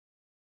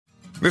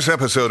This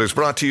episode is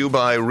brought to you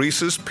by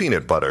Reese's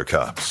Peanut Butter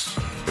Cups.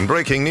 In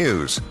breaking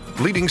news,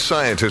 leading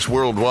scientists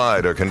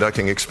worldwide are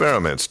conducting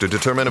experiments to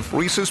determine if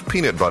Reese's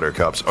Peanut Butter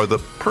Cups are the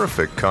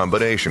perfect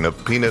combination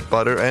of peanut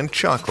butter and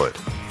chocolate.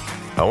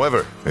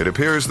 However, it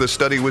appears the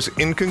study was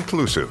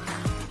inconclusive,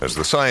 as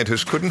the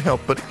scientists couldn't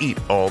help but eat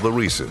all the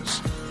Reese's.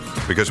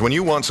 Because when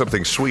you want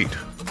something sweet,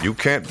 you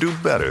can't do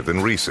better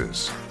than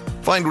Reese's.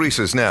 Find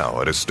Reese's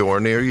now at a store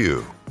near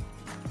you.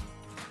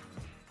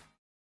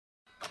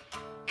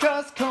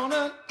 Cust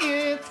Corner,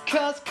 it's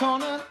Cust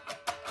Corner.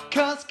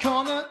 Cust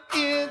Corner,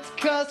 it's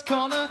Cust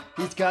Corner.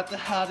 He's got the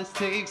hottest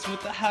takes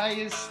with the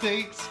highest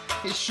stakes.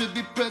 He should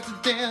be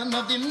president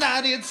of the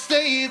United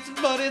States,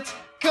 but it's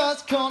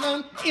Cust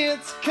Corner,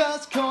 it's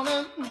Cust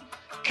Corner.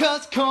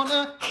 Cust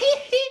Corner.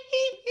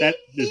 That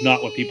is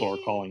not what people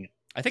are calling it.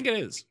 I think it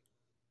is.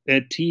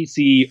 That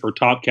TC or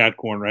Top Cat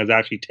Corner has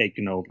actually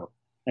taken over.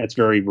 That's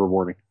very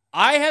rewarding.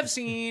 I have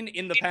seen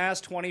in the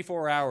past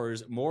 24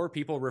 hours more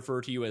people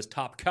refer to you as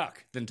Top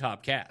Cuck than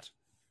Top Cat.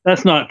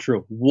 That's not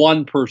true.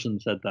 One person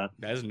said that.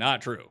 That is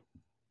not true.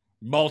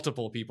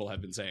 Multiple people have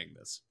been saying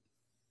this.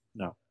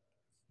 No.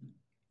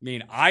 I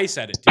mean, I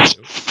said it to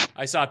you.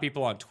 I saw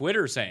people on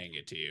Twitter saying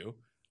it to you.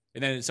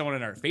 And then someone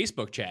in our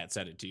Facebook chat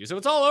said it to you. So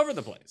it's all over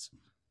the place.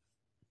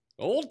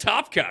 Old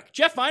Top Cuck.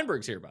 Jeff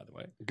Feinberg's here, by the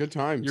way. Good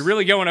times. You're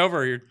really going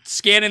over. You're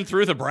scanning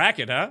through the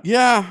bracket, huh?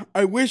 Yeah,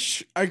 I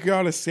wish I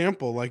got a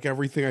sample like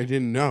everything I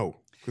didn't know.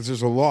 Because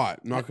there's a lot.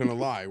 I'm not going to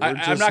lie.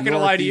 I'm not going to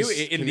lie to you.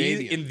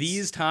 In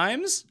these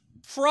times,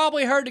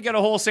 probably hard to get a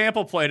whole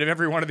sample plate of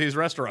every one of these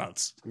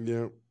restaurants.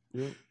 Yeah.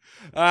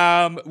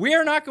 We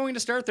are not going to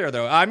start there,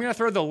 though. I'm going to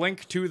throw the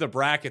link to the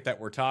bracket that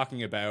we're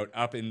talking about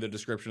up in the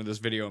description of this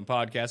video and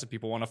podcast if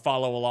people want to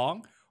follow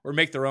along or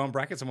make their own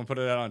bracket. Someone put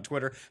it out on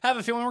Twitter. I have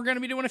a feeling we're going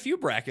to be doing a few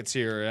brackets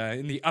here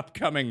in the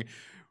upcoming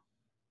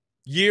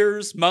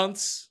years,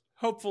 months,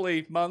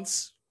 hopefully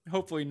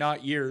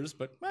not years,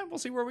 but we'll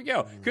see where we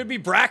go. Could be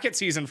bracket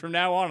season from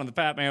now on in the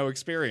Pat Mayo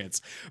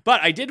Experience.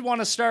 But I did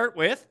want to start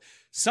with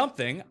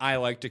something I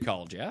like to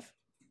call, Jeff,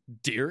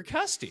 Dear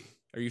Custy.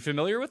 Are you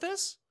familiar with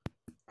this?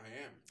 I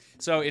am.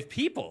 So if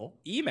people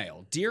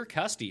email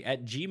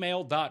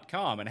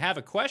dearcusty@gmail.com and have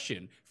a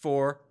question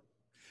for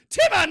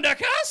Tim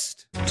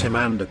Undercust. Tim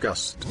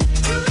Undercust.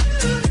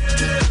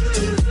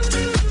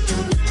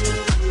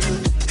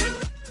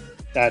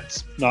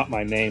 That's not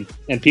my name.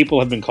 And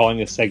people have been calling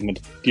this segment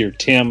Dear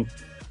Tim.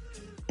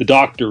 The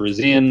doctor is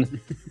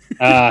in.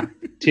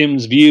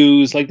 Tim's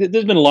views. Like,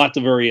 there's been lots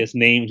of various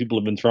names people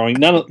have been throwing.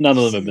 None of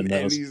them have been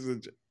those.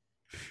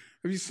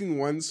 Have you seen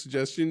one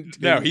suggestion?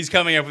 No, he's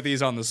coming up with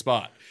these on the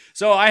spot.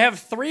 So I have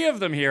 3 of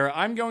them here.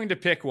 I'm going to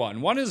pick one.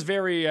 One is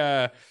very,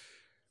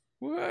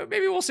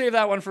 maybe we'll save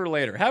that one for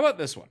later. How about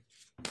this one?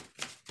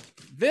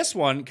 This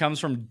one comes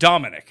from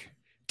Dominic.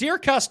 Dear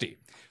Custy,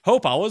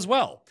 hope all is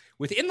well.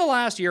 Within the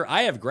last year,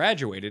 I have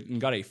graduated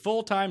and got a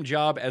full-time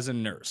job as a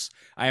nurse.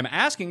 I am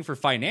asking for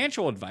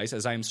financial advice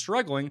as I am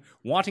struggling,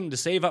 wanting to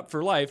save up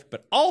for life,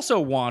 but also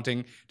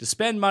wanting to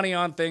spend money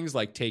on things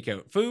like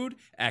takeout food,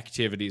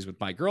 activities with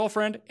my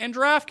girlfriend, and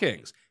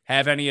DraftKings.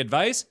 Have any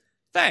advice?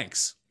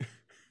 Thanks.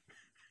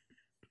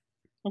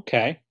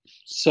 Okay.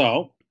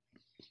 So,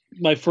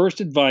 my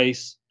first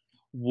advice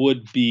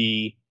would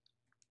be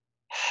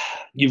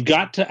you've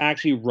got to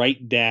actually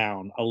write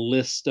down a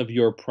list of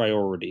your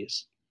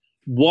priorities.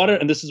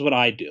 And this is what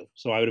I do,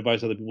 so I would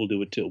advise other people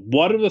do it too.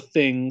 What are the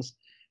things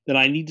that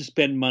I need to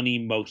spend money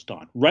most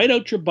on? Write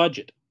out your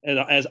budget,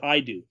 as I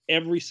do,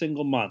 every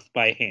single month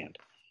by hand.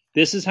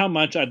 This is how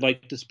much I'd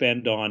like to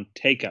spend on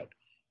takeout.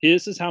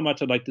 This is how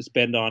much I'd like to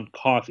spend on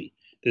coffee.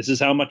 This is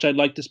how much I'd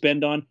like to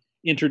spend on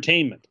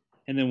entertainment.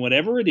 And then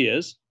whatever it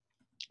is,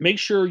 make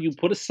sure you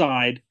put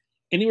aside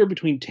anywhere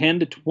between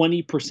 10 to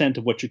 20%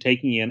 of what you're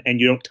taking in, and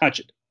you don't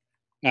touch it.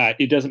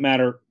 It doesn't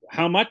matter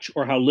how much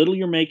or how little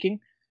you're making.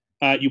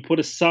 You put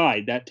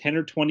aside that 10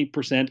 or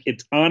 20%,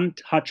 it's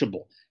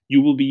untouchable.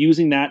 You will be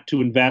using that to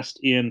invest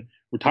in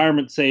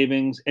retirement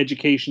savings,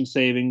 education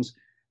savings,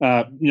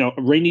 a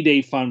rainy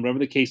day fund, whatever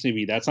the case may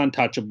be. That's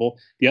untouchable.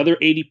 The other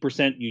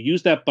 80%, you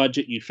use that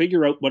budget, you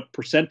figure out what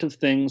percent of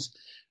things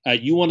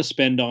you want to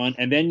spend on,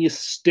 and then you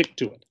stick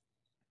to it.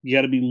 You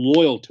got to be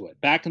loyal to it.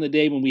 Back in the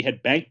day when we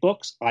had bank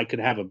books, I could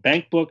have a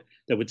bank book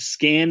that would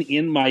scan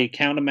in my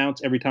account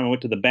amounts every time I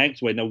went to the bank,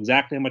 so I know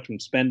exactly how much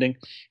I'm spending,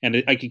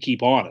 and I could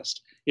keep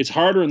honest. It's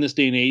harder in this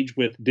day and age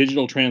with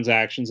digital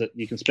transactions that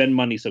you can spend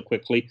money so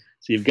quickly.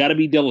 So you've got to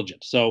be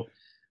diligent. So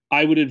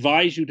I would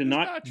advise you to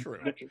not true.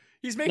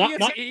 He's making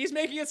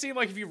it seem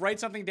like if you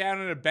write something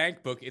down in a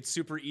bank book, it's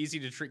super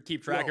easy to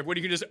keep track of when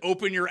you can just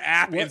open your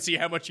app and see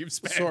how much you've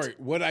spent. Sorry,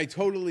 what I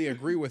totally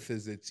agree with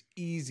is it's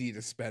easy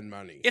to spend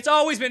money. It's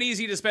always been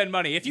easy to spend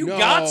money. If you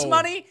got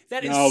money,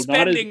 that is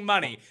spending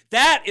money.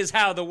 That is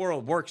how the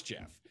world works,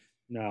 Jeff.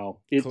 No,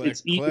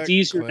 it's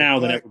easier now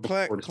than ever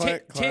before.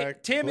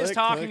 Tim is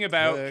talking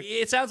about,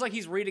 it sounds like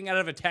he's reading out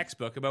of a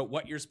textbook about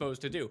what you're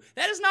supposed to do.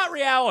 That is not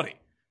reality.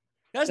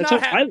 That's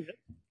not how...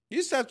 You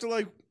just have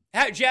to,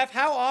 Jeff,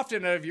 how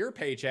often out of your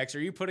paychecks are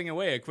you putting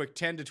away a quick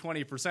 10 to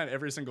 20%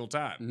 every single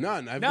time?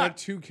 None. I've got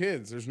 2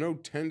 kids. There's no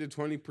 10 to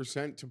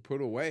 20% to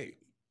put away.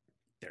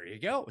 There you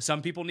go.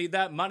 Some people need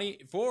that money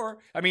for,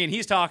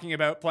 he's talking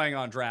about playing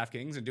on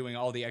DraftKings and doing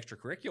all the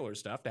extracurricular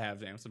stuff to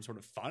have some sort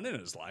of fun in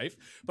his life.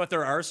 But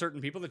there are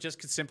certain people that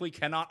just simply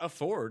cannot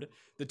afford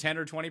the 10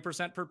 or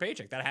 20% per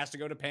paycheck. That has to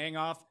go to paying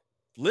off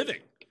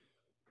living.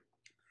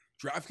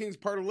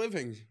 DraftKings part of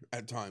living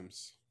at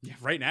times. Yeah,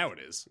 right now it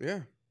is.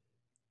 Yeah.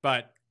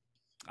 But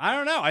I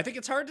don't know. I think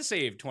it's hard to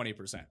save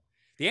 20%.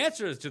 The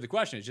answer to the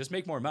question is just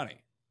make more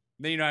money.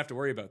 Then you don't have to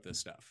worry about this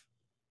stuff.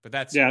 But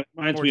that's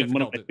reminds me of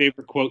one of my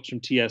favorite quotes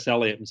from T.S.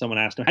 Eliot when someone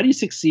asked him, how do you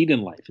succeed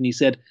in life? And he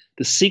said,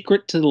 the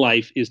secret to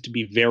life is to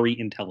be very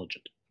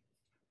intelligent.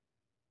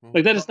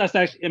 Like that's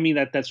actually,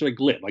 that's sort of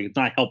glib. Like it's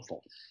not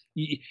helpful.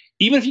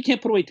 Even if you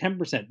can't put away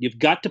 10%, you've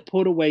got to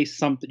put away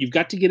something. You've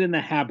got to get in the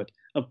habit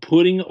of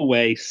putting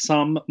away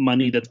some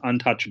money that's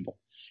untouchable.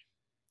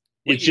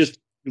 What you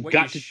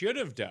should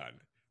have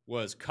done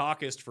was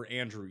caucused for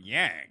Andrew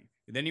Yang.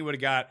 And then you would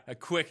have got a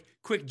quick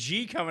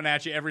G coming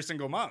at you every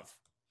single month.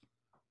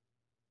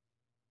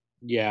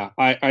 Yeah,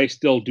 I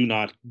still do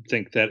not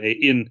think that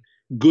in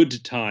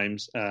good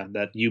times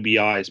that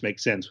UBIs make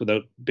sense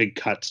without big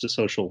cuts to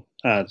social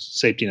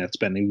safety net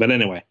spending. But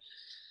anyway.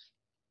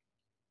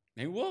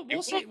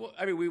 We'll see.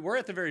 We were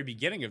at the very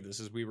beginning of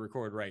this as we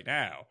record right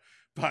now.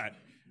 But,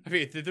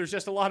 there's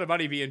just a lot of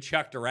money being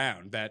chucked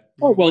around that.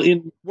 Oh, well,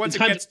 once it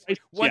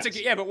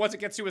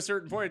gets to a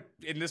certain point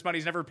and this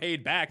money's never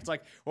paid back, it's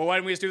like, well, why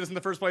didn't we just do this in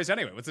the first place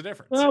anyway? What's the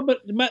difference? Well,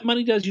 but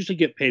money does usually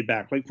get paid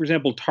back. Like, for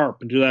example,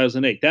 TARP in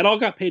 2008, that all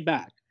got paid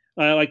back.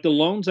 Like the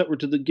loans that were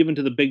given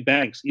to the big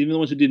banks, even the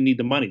ones who didn't need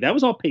the money, that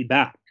was all paid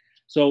back.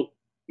 So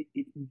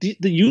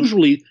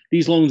usually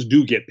these loans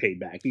do get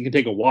paid back. It can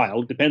take a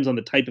while. It depends on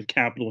the type of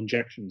capital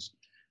injections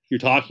you're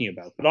talking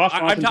about. But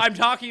I'm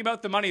talking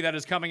about the money that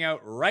is coming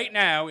out right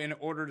now in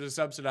order to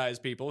subsidize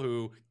people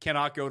who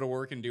cannot go to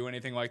work and do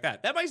anything like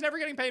that. That money's never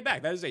getting paid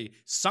back. That is a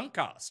sunk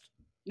cost.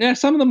 Yeah,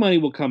 some of the money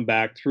will come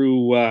back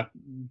through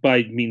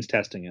by means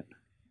testing it.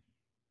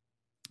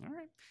 All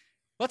right.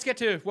 Let's get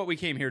to what we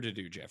came here to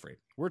do, Jeffrey.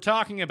 We're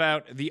talking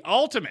about the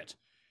ultimate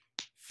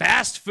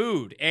fast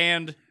food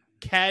and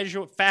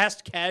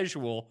fast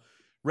casual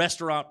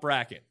restaurant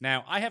bracket.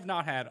 Now, I have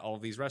not had all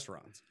of these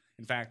restaurants.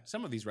 In fact,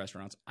 some of these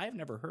restaurants I have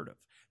never heard of.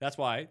 That's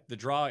why the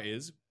draw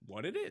is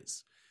what it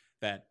is.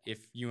 That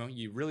if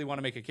you really want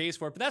to make a case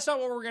for it, but that's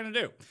not what we're going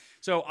to do.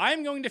 So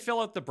I'm going to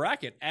fill out the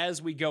bracket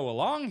as we go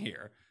along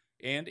here,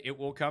 and it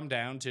will come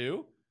down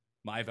to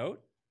my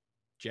vote,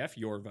 Jeff,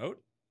 your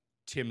vote,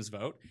 Tim's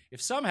vote.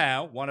 If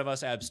somehow one of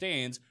us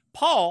abstains,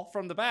 Paul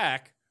from the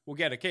back will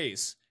get a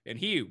case, and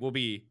he'll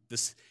be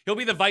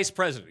the vice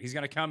president. He's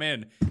going to come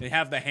in and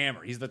have the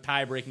hammer. He's the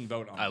tie-breaking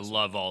vote on this. I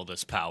love all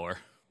this power.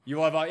 You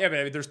love all,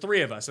 but there's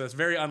 3 of us, so it's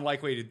very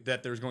unlikely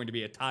that there's going to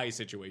be a tie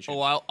situation.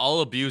 Oh,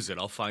 I'll abuse it.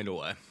 I'll find a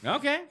way.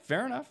 Okay,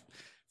 fair enough.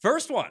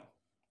 First one.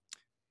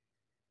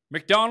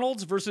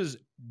 McDonald's versus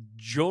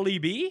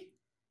Jollibee?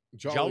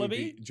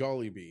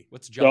 Jollibee.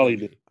 What's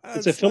Jollibee?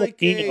 It's a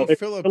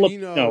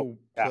Filipino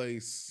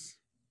place.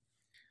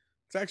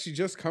 It's actually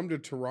just come to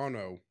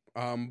Toronto,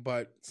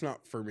 but it's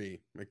not for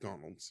me,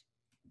 McDonald's.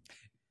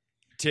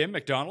 Tim,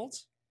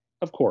 McDonald's?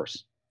 Of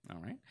course.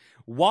 All right.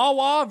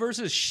 Wawa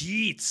versus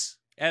Sheetz.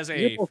 These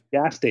are both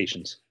gas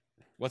stations.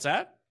 What's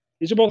that?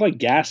 These are both like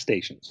gas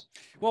stations.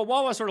 Well,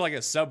 Wawa's sort of like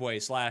a Subway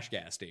 /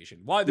 gas station.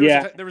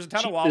 There was a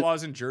ton of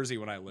Wawas in Jersey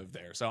when I lived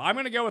there. So I'm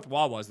going to go with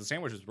Wawa's. The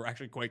sandwiches were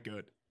actually quite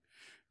good.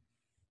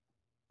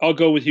 I'll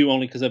go with you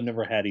only because I've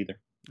never had either.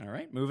 All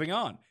right, moving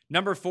on.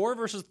 Number 4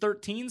 versus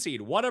 13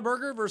 seed.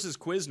 Whataburger versus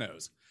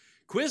Quiznos.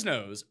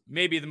 Quiznos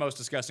may be the most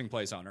disgusting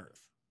place on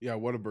earth. Yeah,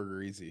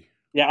 Whataburger easy.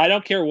 Yeah, I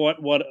don't care what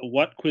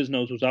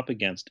Quiznos was up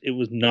against. It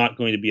was not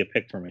going to be a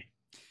pick for me.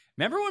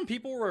 Remember when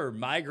people were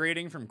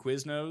migrating from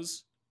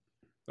Quiznos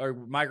or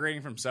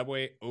migrating from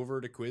Subway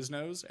over to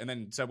Quiznos, and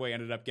then Subway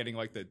ended up getting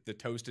like the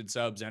toasted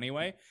subs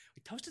anyway?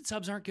 Like, toasted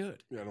subs aren't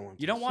good. Yeah, I don't want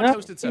you don't want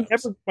toasted subs.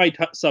 Never buy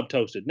sub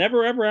toasted.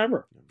 Never, ever,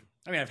 ever.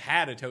 I've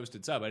had a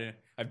toasted sub.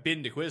 I've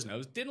been to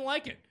Quiznos. Didn't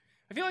like it.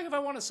 I feel like if I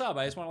want a sub,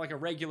 I just want like a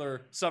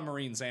regular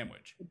submarine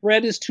sandwich. The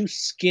bread is too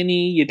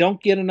skinny. You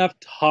don't get enough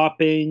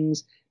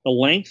toppings. The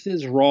length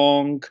is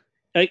wrong.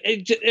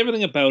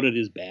 Everything about it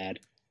is bad.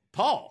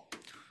 Paul.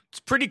 It's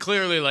pretty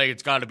clearly like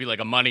it's got to be like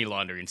a money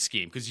laundering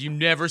scheme because you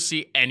never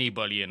see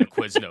anybody in a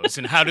Quiznos.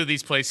 And how do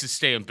these places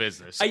stay in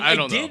business? I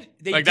don't know.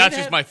 That's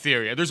just my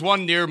theory. There's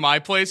one near my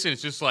place, and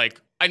it's just like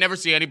I never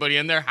see anybody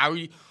in there. How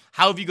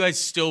have you guys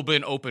still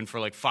been open for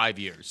like 5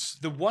 years?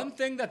 The one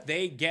thing that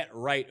they get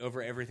right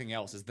over everything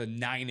else is the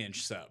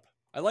 9-inch sub.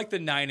 I like the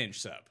 9-inch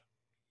sub.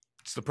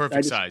 It's the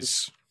perfect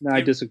size. No,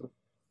 I disagree.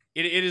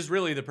 It is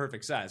really the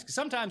perfect size because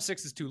sometimes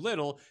 6 is too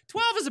little.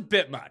 12 is a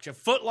bit much. A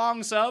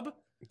foot-long sub.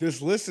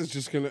 This list is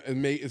just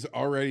is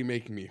already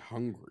making me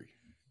hungry.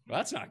 Well,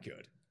 that's not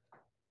good.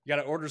 You got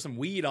to order some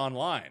weed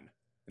online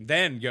and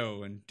then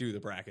go and do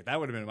the bracket. That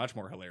would have been a much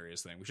more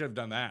hilarious thing. We should have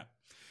done that.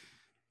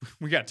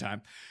 We got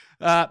time.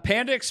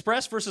 Panda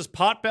Express versus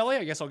Potbelly.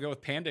 I guess I'll go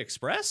with Panda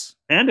Express.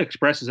 Panda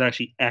Express is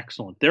actually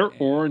excellent. Their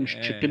orange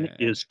chicken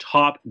is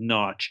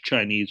top-notch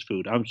Chinese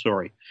food. I'm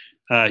sorry.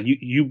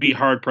 You'd be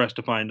hard-pressed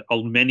to find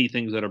many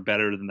things that are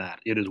better than that.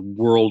 It is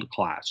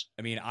world-class.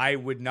 I mean, I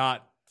would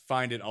not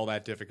find it all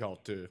that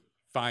difficult to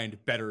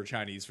find better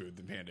Chinese food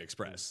than Panda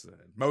Express.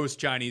 Most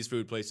Chinese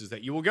food places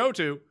that you will go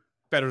to,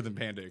 better than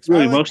Panda Express.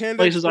 Really, I like most Panda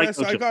places Express.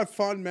 I go to. I got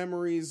fond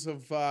memories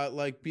of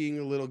like being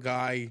a little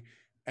guy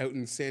out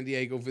in San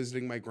Diego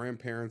visiting my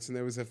grandparents, and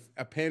there was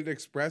a Panda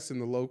Express in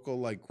the local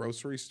like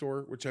grocery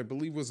store, which I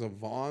believe was a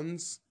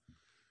Vaughn's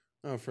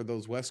for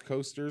those West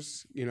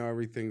Coasters. You know,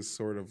 everything's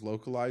sort of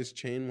localized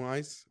chain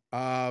wise.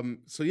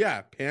 So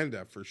yeah,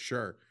 Panda for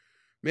sure.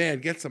 Man,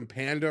 get some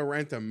Panda,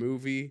 rent a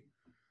movie.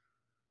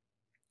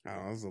 Oh,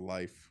 that was a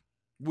life.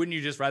 Wouldn't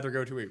you just rather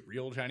go to a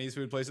real Chinese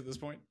food place at this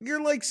point?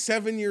 You're like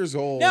 7 years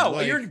old. No,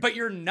 like,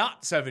 you're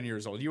not 7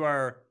 years old. You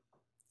are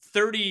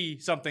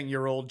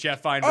 30-something-year-old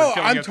Jeff Feinberg. Oh,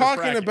 coming I'm up this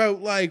talking bracket.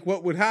 about like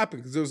what would happen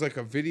because there was like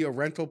a video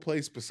rental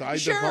place beside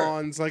the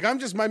Vaughn's. Like I'm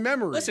just my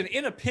memory. Listen,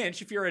 in a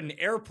pinch, if you're at an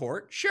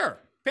airport, sure,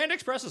 Panda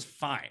Express is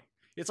fine.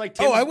 It's like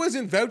I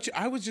wasn't vouching.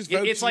 I was just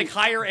vouching. It's like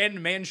higher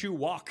end Manchu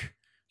Wok.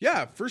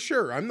 Yeah, for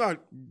sure. I'm not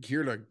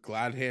here to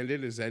glad hand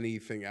it as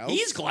anything else.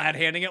 He's glad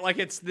handing it like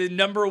it's the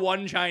number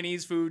one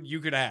Chinese food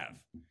you could have.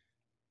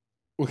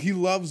 Well, he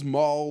loves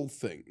mall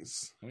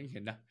things. Well,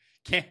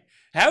 can't.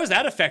 How is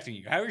that affecting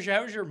you? How is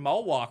your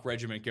mall walk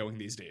regiment going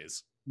these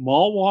days?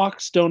 Mall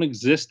walks don't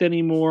exist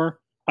anymore.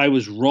 I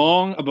was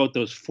wrong about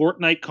those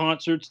Fortnite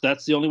concerts.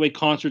 That's the only way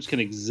concerts can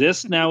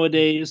exist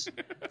nowadays.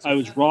 I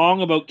was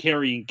wrong about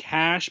carrying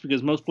cash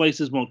because most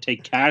places won't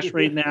take cash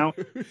right now.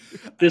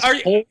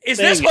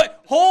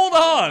 Hold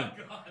on.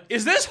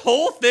 Is this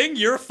whole thing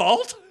your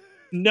fault?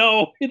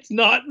 No, it's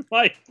not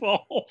my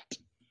fault.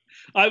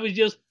 I was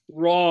just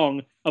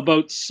wrong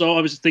about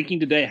I was thinking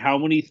today how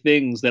many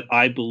things that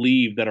I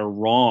believe that are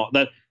wrong,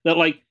 that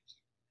like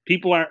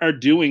people are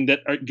doing that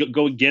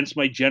go against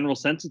my general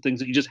sense of things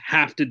that you just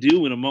have to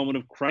do in a moment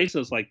of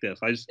crisis like this.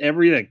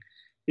 Everything.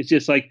 It's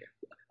just like,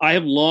 I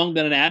have long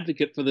been an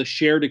advocate for the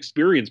shared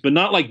experience, but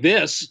not like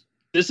this.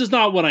 This is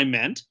not what I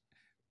meant.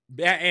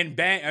 And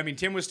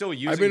Tim was still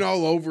using... I've been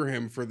all over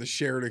him for the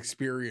shared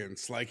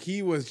experience. Like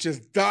he was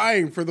just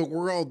dying for the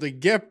world to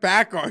get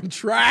back on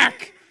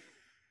track.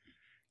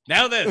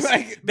 Now this.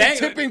 Like the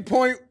tipping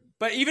point.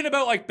 But even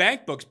about like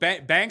bank books,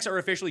 banks are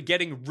officially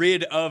getting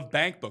rid of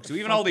bank books. So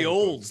even all the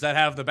olds that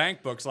have the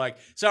bank books, like,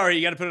 sorry,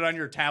 you got to put it on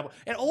your tablet.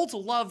 And olds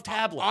love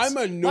tablets. I'm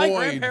annoyed. My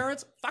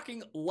grandparents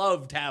fucking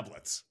love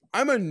tablets.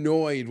 I'm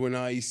annoyed when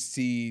I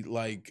see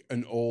like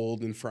an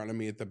old in front of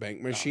me at the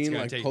bank machine,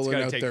 pulling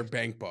out their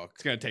bank book.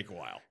 It's going to take a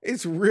while.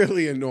 It's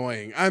really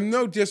annoying. I'm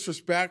no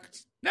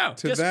disrespect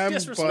to them,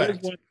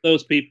 but one of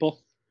those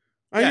people.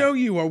 I know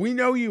you are. We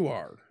know you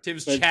are.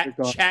 Tim's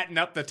chatting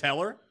up the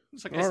teller.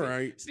 It's like,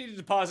 I just need to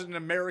deposit an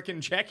American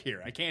check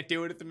here. I can't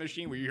do it at the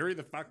machine. Will you hurry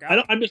the fuck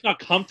up? I'm just not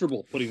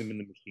comfortable putting them in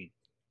the machine.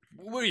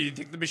 What, do you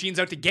think the machine's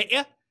out to get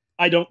you?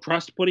 I don't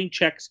trust putting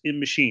checks in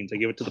machines. I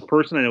give it to the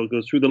person. I know it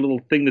goes through the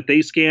little thing that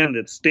they scan.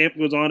 That stamp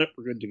goes on it.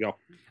 We're good to go.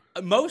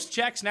 Most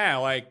checks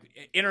now, like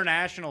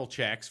international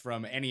checks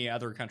from any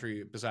other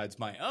country besides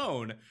my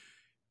own,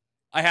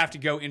 I have to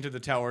go into the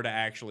teller to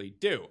actually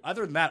do.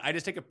 Other than that, I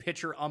just take a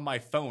picture on my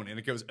phone and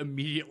it goes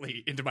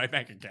immediately into my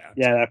bank account.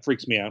 Yeah, that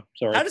freaks me out.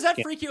 Sorry. How does that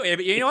freak you?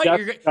 You know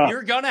what?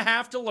 You're going to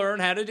have to learn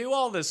how to do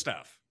all this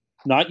stuff.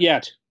 Not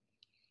yet.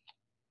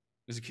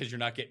 Is it because you're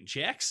not getting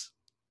checks?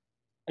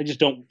 I just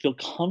don't feel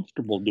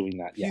comfortable doing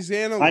that yet. He's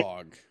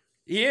analog.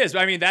 He is.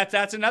 I mean,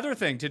 that's another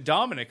thing to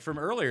Dominic from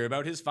earlier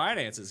about his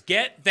finances.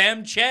 Get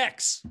them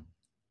checks.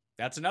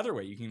 That's another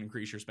way you can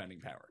increase your spending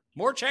power.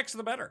 More checks,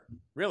 the better.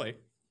 Really.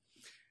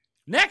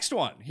 Next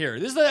one here.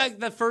 This is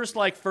the first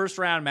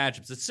round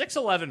matchups. It's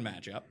 6-11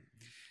 matchup.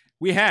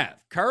 We have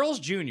Carl's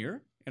Jr.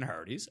 and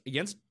Hardee's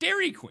against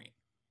Dairy Queen.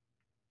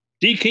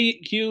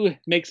 DQ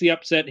makes the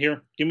upset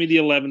here. Give me the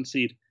 11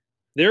 seed.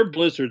 Their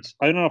blizzards,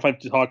 I don't know if I've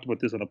talked about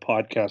this on a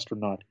podcast or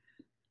not.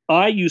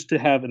 I used to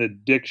have an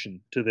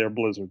addiction to their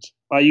blizzards.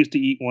 I used to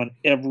eat one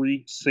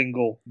every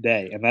single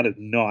day, and that is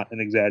not an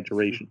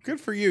exaggeration.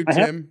 Good for you,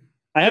 Tim.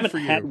 I haven't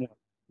had one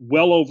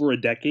well over a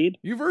decade.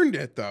 You've earned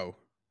it, though.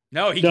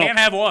 No, he can't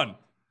have one.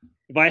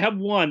 If I have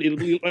one, it'll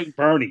be like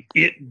Barney.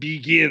 It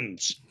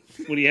begins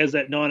when he has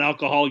that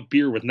non-alcoholic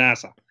beer with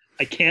NASA.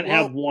 I can't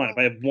have one. If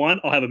I have one,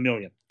 I'll have a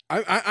million.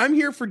 I'm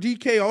here for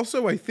DK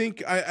also. I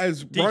think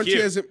as raunchy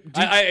as it...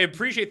 I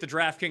appreciate the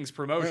DraftKings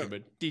promotion,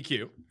 but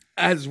DQ.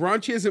 As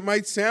raunchy as it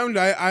might sound,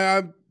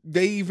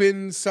 they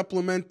even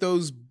supplement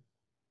those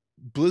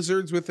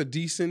blizzards with a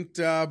decent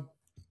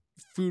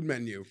food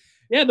menu.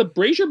 Yeah, the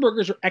Brazier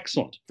burgers are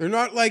excellent. They're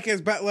not like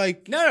as bad.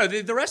 Like no,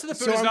 the rest of the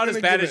food is not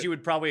as bad as you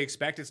would probably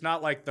expect. It's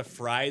not like the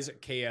fries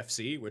at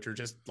KFC, which are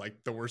just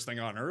like the worst thing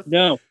on earth.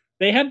 No,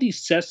 they have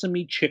these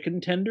sesame chicken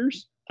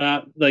tenders.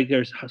 Like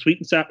there's sweet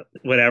and sour,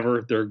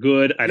 whatever. They're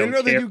good. I don't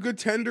care. They do good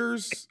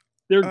tenders.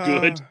 They're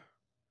good.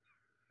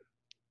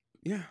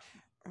 Yeah.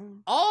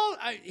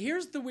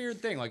 Here's the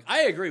weird thing. Like,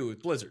 I agree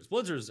with Blizzards.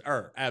 Blizzards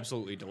are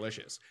absolutely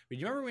delicious. But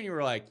you remember when you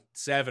were like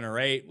 7 or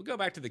 8? We'll go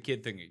back to the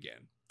kid thing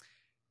again.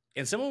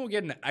 And someone would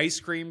get an ice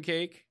cream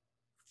cake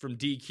from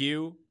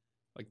DQ,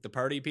 like the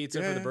party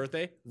pizza for the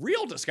birthday.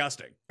 Real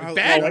disgusting.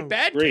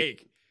 Bad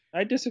cake.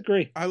 I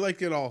disagree. I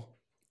like it all.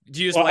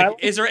 Do you just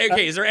is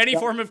there any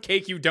form of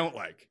cake you don't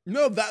like?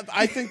 No,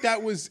 I think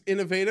that was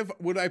innovative.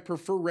 Would I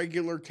prefer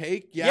regular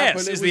cake? Yeah, yes,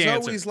 but it was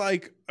always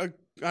like I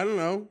don't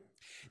know.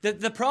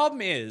 The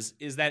problem is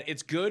that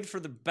it's good for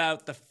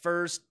about the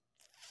first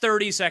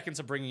 30 seconds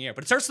of bringing it up,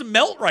 but it starts to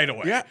melt right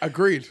away. Yeah,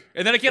 agreed.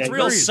 And then it gets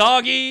real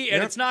soggy,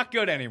 and it's not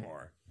good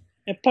anymore.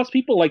 And plus,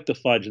 people like the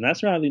fudge, and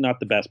that's really not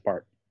the best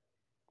part.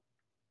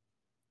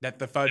 That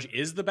the fudge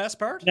is the best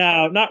part?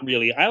 No, not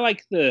really. I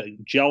like the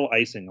gel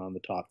icing on the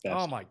top best.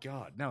 Oh my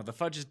god, no! The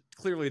fudge is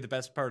clearly the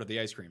best part of the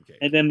ice cream cake.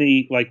 And then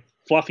the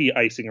fluffy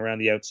icing around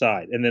the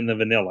outside, and then the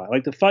vanilla.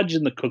 Like the fudge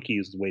and the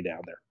cookies is way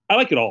down there. I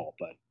like it all,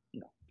 but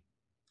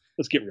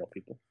let's get real,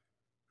 people.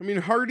 I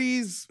mean,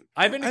 Hardee's.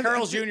 I've been to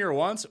Carl's Jr.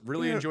 once.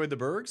 Really enjoyed the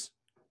burgers.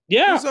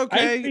 Yeah, it was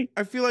okay.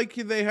 I feel like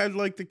they had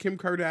like the Kim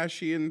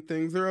Kardashian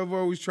things. They're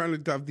always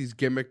trying to have these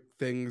gimmick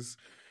things,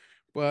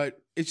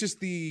 but it's just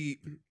the.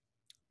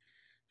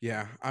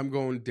 Yeah, I'm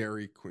going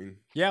Dairy Queen.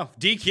 Yeah,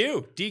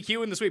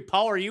 DQ in the suite.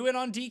 Paul, are you in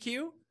on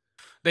DQ?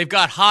 They've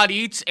got hot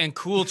eats and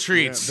cool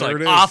treats,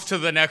 off to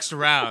the next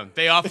round.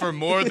 They offer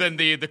more than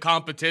the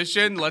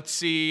competition. Let's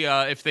see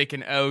if they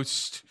can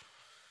oust.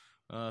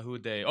 Who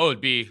would they? Oh,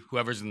 it'd be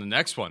whoever's in the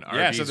next one.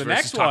 Yeah, so the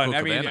next one,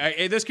 I mean,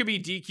 this could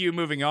be DQ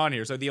moving on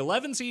here. So the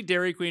 11 seed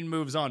Dairy Queen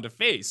moves on to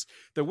face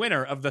the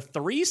winner of the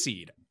 3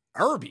 seed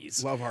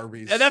Arby's. Love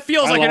Arby's. And that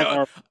feels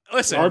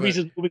listen. Arby's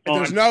is moving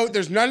on.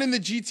 There's none in the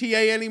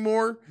GTA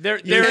anymore.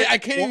 I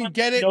can't even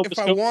get it if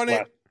I want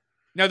it.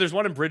 No, there's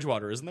one in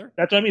Bridgewater, isn't there?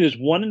 That's what I mean. There's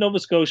one in Nova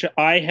Scotia.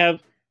 I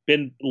have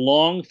been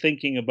long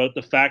thinking about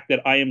the fact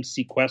that I am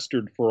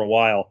sequestered for a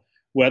while,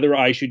 whether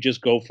I should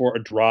just go for a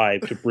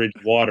drive to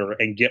Bridgewater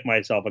and get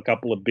myself a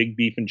couple of big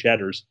beef and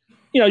cheddars.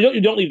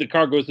 You don't leave the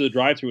car, go through the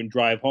drive-thru and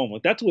drive home.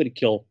 Like, that's a way to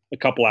kill a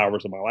couple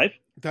hours of my life.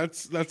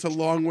 That's a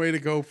long way to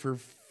go for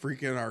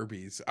freaking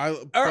Arby's.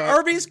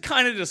 Arby's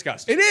kind of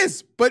disgusting. It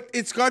is, but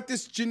it's got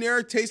this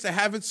generic taste. I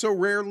have it so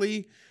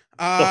rarely.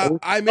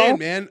 I'm in,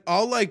 man.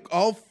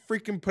 I'll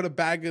freaking put a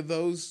bag of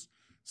those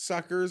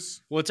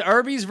suckers. Well, it's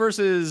Arby's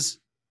versus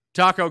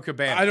Taco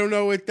Cabana. I don't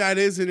know what that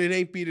is, and it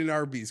ain't beating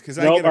Arby's because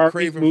I get a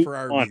craving for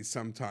Arby's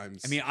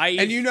sometimes. I mean,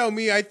 and you know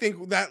me, I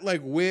think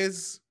that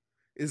Whiz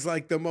is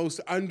like the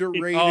most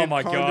underrated. Oh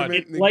my god!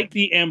 It's like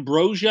the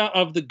ambrosia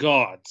of the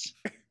gods.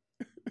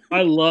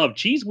 I love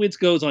Cheese Whiz.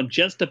 Goes on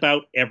just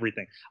about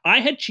everything. I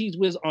had Cheese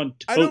Whiz on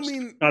toast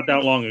not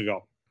that long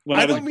ago.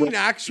 I don't mean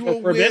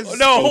actual Whiz.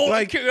 No,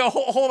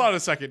 hold on a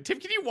second. Tim,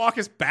 can you walk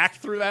us back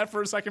through that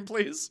for a second,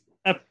 please?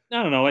 I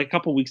don't know. Like a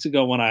couple weeks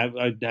ago when I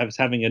was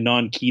having a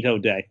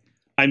non-keto day,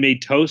 I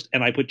made toast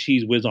and I put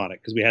Cheese Whiz on it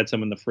because we had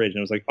some in the fridge. And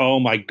I was like, oh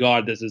my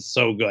God, this is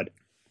so good.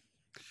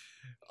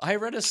 I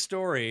read a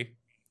story.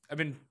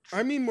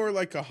 I mean more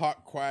like a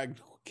hot quagged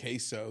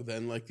queso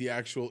than like the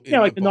actual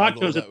like the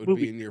nachos that would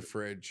be in your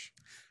fridge.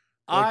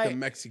 Like the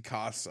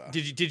Mexicasa.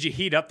 Did you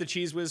heat up the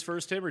Cheese Whiz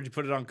first, Tim, or did you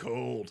put it on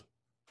cold?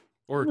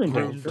 Or room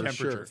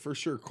temperature? For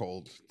sure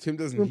cold. Tim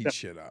doesn't heat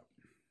shit up.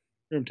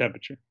 Room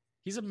temperature.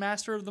 He's a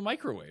master of the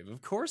microwave.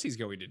 Of course he's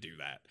going to do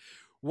that.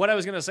 What I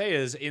was going to say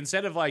is,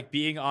 instead of like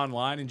being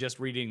online and just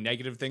reading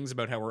negative things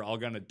about how we're all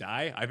going to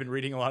die, I've been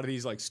reading a lot of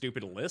these like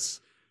stupid lists.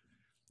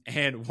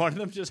 And one of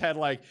them just had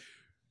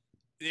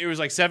it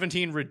was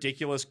 17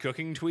 ridiculous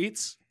cooking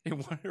tweets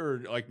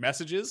or like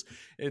messages.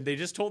 And they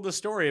just told the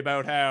story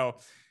about how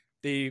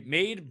they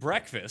made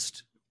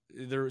breakfast.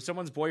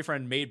 Someone's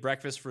boyfriend made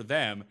breakfast for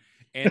them.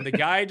 And the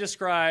guy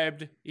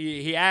described,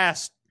 he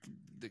asked,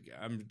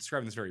 I'm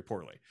describing this very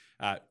poorly.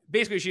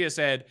 Basically, she has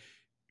said,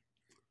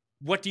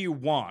 what do you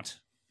want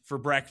for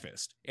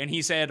breakfast? And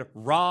he said,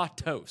 raw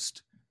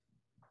toast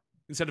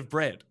instead of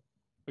bread,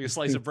 like a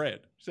slice of bread.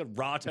 She said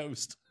raw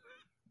toast.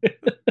 It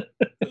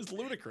was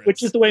ludicrous.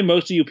 Which is the way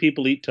most of you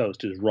people eat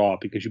toast, is raw,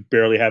 because you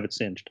barely have it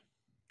singed.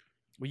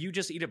 Well, you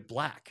just eat it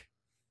black.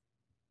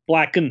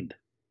 Blackened.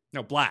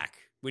 No, black.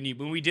 When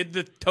we did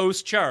the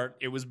toast chart,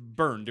 it was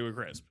burned to a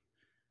crisp.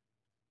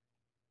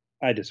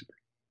 I disagree.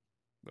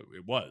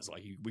 It was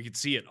we could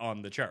see it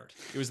on the chart.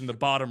 It was in the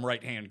bottom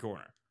right-hand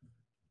corner.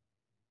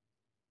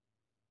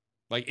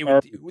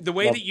 The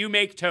way that you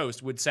make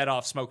toast would set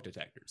off smoke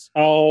detectors.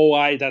 Oh,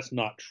 that's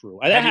not true.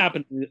 That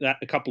happened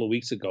a couple of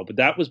weeks ago, but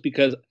that was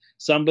because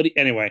somebody.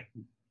 Anyway,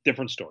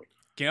 different story.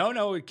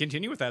 No,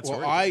 continue with that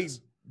story. Well, I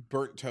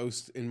burnt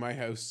toast in my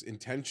house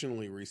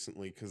intentionally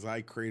recently because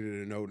I created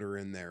an odor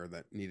in there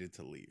that needed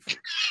to leave.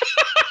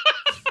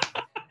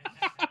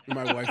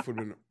 My wife would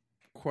have been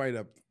quite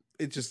up.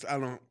 It just, I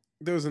don't.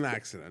 There was an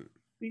accident.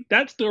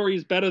 That story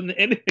is better than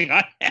anything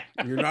I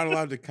have. You're not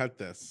allowed to cut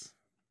this.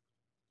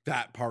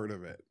 That part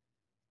of it.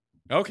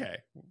 Okay.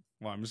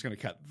 Well, I'm just going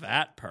to cut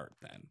that part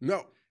then.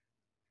 No,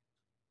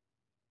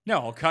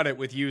 I'll cut it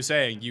with you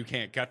saying you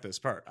can't cut this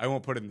part. I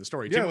won't put it in the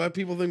story. Yeah, let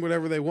people think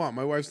whatever they want.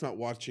 My wife's not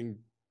watching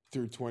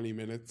through 20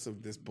 minutes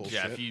of this bullshit.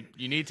 Jeff,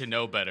 you need to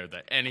know better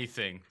than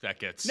anything that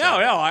gets said.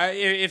 No.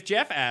 If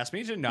Jeff asked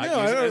me to not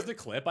use it as the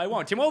clip, I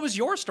won't. Tim, what was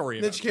your story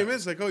about? Then she came in,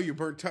 it's like, oh, you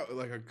burnt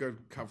like a good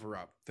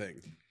cover-up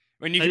thing.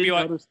 When you could be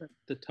like, that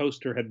the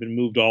toaster had been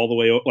moved all the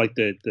way, like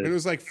the. And it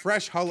was like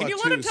fresh challah. Can you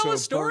let him tell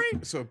his story?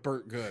 So it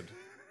burnt good.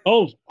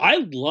 Oh,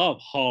 I love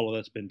challah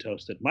that's been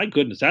toasted. My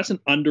goodness, that's an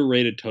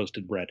underrated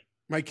toasted bread.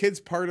 My kid's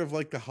part of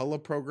like the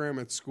challah program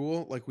at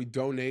school. Like we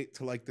donate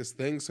to like this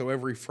thing, so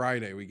every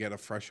Friday we get a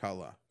fresh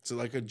challah. It's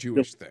like a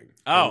Jewish thing.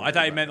 Oh, I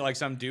thought you meant like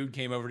some dude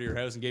came over to your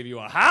house and gave you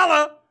a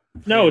challah.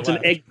 No, it's an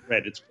egg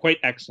bread. It's quite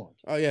excellent.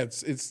 Oh yeah,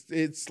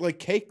 it's like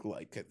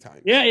cake-like at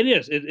times. Yeah, it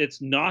is.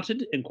 It's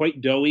knotted and quite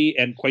doughy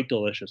and quite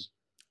delicious.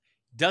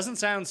 Doesn't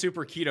sound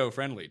super keto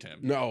friendly, Tim.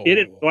 No, it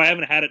is. Well, I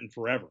haven't had it in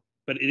forever,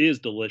 but it is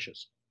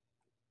delicious.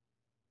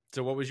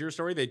 So what was your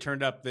story? They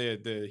turned up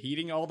the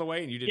heating all the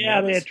way, and you didn't.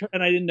 Yeah, notice?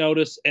 and I didn't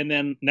notice. And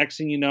then next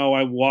thing you know,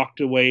 I walked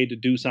away to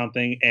do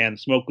something, and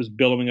smoke was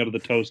billowing out of the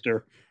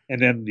toaster.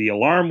 And then the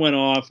alarm went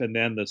off, and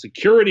then the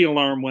security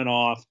alarm went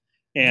off,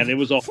 and it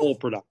was a whole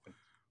production.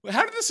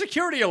 How did the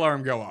security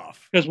alarm go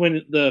off? Because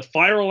when the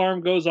fire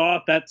alarm goes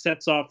off, that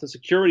sets off the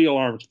security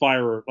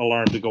fire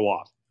alarm to go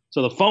off.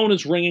 So the phone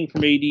is ringing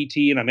from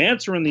ADT, and I'm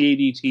answering the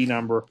ADT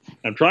number.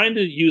 I'm trying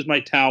to use my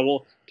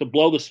towel to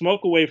blow the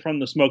smoke away from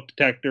the smoke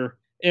detector.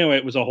 Anyway,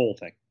 it was a whole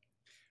thing.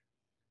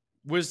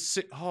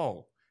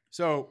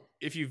 So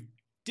if you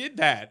did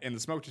that and the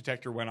smoke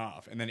detector went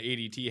off and then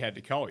ADT had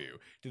to call you,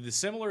 did the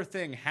similar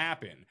thing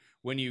happen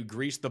when you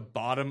greased the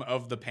bottom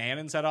of the pan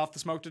and set off the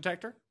smoke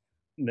detector?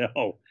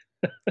 No,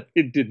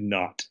 it did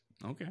not.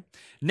 Okay.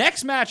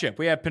 Next matchup,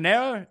 we have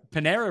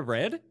Panera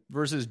Bread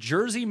versus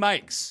Jersey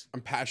Mike's. I'm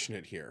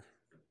passionate here.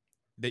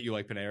 That you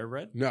like Panera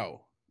Bread?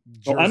 No.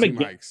 I'm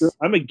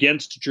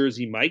against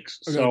Jersey Mike's.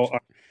 So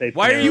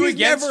why are you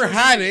against? Never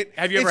had it.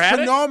 Have you ever had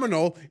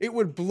phenomenal. It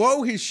would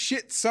blow his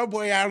shit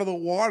Subway out of the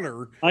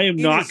water. I am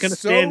not going to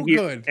stand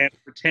here and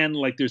pretend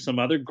like there's some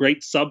other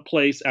great sub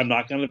place. I'm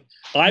not going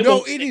to.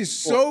 No, it is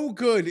so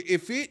good.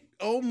 If it,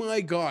 oh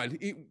my God,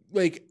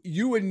 like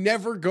you would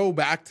never go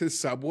back to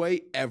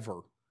Subway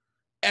ever.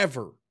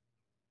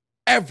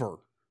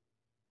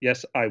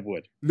 Yes, I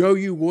would. No,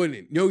 you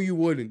wouldn't.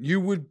 You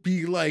would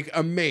be like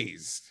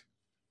amazed.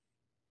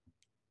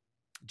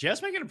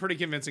 Jeff's making a pretty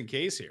convincing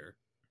case here.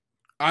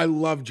 I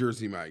love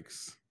Jersey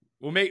Mike's.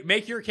 Well,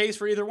 make your case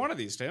for either one of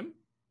these, Tim.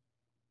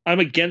 I'm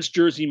against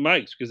Jersey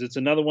Mike's because it's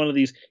another one of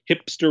these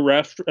hipster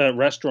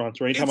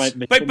restaurants. Right?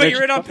 But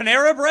you're in on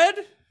Panera Bread?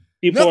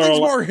 Nothing's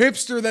more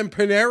hipster than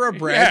Panera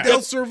Bread. Yeah.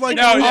 They'll serve like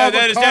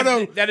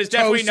that is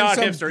definitely not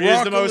hipster.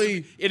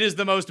 It is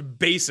the most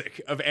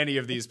basic of any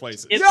of these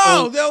places.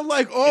 They'll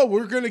like, oh,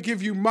 we're going to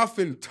give you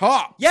muffin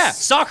tops. Yeah,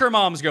 soccer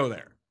moms go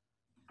there.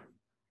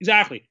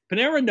 Exactly.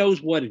 Panera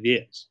knows what it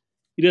is.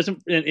 He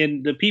doesn't,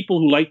 and the people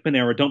who like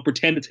Panera don't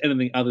pretend it's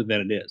anything other than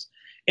it is.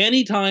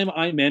 Anytime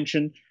I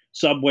mention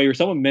Subway or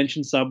someone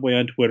mentions Subway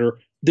on Twitter,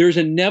 there's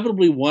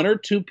inevitably one or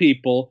two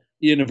people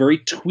in a very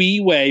twee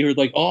way who's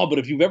like, oh, but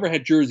if you've ever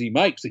had Jersey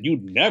Mike's, then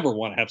you'd never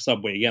want to have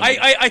Subway again.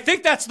 I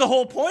think that's the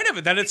whole point of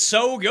it, that it's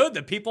so good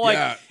that people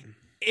like...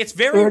 It's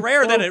very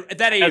rare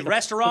that a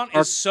restaurant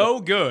is so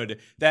good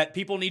that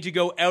people need to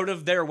go out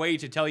of their way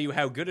to tell you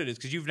how good it is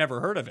because you've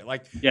never heard of it.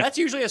 Like that's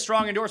usually a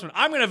strong endorsement.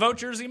 I'm going to vote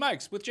Jersey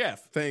Mike's with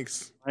Jeff.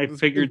 Thanks. I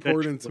figured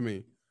important to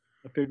me.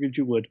 I figured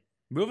you would.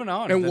 Moving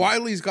on. And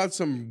Wiley's got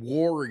some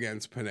war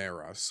against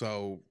Panera,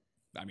 so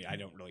I mean, I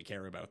don't really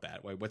care about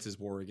that. What's his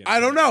war against?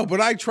 I don't know,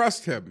 but I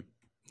trust him.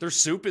 Their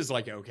soup is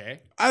like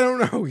okay. I don't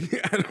know.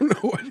 I don't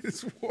know what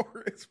his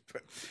war is.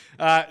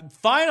 But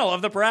final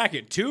of the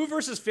bracket: 2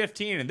 versus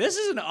 15, and this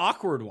is an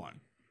awkward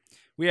one.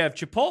 We have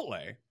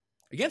Chipotle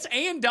against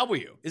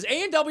A&W. Is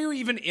A&W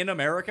even in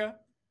America?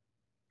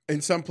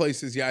 In some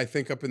places, yeah. I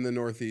think up in the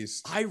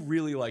Northeast. I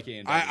really like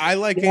A&W. I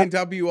like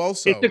A&W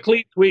also. It's a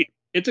clean sweep.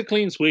 It's a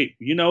clean sweep.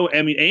 You know,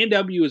 I mean,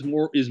 A&W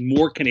is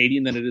more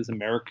Canadian than it is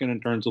American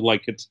in terms of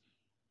like it's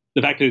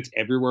the fact that it's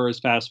everywhere as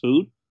fast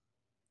food.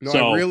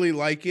 No, I really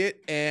like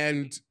it.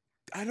 And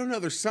I don't know,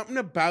 there's something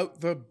about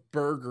the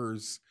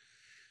burgers.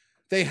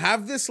 They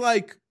have this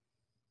like,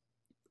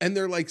 and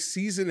their like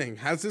seasoning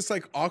has this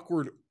like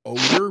awkward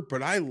odor,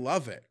 but I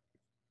love it.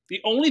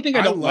 The only thing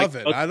I don't love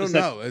it. I don't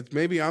know. It's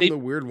maybe I'm the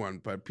weird one,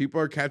 but people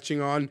are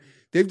catching on.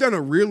 They've done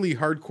a really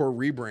hardcore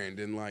rebrand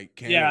in like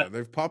Canada. Yeah.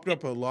 They've popped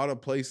up a lot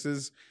of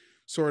places,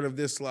 sort of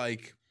this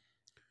like,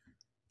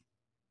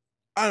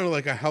 I don't know,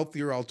 like a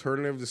healthier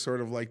alternative to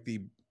sort of like the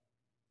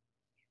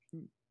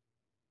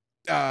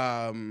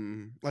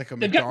like a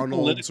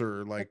McDonald's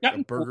or like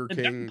a Burger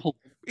King,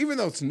 even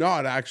though it's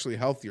not actually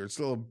healthier. It's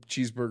still a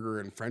cheeseburger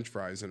and French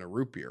fries and a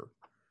root beer.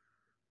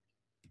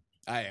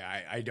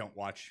 I don't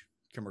watch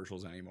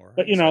commercials anymore.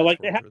 But you know, like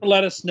they have to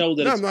let us know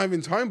that I'm not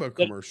even talking about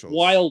commercials.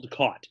 Wild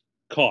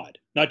cod,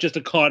 not just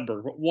a cod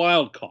burger, but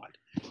wild cod.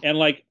 And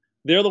like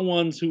they're the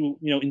ones who,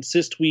 you know,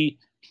 insist we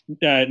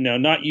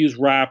not use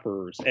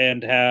wrappers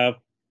and have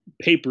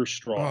paper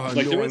straws.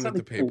 Like there is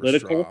something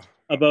political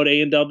about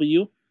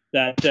A&W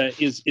that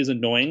is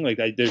annoying. Like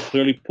they're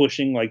clearly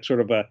pushing like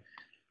sort of a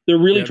They're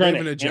really trying they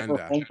have to an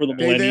agenda. home for the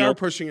They are millennials.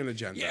 pushing an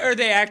agenda.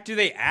 Yeah, do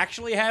they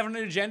actually have an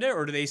agenda,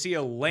 or do they see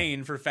a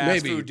lane for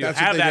fast food to that's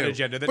have what they that do.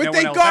 agenda that but no they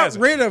one else got has?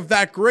 rid of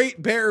that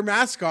great bear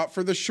mascot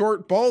for the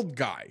short, bald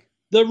guy.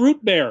 The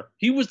root bear.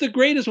 He was the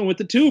greatest one with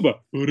the tuba.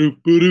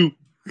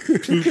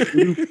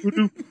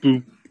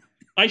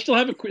 I still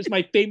have it's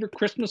my favorite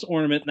Christmas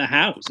ornament in the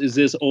house. Is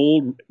this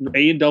old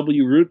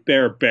A&W root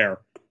bear?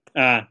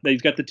 That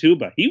he's got the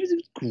tuba. He was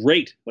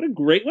great. What a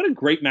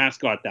great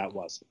mascot that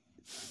was.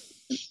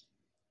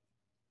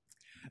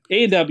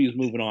 A&W is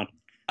moving on.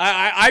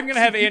 I'm going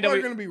to have People A&W.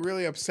 are going to be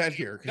really upset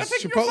here because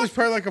That's like- Chipotle's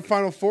probably like a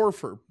Final Four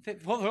for.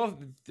 Well,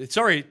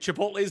 sorry,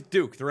 Chipotle's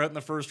Duke. They're out in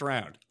the first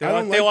round. They I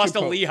don't lost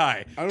like to Chipotle.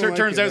 Lehigh. I don't like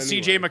Turns it out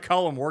C.J. anyway.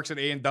 McCollum works at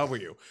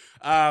A&W.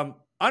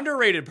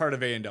 Underrated part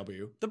of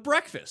A&W, the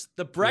breakfast.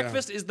 The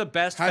breakfast is the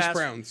best Hash fast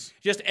browns.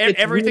 Just It's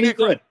everything really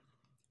good.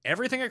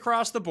 everything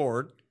across the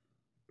board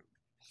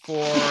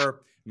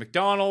for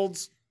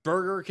McDonald's,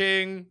 Burger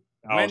King,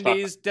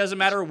 Wendy's, doesn't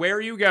matter where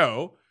you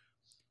go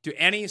to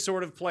any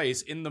sort of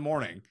place in the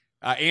morning.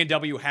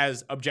 A&W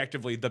has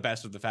objectively the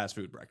best of the fast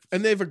food breakfast.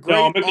 And they have a great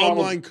McDonald's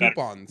online is better.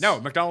 coupons. No,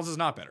 McDonald's is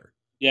not better.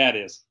 Yeah, it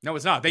is. No,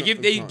 it's not. They No,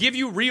 it's they not. give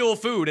you real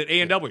food at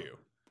A&W.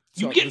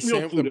 So You get the,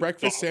 real food the at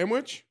breakfast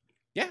McDonald's. sandwich,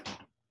 Yeah.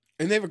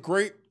 and they have a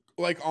great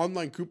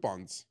online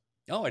coupons.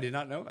 Oh, I did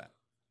not know that.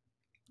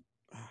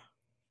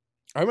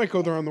 I might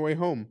go there on the way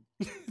home.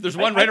 There's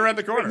one right around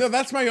the corner. No,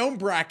 that's my own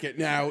bracket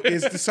now.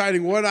 Is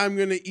deciding what I'm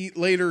going to eat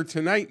later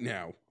tonight.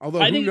 Now, although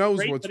I who think it's knows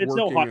great, what's but it's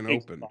no working hot and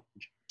cakes open.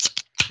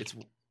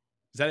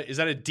 sausage. Is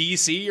that a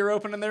DC you're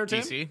opening there,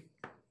 Tim? DC.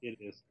 It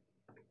is.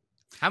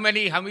 How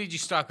many did you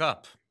stock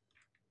up?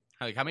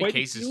 How many Quite a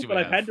cases few, do but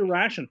we I've had to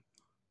ration.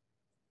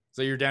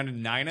 So you're down to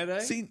 9 a day?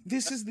 See,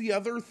 this is the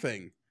other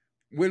thing.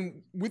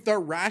 When with our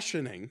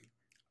rationing,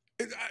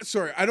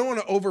 sorry, I don't want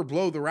to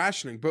overblow the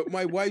rationing, but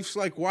my wife's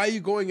like, "Why are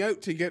you going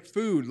out to get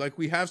food? Like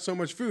we have so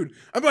much food."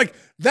 I'm like,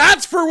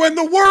 "That's for when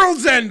the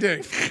world's ending.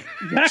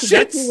 Exactly.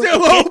 Shit's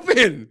still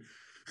open."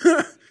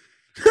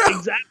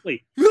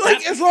 Exactly.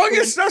 Like, as long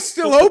as stuff's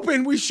still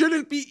open, we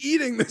shouldn't be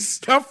eating the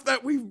stuff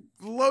that we've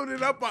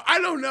loaded up on. I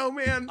don't know,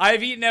 man.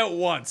 I've eaten out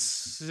once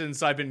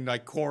since I've been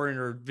like quarantined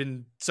or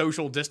been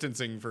social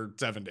distancing for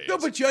 7 days. No,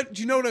 but do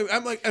you know what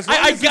I'm like? As long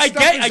I as this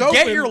stuff is get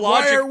open, your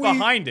why are logic we?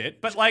 behind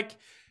it, but like,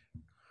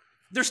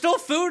 there's still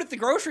food at the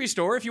grocery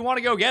store if you want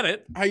to go get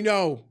it. I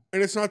know,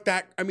 and it's not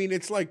that. I mean,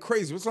 it's like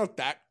crazy. But it's not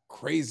that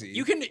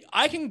crazy.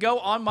 I can go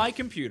on my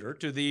computer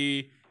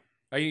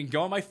I can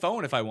go on my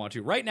phone if I want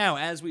to. Right now,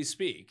 as we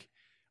speak,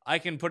 I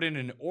can put in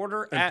an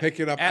order And pick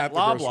it up at the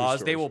grocery Loblaws.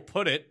 They stores. will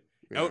put it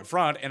out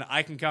front, and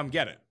I can come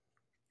get it.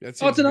 That Oh,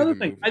 seems it's to be another the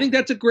thing. move. I think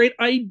that's a great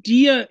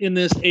idea in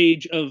this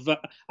age of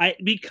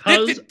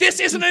because This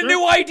isn't a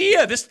new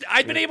idea.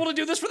 I've been able to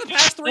do this for the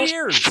past 3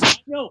 years.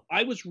 No,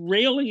 I was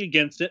railing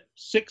against it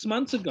 6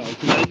 months ago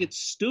because I think it's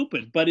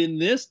stupid. But in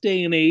this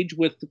day and age,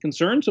 with the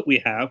concerns that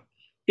we have,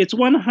 it's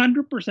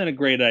 100% a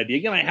great idea.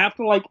 Again, I have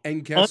to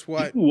And guess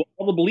what? undo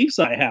all the beliefs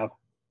I have.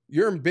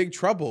 You're in big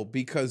trouble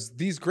because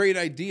these great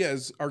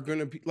ideas are going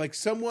to be like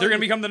someone. They're going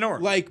to become the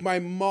norm. Like my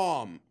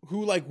mom,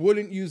 who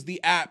wouldn't use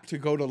the app to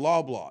go to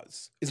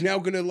Loblaws, is now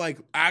going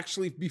to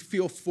actually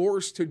feel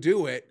forced to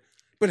do it,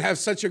 but have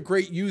such a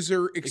great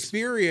user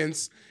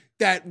experience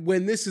that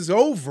when this is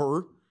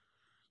over,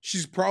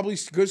 she's probably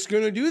just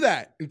going to do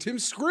that. And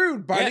Tim's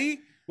screwed, buddy. Yeah.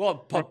 Well,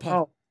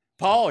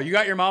 Paul, you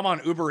got your mom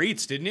on Uber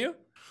Eats, didn't you?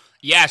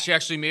 Yeah, she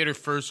actually made her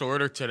first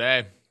order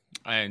today,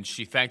 and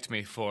she thanked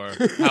me for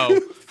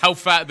how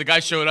fat the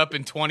guy showed up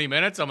in 20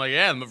 minutes. I'm like,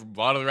 yeah, a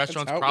lot of the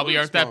restaurants how it probably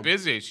works, aren't that Mom.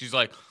 busy. She's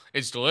like,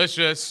 it's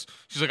delicious.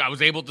 She's like, I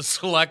was able to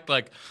select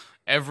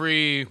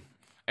every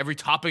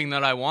topping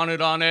that I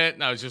wanted on it,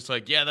 and I was just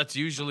like, yeah, that's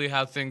usually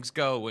how things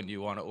go when you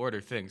want to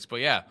order things.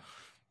 But yeah,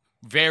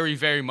 very,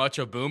 very much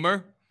a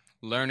boomer,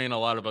 learning a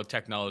lot about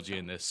technology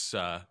in this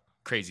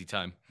crazy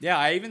time. Yeah,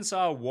 I even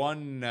saw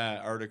one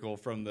article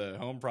from the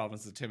home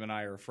province that Tim and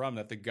I are from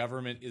that the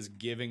government is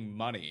giving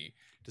money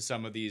to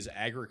some of these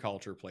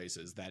agriculture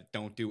places that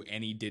don't do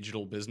any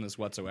digital business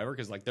whatsoever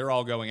because they're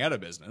all going out of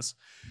business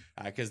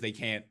because they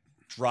can't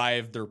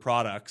drive their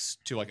products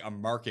to a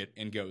market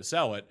and go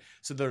sell it.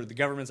 So the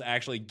government's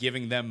actually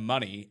giving them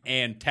money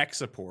and tech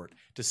support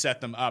to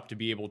set them up to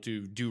be able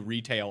to do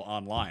retail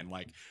online.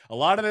 A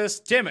lot of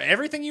this, Tim,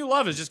 everything you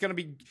love is just going to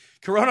be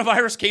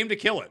coronavirus came to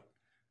kill it.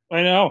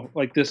 I know,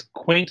 this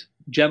quaint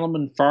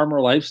gentleman farmer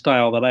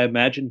lifestyle that I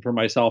imagined for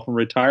myself in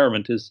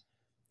retirement is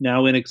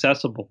now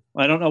inaccessible.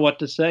 I don't know what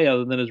to say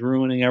other than it's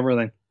ruining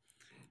everything.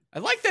 I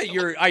like that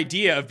your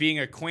idea of being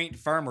a quaint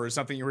farmer is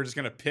something you were just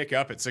going to pick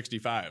up at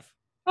 65.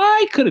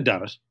 I could have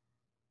done it.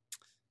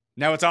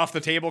 Now it's off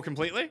the table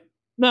completely?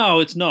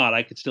 No, it's not.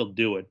 I could still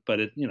do it, but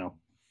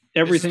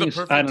everything this is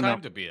is the I perfect don't know.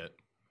 time to be it.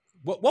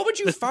 What would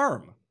you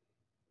farm?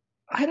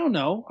 I don't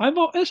know.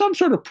 Some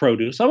sort of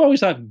produce. I've always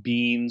thought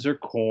beans or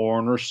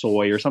corn or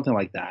soy or something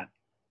like that.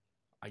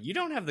 You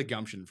don't have the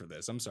gumption for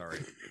this. I'm sorry.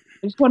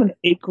 I just want an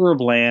acre of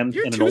land.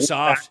 You're and too an old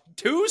soft.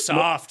 Too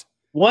soft.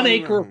 1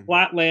 acre of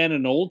flat land,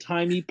 an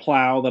old-timey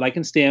plow that I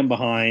can stand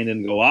behind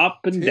and go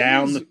up and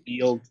down the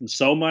field and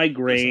sow my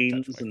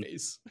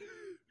grains.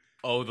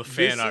 Oh, the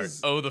fan art.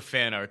 The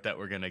fan art that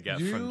we're going to get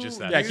from just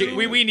that. Yeah,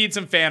 we need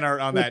some fan art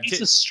on that. A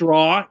piece of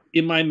straw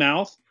in my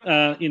mouth,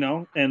 and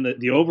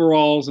the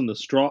overalls and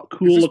the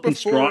cool-looking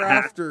straw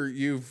hat. After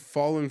you've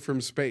fallen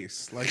from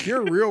space. Like,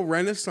 you're a real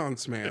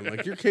Renaissance man.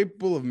 Like, you're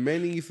capable of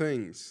many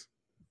things.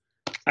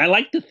 I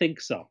like to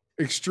think so.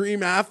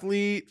 Extreme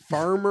athlete,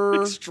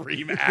 farmer.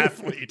 Extreme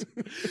athlete.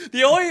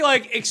 The only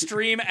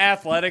extreme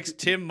athletics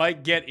Tim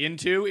might get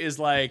into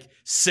is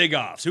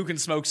cig-offs. Who can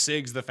smoke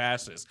cigs the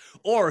fastest?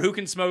 Or who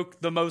can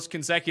smoke the most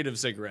consecutive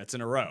cigarettes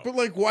in a row? But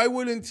why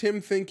wouldn't Tim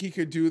think he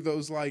could do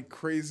those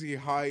crazy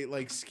high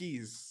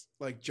skis?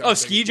 Jumping. Oh,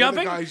 ski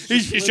jumping?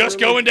 He's just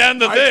going down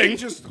the thing. I can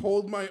just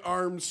hold my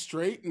arms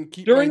straight and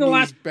keep During my the knees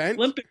last bent.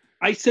 Olympic,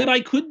 I said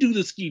I could do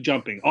the ski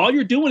jumping. All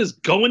you're doing is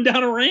going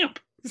down a ramp.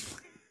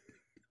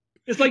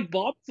 It's like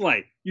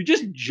bobsleigh. You're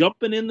just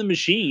jumping in the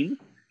machine.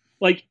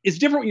 It's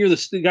different when you're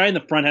the guy in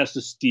the front has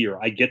to steer.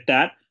 I get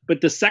that. But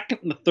the second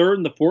and the third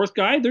and the fourth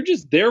guy, they're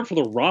just there for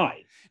the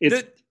ride.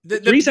 It's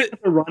 3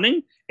 seconds of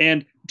running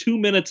and 2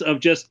 minutes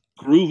of just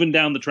grooving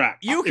down the track.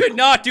 You could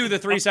not do the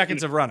 3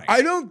 seconds of running.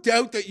 I don't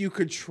doubt that you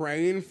could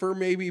train for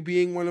maybe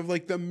being one of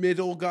the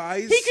middle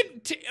guys. He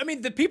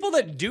could. The people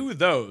that do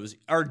those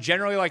are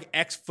generally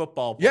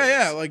ex-football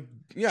players.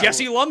 Yeah,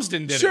 Jesse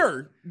Lumsden did it.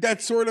 Sure,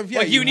 that's sort of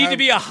you need to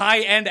be a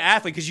high-end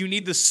athlete because you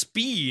need the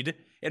speed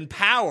and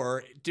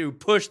power to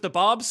push the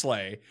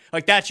bobsleigh.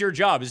 That's your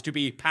job, is to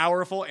be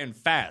powerful and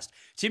fast.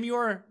 Tim, you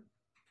are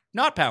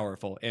not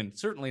powerful and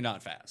certainly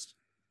not fast.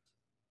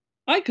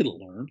 I could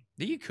learn.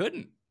 You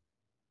couldn't.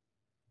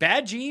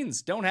 Bad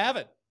genes. Don't have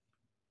it.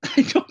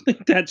 I don't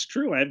think that's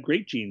true. I have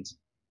great genes.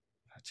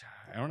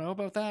 I don't know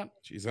about that.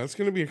 Jeez, that's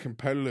going to be a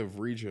competitive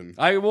region.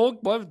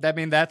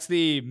 That's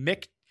the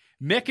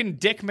Mick and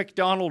Dick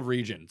McDonald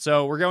region.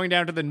 So we're going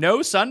down to the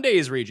no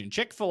Sundays region.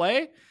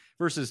 Chick-fil-A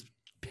versus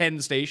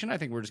Penn Station. I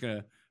think we're just going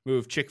to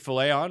move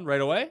Chick-fil-A on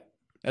right away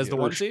as the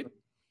 1 seed.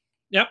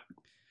 Yep.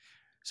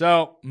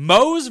 So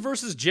Moe's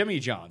versus Jimmy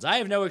John's. I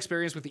have no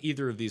experience with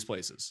either of these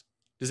places.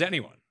 Does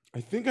anyone? I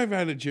think I've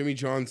had a Jimmy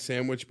John's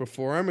sandwich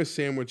before. I'm a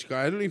sandwich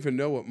guy. I don't even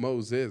know what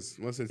Moe's is,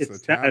 unless it's the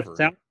tavern. A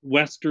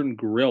Southwestern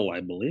Grill,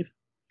 I believe.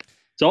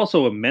 It's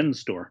also a men's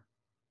store.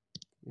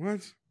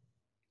 What?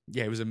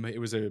 Yeah, it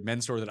was a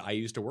men's store that I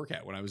used to work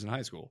at when I was in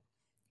high school.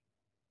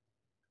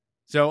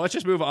 So let's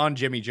just move on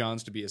Jimmy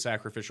John's to be a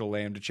sacrificial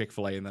lamb to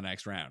Chick-fil-A in the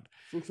next round.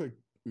 Looks like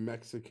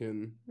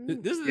Mexican.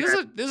 This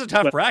is a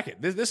tough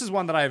bracket. This is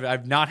one that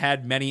I've not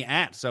had many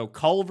at. So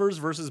Culver's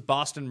versus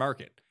Boston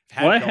Market.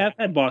 I have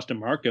had Boston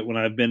Market when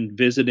I've been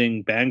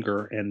visiting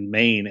Bangor and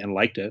Maine and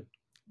liked it.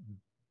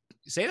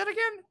 Say that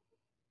again?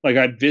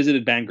 I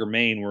visited Bangor,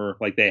 Maine, where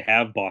they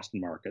have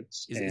Boston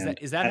markets.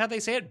 Is that how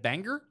they say it?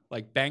 Bangor?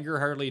 Bangor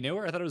hardly knew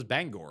her? I thought it was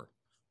Bangor.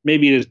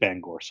 Maybe it is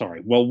Bangor.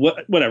 Sorry. Well,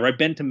 whatever. I've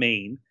been to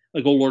Maine,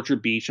 Old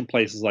Orchard Beach and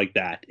places like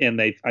that,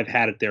 and I've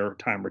had it there a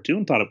time or two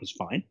and thought it was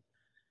fine.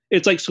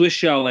 It's like Swiss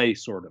Chalet,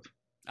 sort of.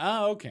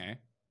 Oh, okay.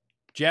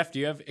 Jeff, do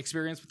you have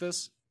experience with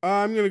this?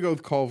 I'm gonna go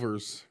with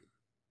Culver's.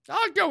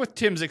 I'll go with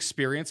Tim's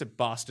experience at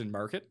Boston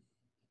Market.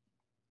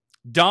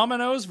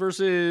 Domino's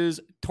versus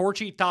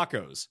Torchy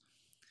Tacos.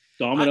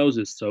 Domino's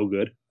is so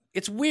good.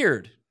 It's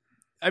weird.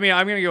 I'm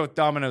going to go with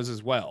Domino's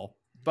as well.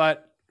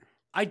 But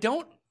I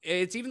don't...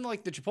 It's even the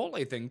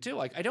Chipotle thing, too.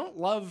 I don't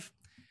love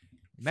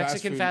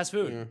Mexican fast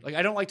food. Yeah.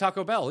 I don't like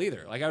Taco Bell,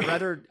 either. I'd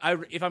rather...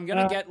 if I'm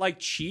going to get,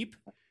 cheap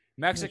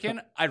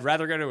Mexican, I'd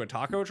rather go to a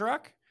taco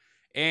truck.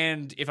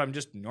 And if I'm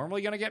just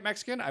normally going to get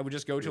Mexican, I would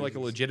just go to, a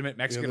legitimate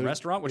Mexican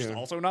restaurant, which is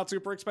also not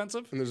super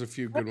expensive. And there's a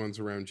few good ones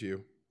around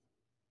you.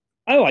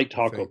 I like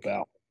Taco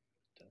Bell.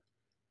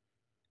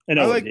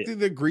 I like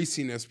the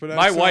greasiness, but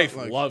my wife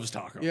loves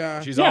Taco Bell.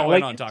 Yeah. She's all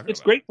in on Taco Bell. It's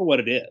great for what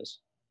it is.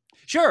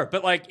 Sure,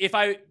 but if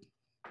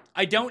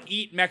I don't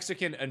eat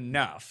Mexican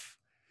enough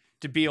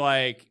to be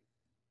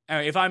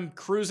if I'm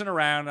cruising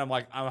around, I'm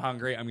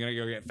hungry, I'm going to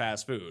go get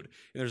fast food.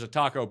 And there's a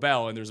Taco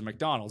Bell and there's a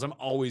McDonald's, I'm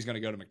always going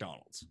to go to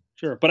McDonald's.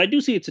 Sure, but I do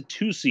see it's a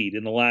 2 seed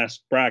in the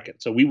last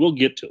bracket, so we will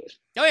get to it.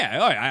 Oh,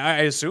 yeah. I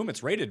assume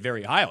it's rated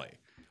very highly.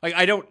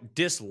 I don't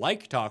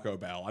dislike Taco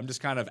Bell. I'm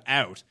just kind of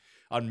out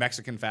on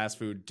Mexican fast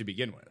food to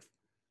begin with.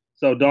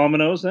 So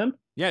Domino's then?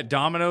 Yeah,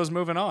 Domino's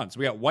moving on. So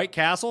we got White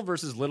Castle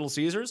versus Little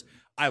Caesars.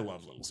 I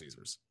love Little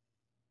Caesars.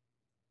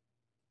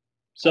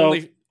 So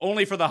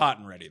only for the hot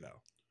and ready,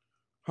 though.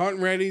 Hot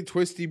and ready,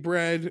 twisty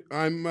bread.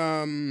 I'm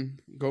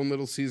going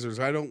Little Caesars.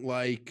 I don't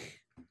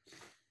like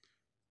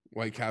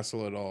White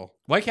Castle at all.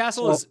 White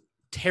Castle is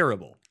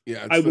terrible.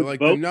 Yeah, it's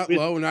the nut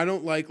low, and I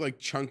don't like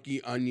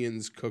chunky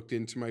onions cooked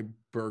into my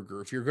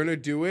burger. If you're gonna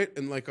do it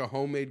in a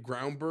homemade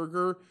ground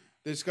burger,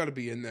 there's got to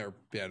be in there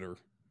better.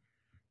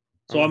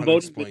 So I'm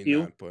voting with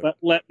you, but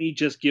let me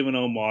just give an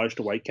homage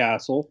to White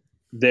Castle.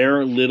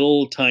 Their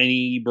little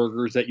tiny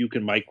burgers that you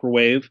can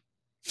microwave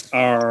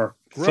are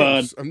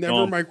gross. I've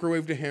never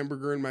microwaved a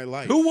hamburger in my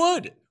life. Who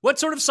would? What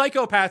sort of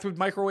psychopath would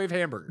microwave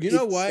hamburgers? You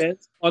know what? It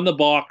says on the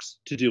box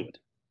to do it.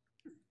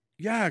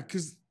 Yeah,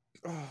 because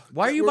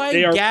Why are you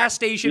buying gas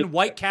station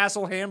White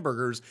Castle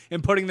hamburgers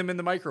and putting them in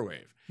the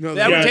microwave? No,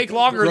 that would take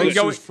longer than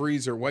going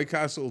freezer. White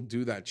Castle will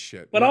do that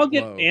shit. But I'll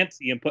get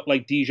fancy and put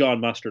like Dijon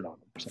mustard on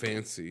them.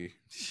 Fancy.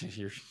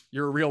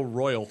 You're a real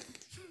royal.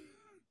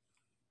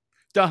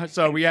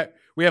 So we have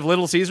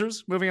Little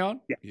Caesars. Moving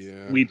on.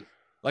 Yeah. We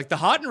like the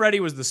hot and ready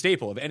was the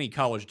staple of any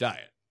college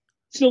diet.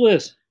 Still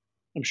is,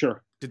 I'm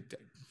sure.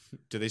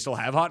 Do they still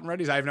have hot and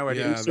readies? I have no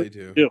idea. Yeah, they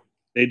do.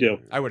 They do.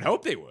 I would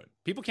hope they would.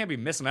 People can't be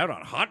missing out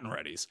on hot and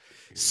readies.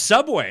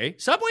 Subway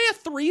a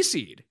 3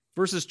 seed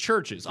versus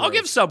Churches. I'll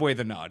give Subway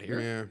the nod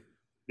here.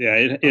 Yeah,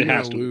 it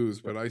has to lose,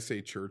 but I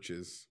say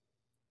Churches.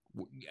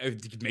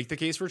 Make the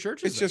case for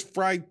Churches. It's just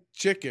fried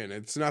chicken.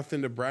 It's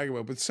nothing to brag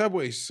about. But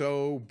Subway's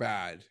so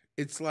bad.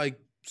 It's like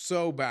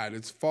so bad.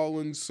 It's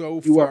fallen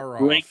so far off. You are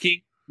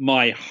breaking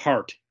my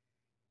heart.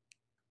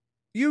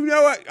 You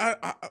know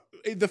what?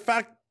 The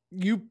fact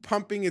you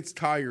pumping its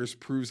tires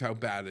proves how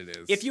bad it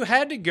is. If you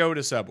had to go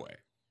to Subway,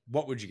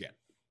 what would you get?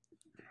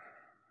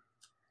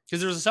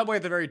 Because there's a Subway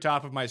at the very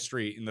top of my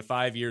street in the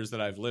 5 years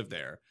that I've lived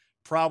there.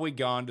 Probably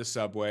gone to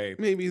Subway.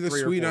 Maybe the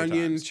sweet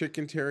onion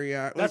chicken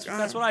teriyaki.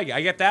 That's what I get.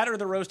 I get that or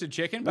the roasted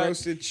chicken. But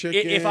roasted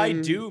chicken. If I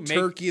do make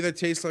turkey that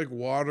tastes like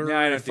water. No,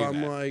 I don't if do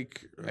I'm that.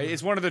 like,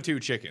 it's one of the two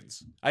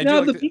chickens. The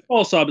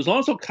meatball sub, as long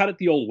as they'll cut it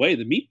the old way,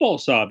 the meatball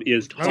sub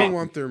is top. I don't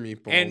want their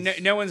meatballs.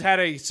 And no one's had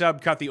a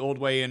sub cut the old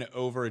way in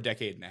over a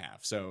decade and a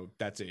half. So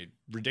that's a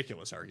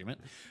ridiculous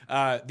argument.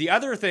 The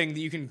other thing that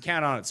you can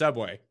count on at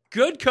Subway,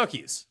 good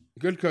cookies.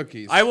 Good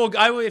cookies. I will.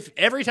 If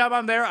every time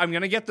I'm there, I'm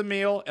gonna get the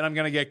meal and I'm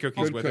gonna get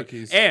cookies with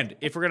it. And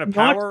if we're gonna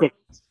power,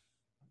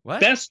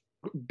 what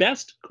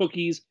best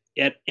cookies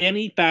at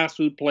any fast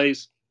food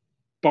place,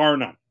 bar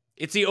none.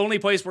 It's the only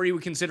place where you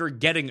would consider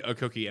getting a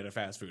cookie at a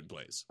fast food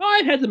place. Well,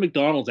 I've had the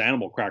McDonald's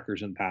animal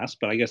crackers in the past,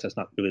 but I guess that's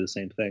not really the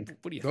same thing.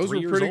 What are you? Those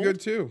are pretty good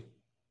too.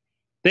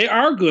 They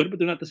are good, but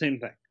they're not the same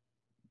thing.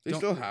 They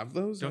still have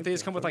those. Don't they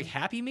just come with like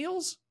Happy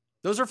Meals?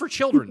 Those are for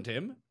children,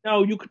 Tim.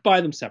 No, you could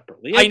buy them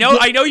separately. I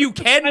know you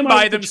can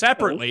buy them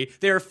separately.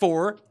 They're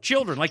for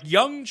children, like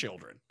young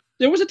children.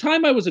 There was a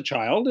time I was a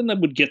child, and I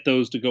would get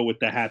those to go with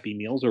the Happy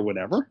Meals or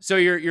whatever. So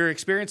your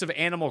experience of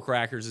animal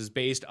crackers is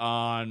based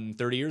on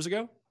 30 years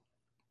ago?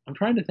 I'm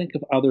trying to think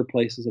of other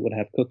places that would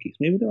have cookies.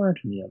 Maybe there aren't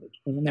any others.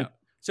 I don't know. No.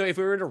 So if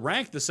we were to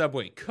rank the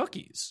Subway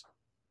cookies,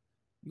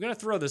 I'm going to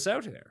throw this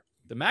out there.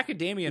 The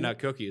macadamia nut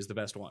cookie is the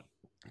best one.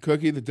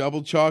 Cookie, the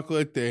double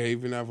chocolate. They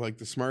even have like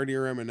the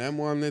Smartier M&M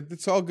one.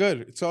 It's all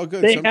good. It's all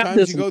good. They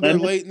Sometimes you go there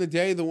late in the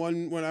day. The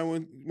one when I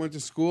went to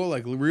school,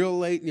 like real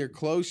late and you're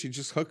close, you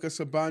just hook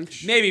us a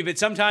bunch. Maybe, but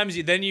sometimes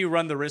then you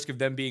run the risk of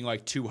them being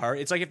like too hard.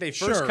 It's like if they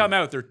first come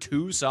out, they're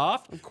too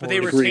soft, but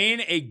they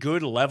retain a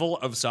good level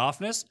of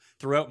softness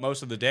throughout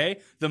most of the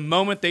day. The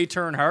moment they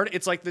turn hard,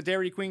 it's like the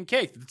Dairy Queen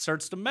cake that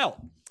starts to melt.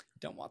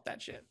 Don't want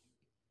that shit.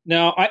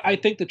 No, I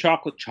think the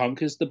chocolate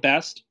chunk is the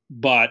best,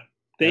 but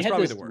That's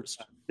probably the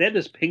worst. They had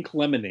this pink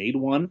lemonade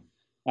one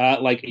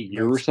like a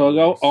year or so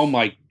ago. Oh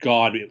my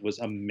God, it was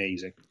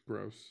amazing.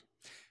 Gross.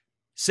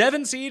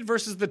 7 seed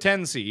versus the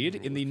 10 seed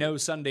in the No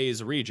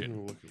Sundays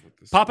region.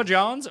 Papa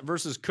John's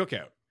versus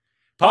Cookout.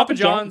 Papa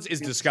John's is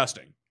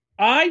disgusting.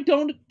 I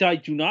do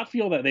not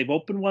feel that. They've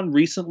opened one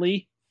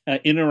recently in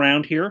and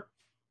around here,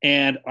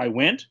 and I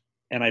went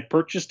and I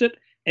purchased it.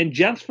 And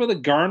just for the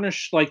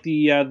garnish, like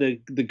the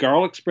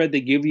garlic spread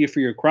they give you for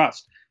your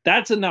crust,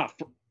 that's enough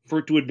for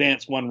it to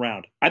advance one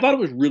round. I thought it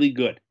was really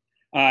good.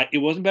 It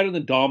wasn't better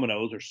than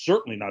Domino's, or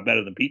certainly not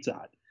better than Pizza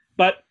Hut,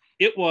 but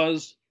it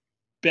was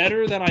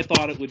better than I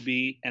thought it would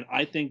be, and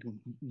I think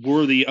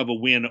worthy of a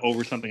win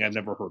over something I've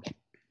never heard of.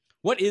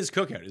 What is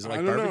Cookout? Is it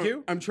like barbecue?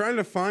 Know. I'm trying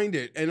to find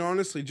it, and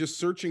honestly, just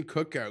searching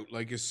Cookout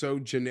like is so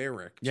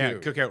generic. Yeah, too.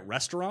 Cookout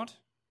restaurant.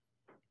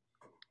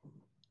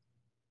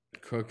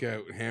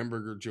 Cookout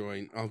hamburger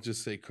joint. I'll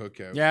just say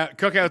Cookout. Yeah,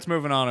 Cookout's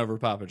moving on over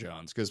Papa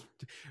John's because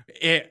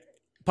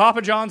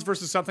Papa John's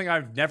versus something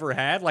I've never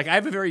had. Like I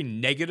have a very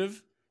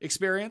negative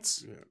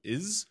experience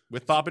is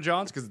with Papa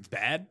John's because it's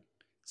bad.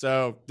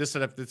 So this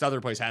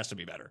other place has to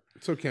be better.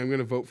 It's okay. I'm going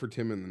to vote for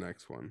Tim in the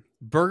next one.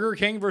 Burger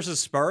King versus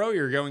Sparrow.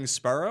 You're going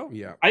Sparrow?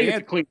 Yeah. I think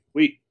it's clean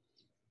sweet.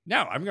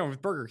 No, I'm going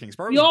with Burger King.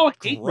 Sparrow's We all gross.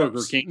 hate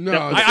Burger King.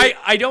 No,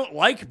 I don't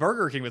like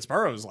Burger King, but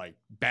Sparrow's like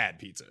bad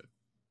pizza.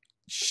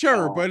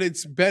 Sure, but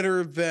it's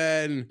better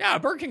than... Yeah,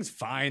 Burger King's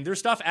fine. There's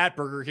stuff at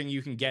Burger King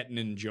you can get and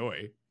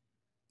enjoy.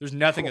 There's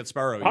nothing at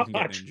Sparrow you can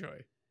get and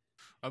enjoy.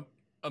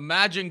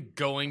 Imagine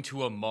going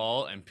to a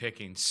mall and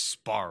picking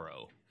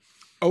Sparrow.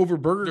 Over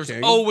Burger There's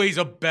King. always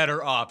a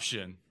better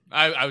option.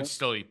 I would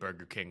still eat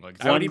Burger King.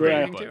 Like I would eat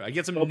Burger King but- too. I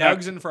get some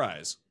nugs and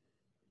fries.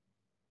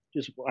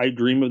 I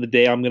dream of the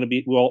day I'm going to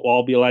be. We'll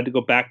all be allowed to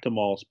go back to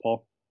malls,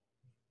 Paul.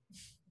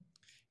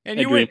 And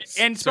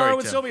Sparrow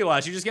would still be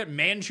allowed. You just get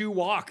Manchu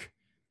Walk.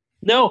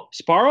 No,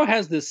 Sparrow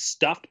has this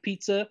stuffed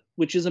pizza,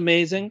 which is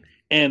amazing,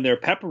 and their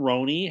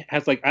pepperoni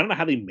has I don't know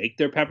how they make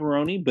their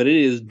pepperoni, but it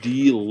is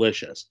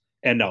delicious.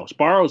 And no,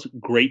 Sparrow's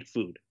great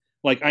food.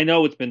 Like I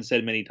know it's been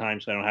said many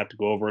times, so I don't have to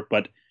go over it,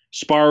 but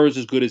Sparrow's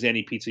as good as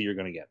any pizza you're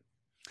going to get.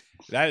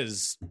 That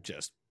is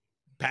just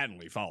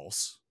patently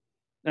false.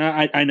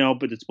 I know,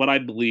 but it's what I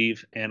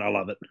believe, and I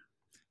love it.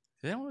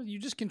 You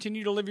just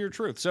continue to live your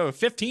truth. So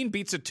 15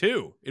 beats a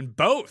 2 in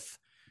both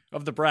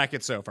of the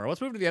brackets so far.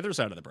 Let's move to the other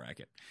side of the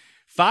bracket.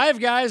 Five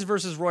Guys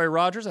versus Roy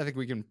Rogers. I think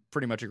we can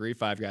pretty much agree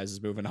Five Guys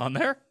is moving on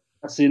there.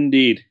 Yes,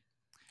 indeed.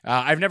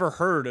 I've never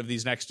heard of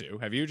these next two.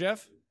 Have you,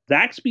 Jeff?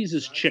 Zaxby's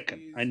is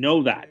chicken. I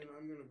know that.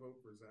 I'm going to vote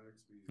for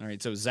Zaxby's. All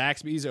right, so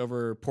Zaxby's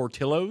over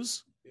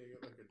Portillo's. Yeah, you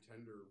got like a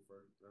tender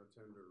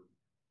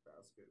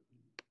basket.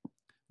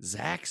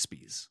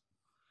 Zaxby's.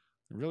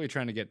 They're really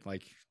trying to get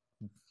like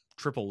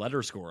triple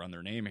letter score on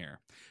their name here.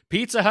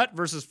 Pizza Hut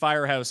versus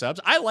Firehouse Subs.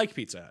 I like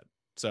Pizza Hut.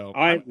 So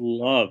I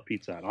love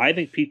Pizza Hut. I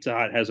think Pizza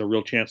Hut has a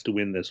real chance to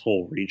win this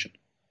whole region.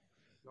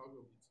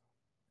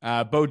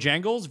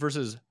 Bojangles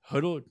versus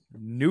Hoodle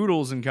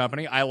Noodles and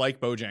Company. I like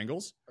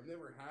Bojangles. I've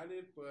never had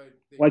it, but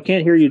I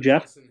can't hear you,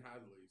 Jeff.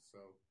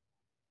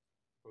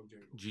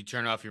 Did you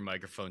turn off your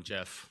microphone,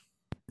 Jeff?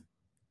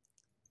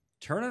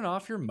 Turning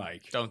off your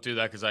mic. Don't do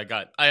that because I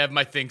have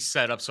my thing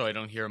set up so I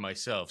don't hear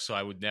myself. So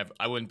I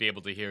wouldn't be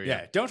able to hear you.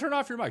 Yeah, don't turn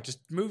off your mic. Just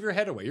move your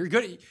head away. You're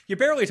good. You're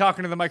barely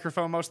talking to the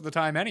microphone most of the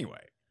time anyway.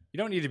 You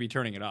don't need to be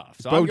turning it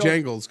off. So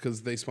Bojangles,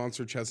 because they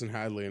sponsor Chess and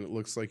Hadley, and it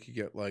looks like you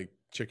get like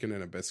chicken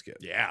and a biscuit.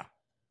 Yeah,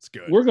 it's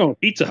good. We're going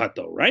Pizza Hut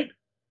though, right?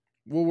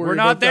 We're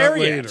not there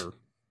yet.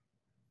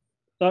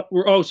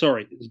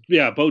 Sorry.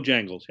 Yeah,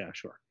 Bojangles. Yeah,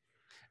 sure.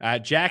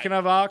 Jack in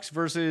the Box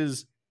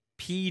versus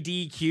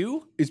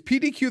PDQ. Is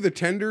PDQ the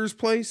Tenders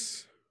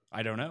place?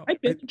 I don't know. I've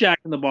been to Jack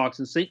in the Box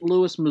in St.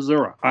 Louis,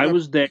 Missouri. I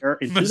was there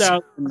in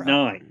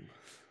 2009,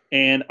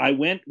 and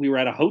we were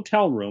at a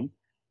hotel room,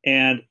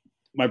 and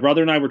my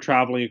brother and I were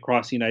traveling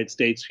across the United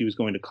States. He was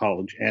going to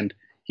college, and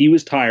he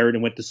was tired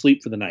and went to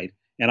sleep for the night.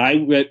 And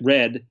I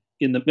read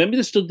maybe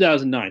this is still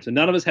 2009, so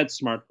none of us had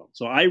smartphones.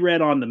 So I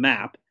read on the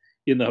map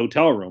in the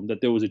hotel room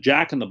that there was a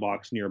Jack in the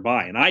Box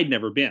nearby, and I'd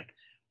never been.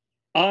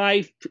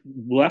 I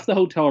left the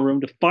hotel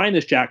room to find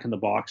this Jack in the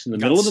Box in the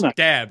middle of the night.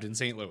 Stabbed in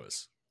St.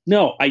 Louis.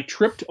 No, I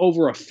tripped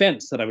over a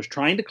fence that I was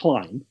trying to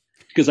climb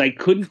because I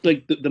couldn't,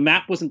 the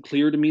map wasn't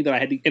clear to me that I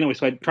had to, anyway,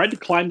 so I tried to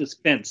climb this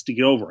fence to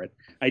get over it.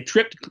 I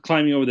tripped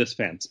climbing over this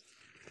fence,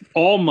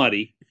 all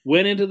muddy,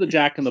 went into the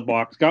Jack in the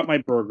Box, got my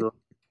burger.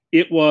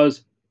 It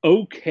was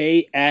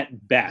okay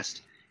at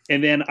best.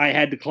 And then I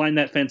had to climb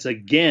that fence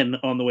again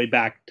on the way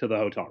back to the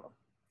hotel room.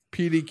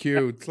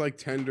 PDQ, it's like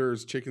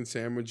tenders, chicken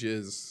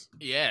sandwiches.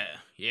 Yeah.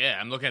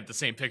 I'm looking at the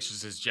same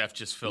pictures as Jeff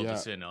just filled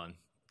us in on.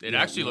 It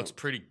actually looks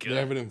pretty good. They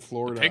have it in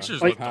Florida. The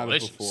pictures look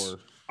delicious.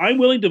 I'm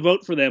willing to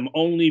vote for them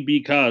only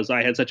because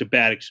I had such a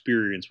bad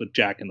experience with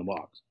Jack in the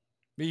Box.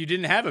 But you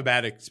didn't have a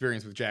bad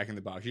experience with Jack in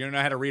the Box. You don't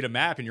know how to read a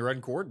map and you're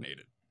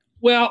uncoordinated.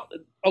 Well,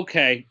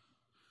 okay.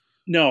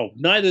 No,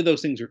 neither of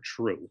those things are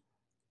true.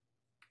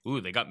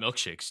 Ooh, they got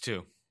milkshakes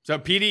too. So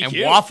PDQ.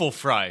 And waffle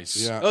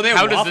fries. Yeah. Oh,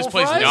 how does this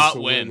place fries?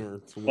 not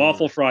win?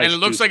 Waffle fries. And it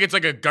looks like it's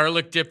like a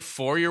garlic dip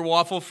for your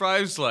waffle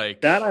fries. Like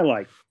that I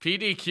like.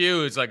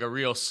 PDQ is like a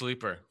real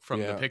sleeper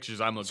from the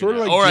pictures I'm looking sort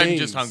at. Like or James. I'm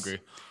just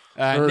hungry.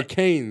 Or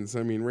Canes.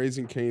 I mean,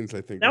 Raising Canes,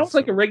 I think. Now it's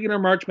like a regular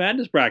March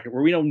Madness bracket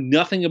where we know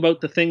nothing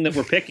about the thing that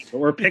we're picking. But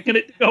we're picking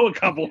it to go a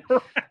couple.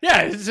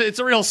 Yeah, it's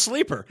a real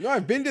sleeper. No,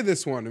 I've been to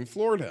this one in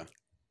Florida.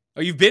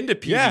 Oh, you've been to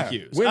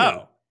PDQs?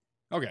 Yeah,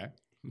 okay.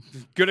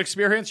 Good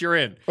experience. You're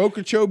in.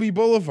 Okeechobee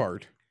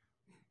Boulevard.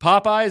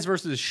 Popeyes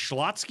versus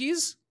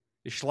Schlotzsky's?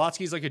 Is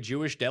Schlotzsky's like a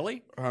Jewish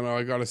deli? I don't know.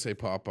 I got to say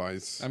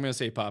Popeyes. I'm going to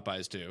say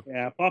Popeyes too.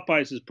 Yeah,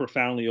 Popeyes is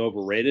profoundly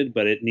overrated,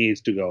 but it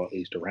needs to go at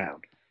least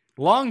around.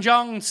 Long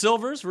John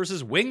Silver's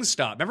versus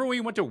Wingstop. Remember when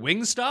we went to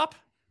Wingstop?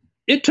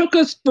 It took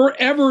us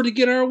forever to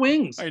get our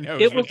wings. I know.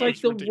 It was like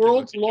the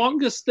world's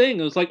longest thing.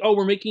 It was like, oh,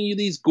 we're making you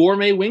these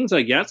gourmet wings,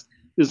 I guess.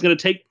 It's going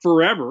to take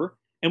forever.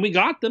 And we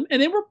got them,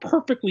 and they were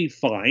perfectly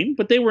fine,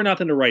 but they were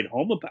nothing to write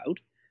home about.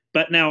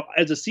 But now,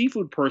 as a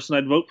seafood person,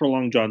 I'd vote for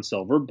Long John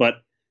Silver, but...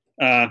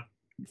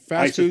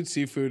 Fast food,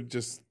 seafood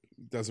just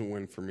doesn't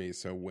win for me,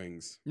 so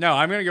wings. No,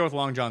 I'm going to go with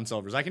Long John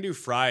Silver's. I can do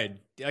fried.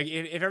 Like,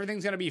 if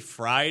everything's going to be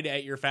fried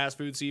at your fast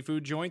food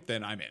seafood joint,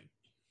 then I'm in.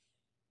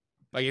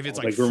 Like, if it's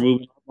like we're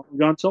moving Long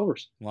John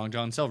Silver's. Long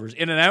John Silver's.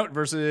 In-N-Out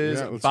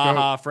versus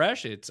Baja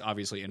Fresh. It's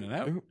obviously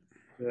In-N-Out.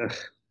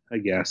 I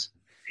guess.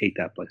 Hate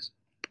that place.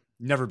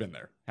 Never been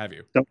there, have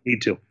you? Don't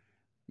need to.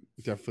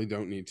 Definitely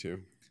don't need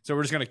to. So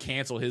we're just going to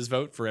cancel his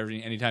vote for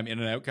anytime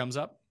In-N-Out comes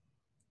up?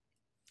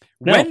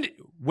 No.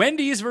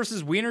 Wendy's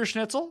versus Wiener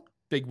Schnitzel.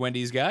 Big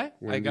Wendy's guy.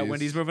 I got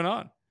Wendy's moving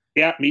on.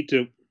 Yeah, me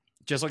too.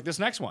 Just like this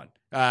next one.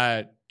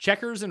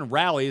 Checkers and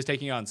Rally is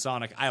taking on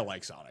Sonic. I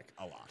like Sonic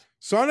a lot.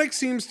 Sonic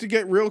seems to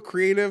get real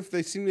creative.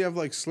 They seem to have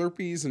like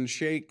Slurpees and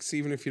shakes,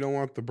 even if you don't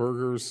want the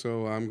burgers.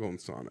 So I'm going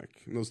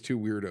Sonic. And those two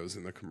weirdos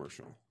in the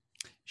commercial.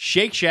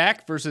 Shake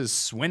Shack versus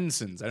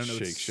Swenson's. I don't know.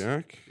 Shake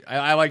Shack.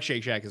 I like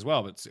Shake Shack as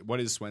well, but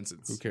what is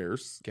Swenson's? Who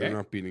cares? Okay. They're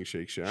not beating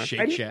Shake Shack.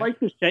 I didn't like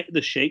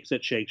the shakes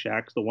at Shake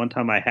Shack. The one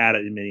time I had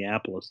it in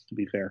Minneapolis, to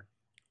be fair.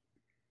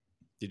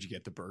 Did you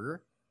get the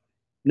burger?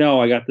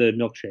 No, I got the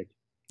milkshake.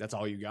 That's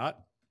all you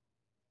got?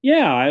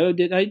 Yeah, I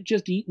did. I'd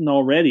just eaten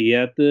already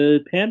at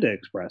the Panda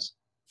Express.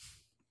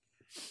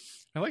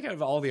 I like out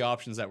of all the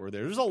options that were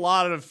there. There's a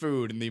lot of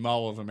food in the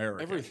Mall of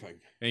America. Everything.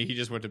 And he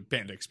just went to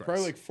Panda Express.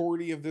 Probably like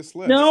 40 of this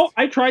list. No,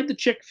 I tried the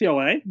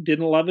Chick-fil-A.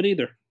 Didn't love it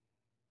either.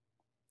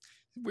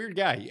 Weird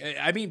guy.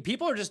 I mean,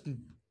 people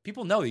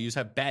know that you just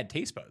have bad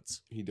taste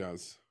buds. He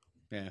does.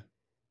 Yeah.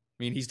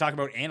 I mean, he's talking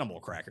about animal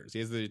crackers. He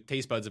has the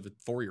taste buds of a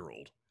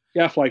 4-year-old.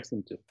 Jeff likes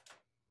them too.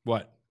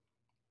 What?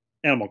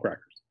 Animal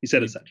crackers. He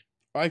said as such.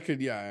 I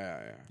could,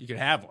 yeah. You could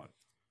have one.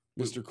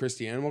 Mr.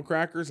 Christie animal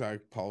crackers. I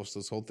polished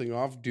this whole thing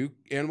off. Duke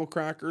animal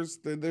crackers.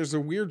 There's a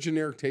weird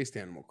generic taste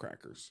to animal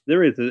crackers.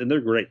 There is, and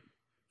they're great.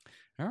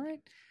 All right.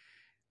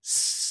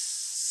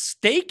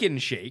 Steak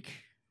and Shake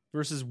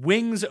versus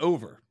Wings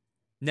Over.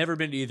 Never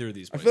been to either of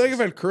these places. I feel like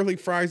I've had curly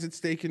fries at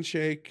Steak and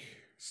Shake,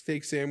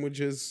 steak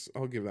sandwiches.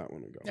 I'll give that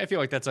one a go. I feel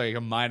like that's like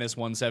a minus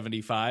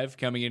 175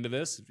 coming into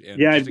this. And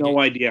yeah, I have no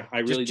idea. I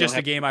really just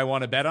a game I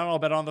want to bet on. I'll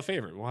bet on the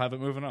favorite. We'll have it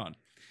moving on.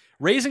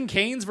 Raising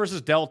Cane's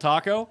versus Del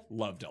Taco.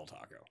 Love Del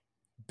Taco.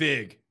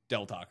 Big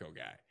Del Taco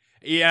guy.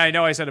 Yeah, I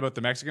know I said about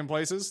the Mexican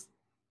places.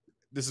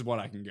 This is one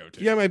I can go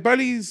to. Yeah, my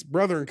buddy's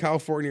brother in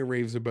California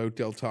raves about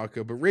Del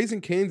Taco, but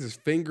Raising Cane's is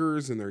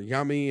fingers and they're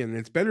yummy and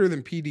it's better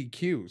than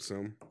PDQ.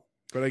 So,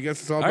 but I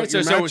guess it's all about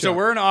your matchup. So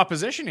we're in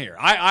opposition here.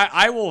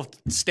 I will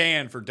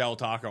stand for Del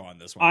Taco on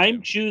this one.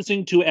 I'm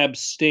choosing to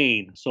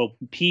abstain so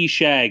P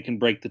Shag can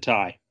break the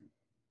tie.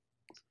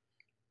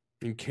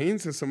 And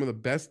Cane's has some of the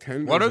best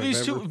tenders. What are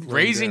these two?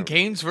 Raising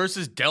Cane's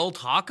versus Del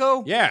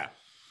Taco? Yeah.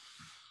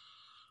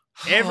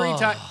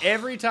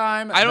 Every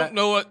time. I don't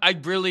know what. I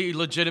really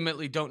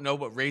legitimately don't know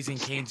what Raising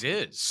Cane's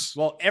is.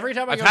 Well, every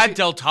time I've had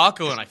Del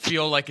Taco and I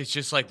feel like it's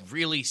just like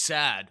really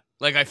sad.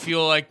 Like I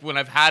feel like when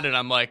I've had it,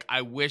 I'm like,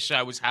 I wish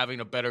I was having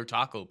a better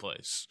taco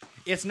place.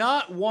 It's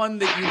not one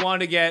that you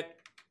want to get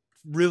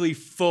really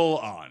full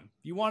on.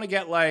 You want to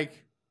get like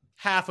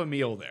half a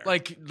meal there.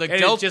 Like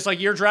it's just like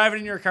you're driving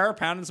in your car,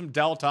 pounding some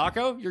Del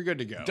Taco, you're good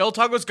to go. Del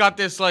Taco's got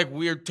this like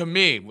weird, to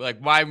me, like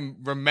my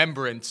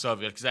remembrance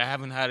of it, because I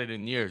haven't had it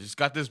in years. It's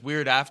got this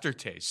weird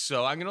aftertaste.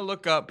 So I'm gonna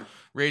look up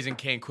Raising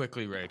Cane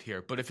quickly right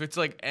here. But if it's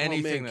like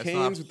anything that's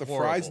Cane's not with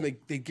horrible, the fries, and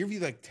they give you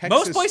like Texas.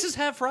 Most places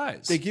have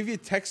fries. They give you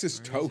Texas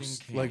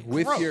toast, Cane. like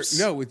with Gross.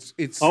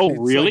 it's Oh, it's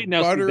really? like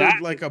Now, see, buttered,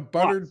 that like a is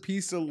buttered nuts.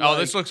 piece of. oh,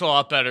 this looks a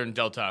lot better than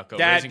Del Taco.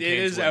 That Raising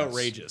Cane's is wins.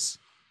 outrageous.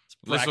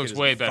 This Bracket looks is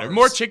way better. farce.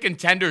 More chicken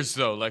tenders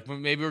though. Like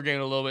maybe we're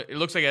getting a little bit. It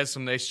looks like it has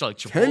some nice like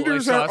Chipotle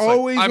Tenders are sauce. Like,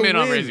 always I'm a in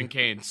on win. Raising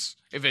Cane's.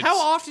 If it's How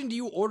often do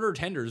you order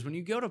tenders when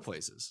you go to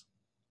places?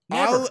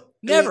 I'll-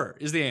 Never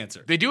is the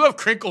answer. they do have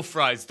crinkle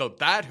fries though.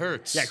 That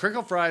hurts. Yeah,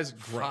 crinkle fries,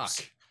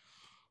 gross.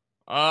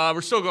 Fuck.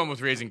 We're still going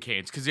with Raising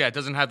Cane's because it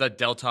doesn't have that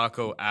Del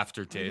Taco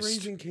aftertaste.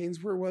 Raising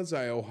Cane's. Where was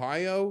I?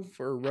 Ohio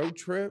for a road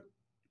trip.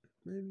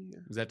 Maybe. Yeah.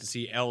 Was that to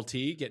see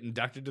LT get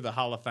inducted to the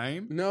Hall of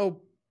Fame?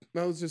 No,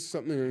 that was just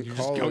something in You're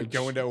college. just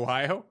going to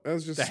Ohio? That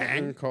was just to something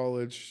hang? in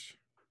college.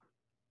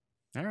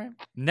 All right.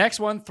 Next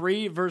one,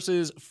 3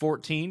 versus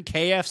 14.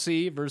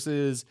 KFC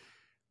versus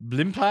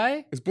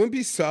Blimpie. Is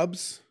Blimpie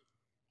subs?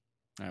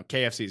 No,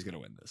 KFC is going to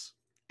win this.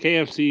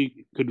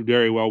 KFC could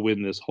very well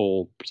win this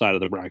whole side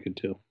of the bracket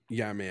too.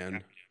 Yeah,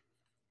 man.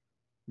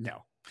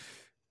 No.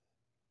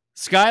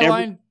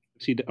 Skyline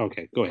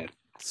Okay, go ahead.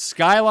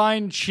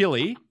 Skyline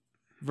Chili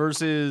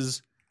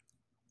versus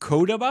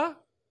Kodaba.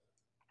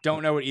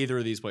 Don't know what either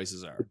of these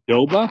places are.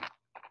 Doba?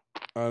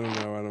 I don't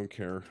know. I don't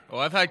care. Oh,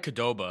 I've had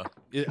Qdoba.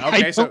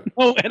 I don't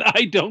know, and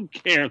I don't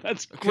care.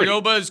 That's great.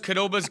 Qdoba's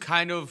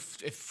kind of.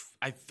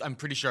 I'm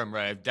pretty sure I'm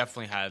right. I've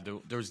definitely had.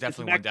 There was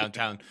definitely one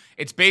downtown.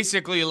 It's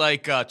basically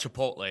like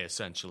Chipotle,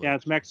 essentially. Yeah,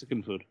 it's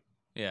Mexican food.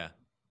 Yeah.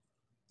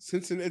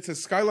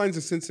 Skyline's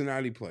a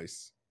Cincinnati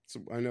place.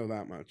 So I know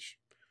that much.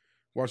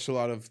 Watched a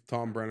lot of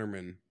Tom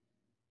Brennerman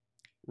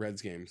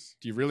Reds games.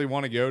 Do you really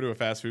want to go to a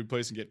fast food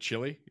place and get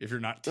chili if you're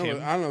not No,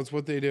 Tim? I don't know. It's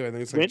what they do. I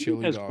think it's like Renton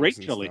chili has dogs great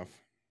and chili. stuff.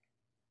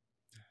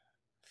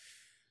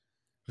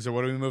 So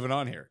what are we moving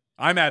on here?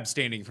 I'm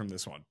abstaining from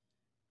this one.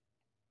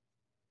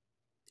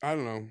 I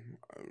don't know.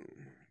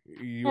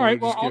 You All right,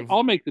 wanna well, just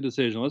I'll make the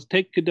decision. Let's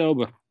take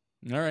Qdoba.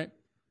 All right.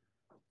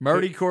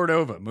 Marty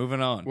Cordova,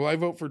 moving on. Well, I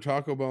vote for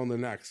Taco Bell in the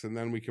next, and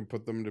then we can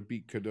put them to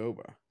beat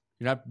Qdoba.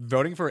 You're not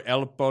voting for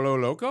El Polo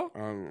Loco? I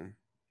don't know.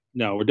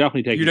 No, we're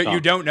definitely taking You Taco.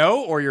 don't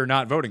know, or you're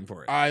not voting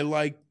for it? I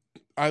like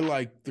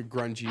the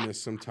grunginess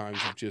sometimes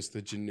of just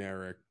the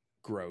generic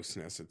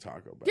grossness of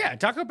Taco Bell. Yeah,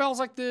 Taco Bell's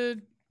like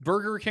the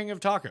Burger King of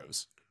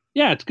tacos.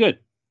 Yeah, it's good.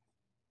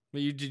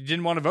 But you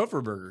didn't want to vote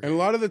for Burger King. And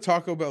a lot of the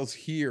Taco Bells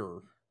here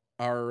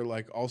are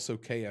like also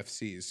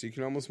KFCs, so you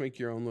can almost make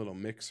your own little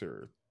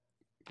mixer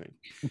thing.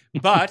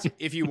 But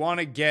if you want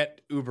to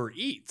get Uber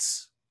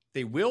Eats,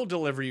 they will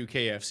deliver you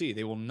KFC.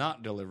 They will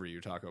not deliver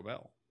you Taco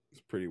Bell.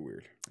 It's pretty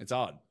weird. It's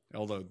odd,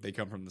 although they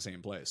come from the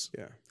same place.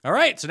 Yeah. All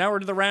right, so now we're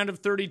to the round of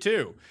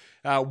 32.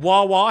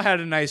 Wawa had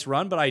a nice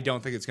run, but I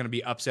don't think it's going to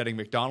be upsetting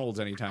McDonald's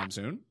anytime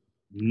soon.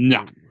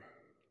 No.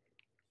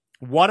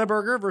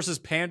 Whataburger versus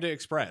Panda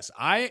Express.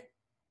 I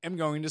am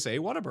going to say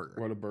Whataburger.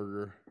 What a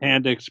burger.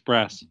 Panda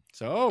Express.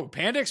 So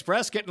Panda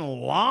Express getting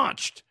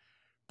launched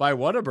by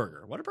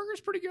Whataburger.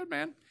 Whataburger's pretty good,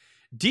 man.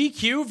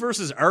 DQ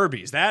versus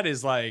Arby's. That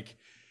is like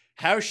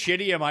How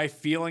shitty am I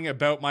feeling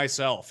about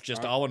myself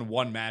just all in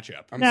one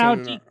matchup? Now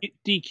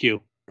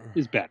DQ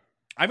is better.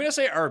 I'm going to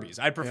say Arby's.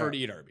 I'd prefer to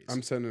eat Arby's.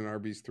 I'm sending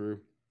Arby's through.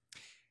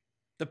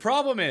 The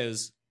problem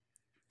is,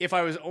 if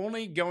I was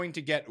only going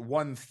to get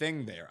one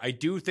thing there, I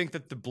do think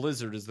that the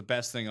Blizzard is the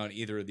best thing on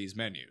either of these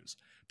menus.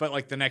 But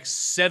like the next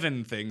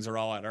 7 things are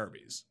all at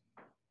Arby's.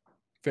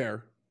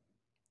 Fair.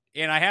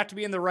 And I have to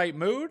be in the right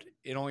mood.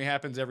 It only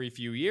happens every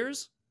few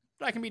years.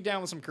 But I can be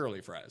down with some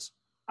curly fries.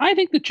 I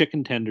think the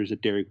chicken tenders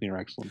at Dairy Queen are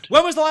excellent, too.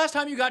 When was the last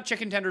time you got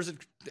chicken tenders?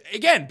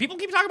 Again, people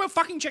keep talking about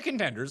fucking chicken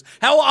tenders.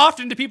 How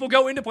often do people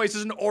go into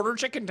places and order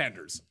chicken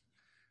tenders?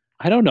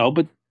 I don't know,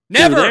 but...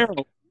 Never!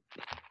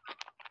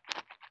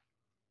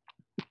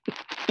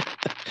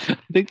 I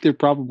think they're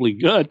probably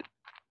good.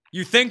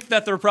 You think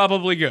that they're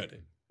probably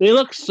good? They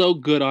look so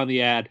good on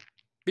the ad.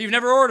 But you've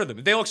never ordered them.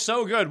 If they look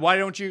so good, why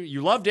don't you?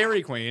 You love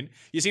Dairy Queen.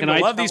 You seem to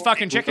love these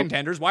fucking chicken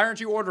tenders. Why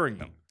aren't you ordering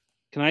them?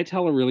 Can I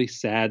tell a really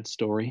sad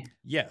story?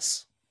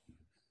 Yes.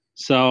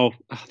 So,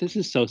 this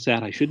is so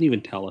sad. I shouldn't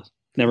even tell us.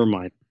 Never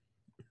mind.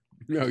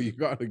 No, you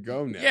gotta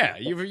go now. Yeah,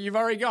 you've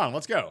already gone.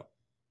 Let's go.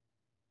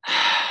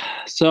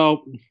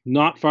 So,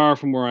 not far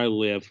from where I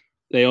live,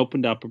 they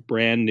opened up a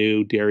brand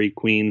new Dairy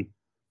Queen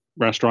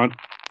restaurant.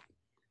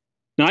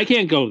 Now, I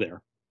can't go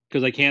there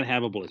because I can't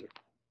have a Blizzard.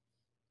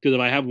 Because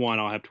if I have one,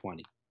 I'll have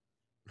 20.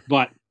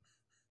 But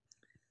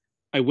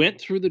I went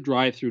through the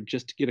drive-thru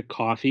just to get a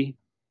coffee,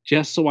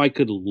 just so I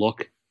could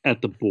look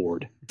at the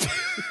board.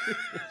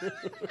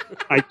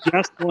 I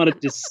just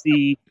wanted to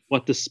see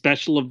what the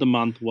special of the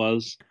month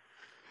was.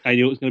 I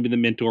knew it was going to be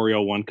the Mint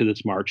Oreo one because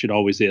it's March. It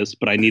always is,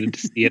 but I needed to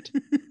see it.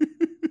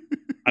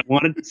 I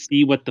wanted to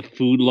see what the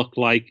food looked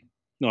like.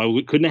 No,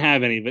 I couldn't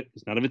have any of it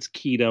because none of it's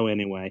keto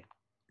anyway.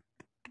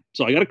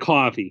 So I got a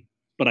coffee,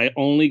 but I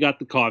only got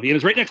the coffee. And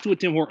it's right next to a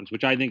Tim Hortons,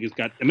 which I think has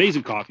got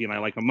amazing coffee, and I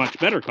like a much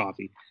better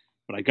coffee.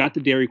 But I got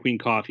the Dairy Queen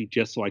coffee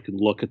just so I could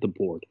look at the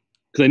board.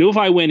 Because I knew if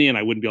I went in,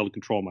 I wouldn't be able to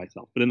control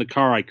myself. But in the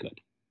car, I could.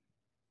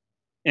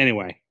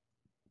 Anyway,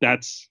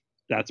 that's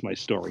my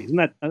story. Isn't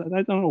that? I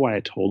don't know why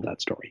I told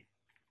that story.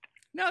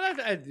 No,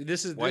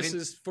 this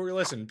is for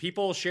listen.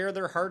 People share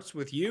their hearts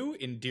with you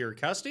in Dear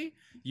Custy.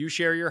 You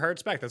share your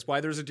hearts back. That's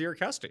why there's a Dear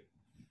Custy.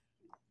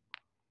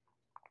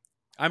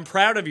 I'm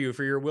proud of you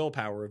for your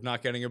willpower of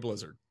not getting a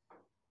Blizzard.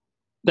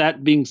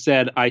 That being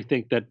said, I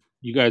think that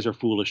you guys are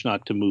foolish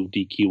not to move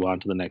DQ on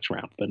to the next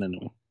round. But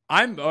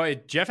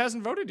anyway, Jeff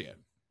hasn't voted yet.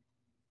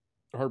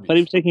 Arby's. But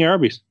he was taking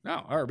Arby's.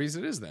 No, Arby's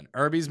it is then.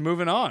 Arby's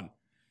moving on.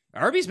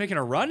 Arby's making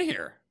a run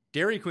here.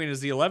 Dairy Queen is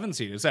the 11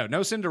 seed. It's out.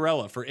 No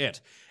Cinderella for it.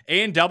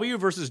 A&W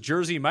versus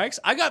Jersey Mike's.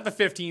 I got the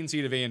 15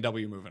 seed of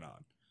A&W moving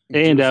on.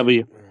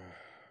 A&W.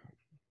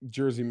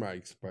 Jersey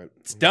Mike's, but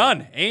it's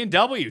done.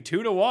 A&W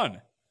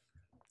 2-1.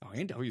 Oh,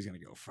 A&W is going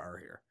to go far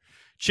here.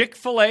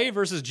 Chick-fil-A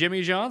versus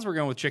Jimmy John's. We're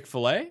going with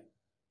Chick-fil-A.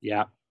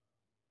 Yeah.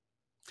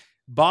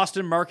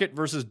 Boston Market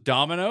versus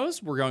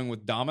Domino's. We're going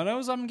with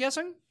Domino's, I'm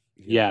guessing.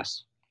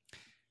 Yes.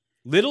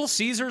 Little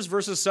Caesars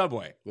versus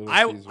Subway.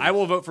 I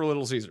will vote for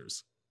Little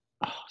Caesars.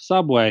 Oh,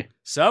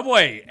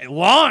 Subway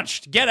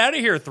launched. Get out of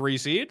here, 3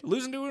 seed.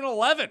 Losing to an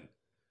 11.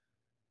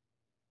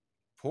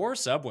 Poor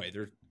Subway.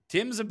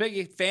 Tim's a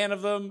big fan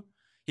of them.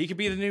 He could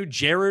be the new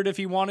Jared if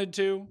he wanted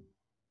to.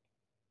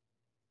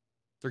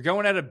 They're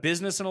going out of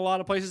business in a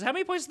lot of places. How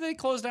many places did they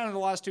close down in the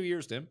last 2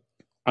 years, Tim?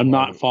 I'm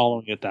not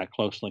following it that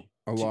closely.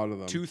 A lot of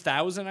them.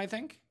 2,000, I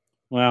think.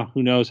 Well,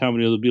 who knows how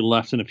many will be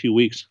left in a few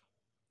weeks.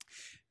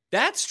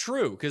 That's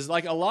true, because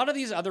like a lot of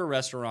these other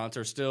restaurants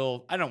are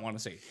still, I don't want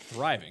to say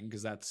thriving,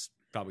 because that's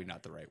probably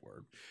not the right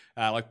word.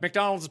 Like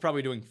McDonald's is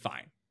probably doing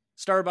fine.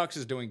 Starbucks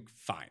is doing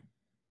fine.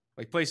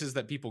 Like places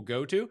that people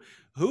go to.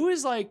 Who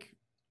is like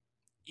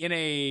in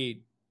a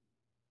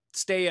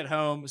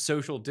stay-at-home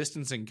social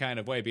distancing kind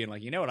of way being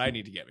like, you know what I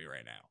need to get me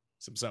right now?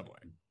 Some Subway.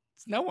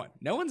 It's no one.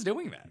 No one's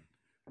doing that.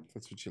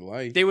 That's what you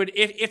like. They would,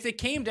 if it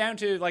came down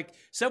to like,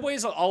 Subway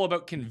is all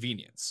about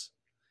convenience.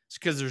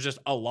 Because there's just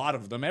a lot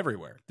of them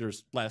everywhere.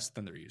 There's less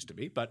than there used to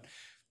be. But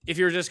if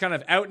you're just kind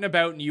of out and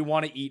about and you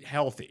want to eat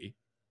healthy,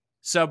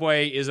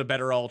 Subway is a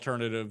better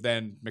alternative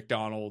than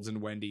McDonald's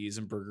and Wendy's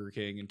and Burger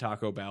King and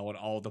Taco Bell and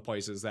all the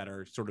places that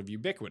are sort of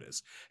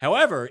ubiquitous.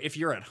 However, if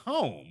you're at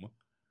home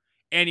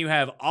and you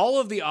have all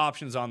of the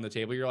options on the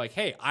table, you're like,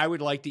 hey, I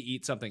would like to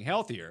eat something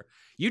healthier.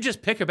 You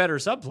just pick a better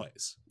sub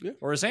place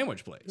or a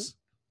sandwich place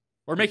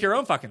or make your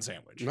own fucking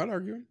sandwich. I'm not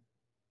arguing.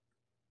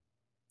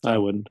 I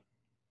wouldn't.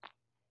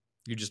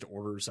 You just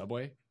order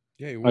Subway?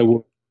 Yeah, I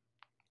would.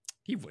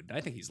 He wouldn't.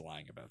 I think he's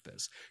lying about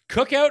this.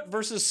 Cookout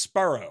versus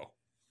Sparrow.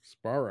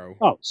 Sparrow.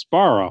 Oh,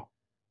 Sparrow. All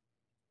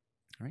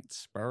right,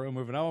 Sparrow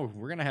moving on.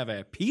 We're going to have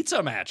a pizza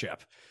matchup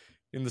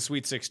in the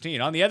Sweet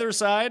 16. On the other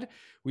side,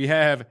 we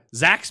have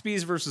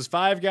Zaxby's versus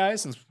Five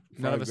Guys, since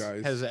none of us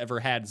has ever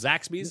had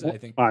Zaxby's, I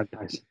think. Five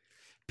Guys.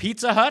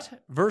 Pizza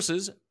Hut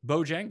versus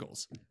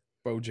Bojangles.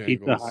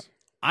 Bojangles.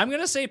 I'm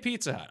going to say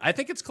Pizza Hut. I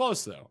think it's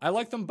close, though. I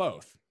like them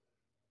both.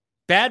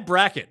 Bad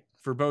bracket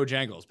for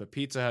Bojangles, but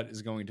Pizza Hut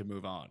is going to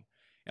move on.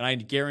 And I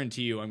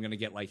guarantee you I'm going to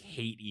get like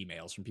hate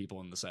emails from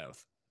people in the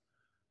South.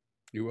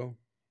 You will.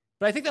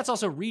 But I think that's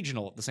also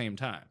regional at the same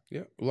time.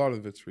 Yeah, a lot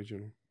of it's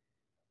regional.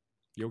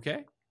 You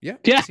okay? Yeah.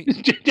 Yeah.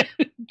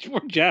 Poor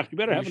Jeff. You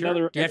better have sure?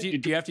 another. Do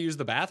you have to use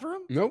the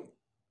bathroom? Nope.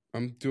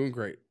 I'm doing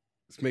great.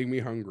 It's making me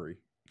hungry.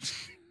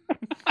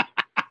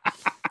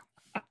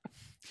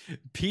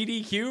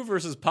 PDQ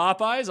versus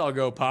Popeyes. I'll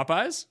go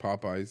Popeyes.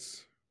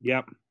 Popeyes.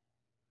 Yep.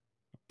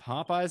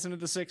 Popeyes into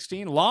the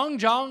 16. Long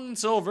John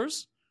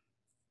Silver's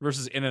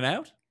versus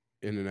In-N-Out.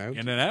 In-N-Out.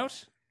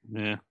 In-N-Out.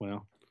 Yeah,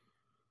 well.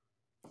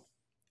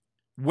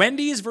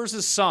 Wendy's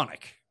versus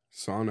Sonic.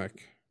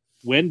 Sonic.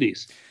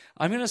 Wendy's.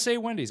 I'm going to say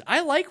Wendy's.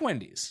 I like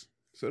Wendy's.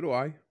 So do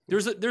I.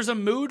 There's a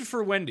mood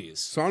for Wendy's.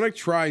 Sonic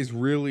tries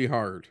really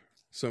hard,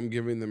 so I'm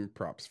giving them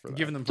props for that.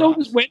 Giving them So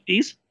props. does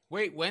Wendy's.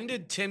 Wait, when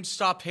did Tim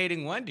stop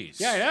hating Wendy's?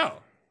 Yeah, I know.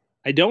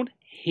 I don't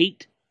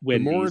hate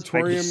Wendy's.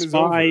 moratorium is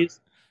over.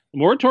 The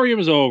moratorium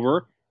is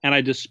over, and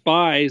I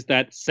despise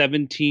that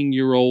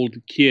 17-year-old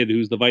kid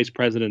who's the vice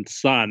president's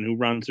son who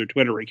runs their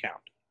Twitter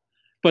account.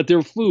 But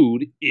their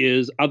food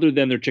is, other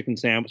than their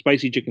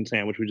spicy chicken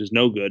sandwich, which is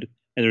no good,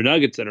 and their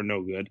nuggets that are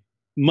no good,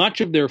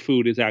 much of their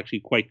food is actually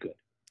quite good.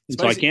 And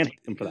so I can't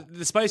hate them for that.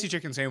 The spicy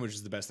chicken sandwich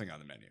is the best thing on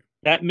the menu.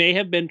 That may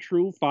have been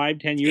true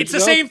 5-10 years It's ago.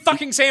 the same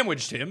fucking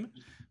sandwich, Tim.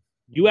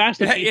 You ask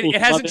the people It who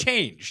hasn't love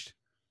changed.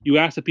 You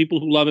ask the people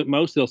who love it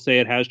most, they'll say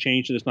it has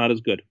changed and it's not as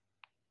good.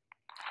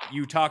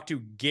 You talk to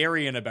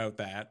Garion about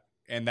that,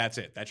 and that's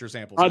it. That's your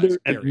sample Other size.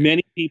 and Garion.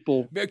 many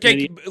people.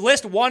 Okay,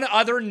 list one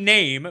other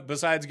name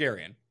besides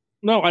Garion.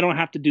 No, I don't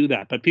have to do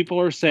that. But people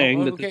are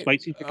saying that the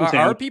spicy chicken Are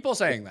sandwich. people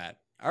saying that?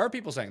 Are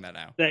people saying that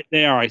now?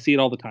 They are. I see it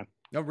all the time.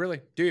 No,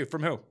 really? Do you?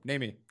 From who?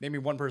 Name me. Name me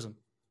one person.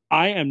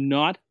 I am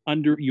not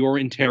under your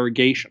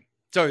interrogation.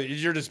 So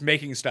you're just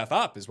making stuff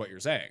up, is what you're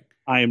saying.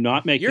 I am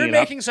not making. You're it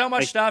making up. so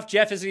much stuff.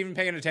 Jeff isn't even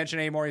paying attention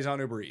anymore. He's on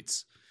Uber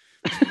Eats.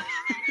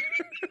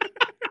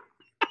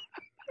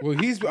 Well,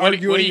 he's do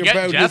arguing you get,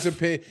 about Jeff? his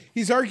opinion.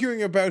 He's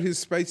arguing about his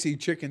spicy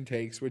chicken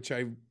takes, which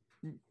I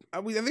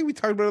think we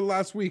talked about it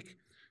last week.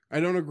 I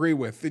don't agree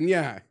with, and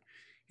yeah,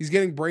 he's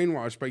getting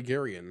brainwashed by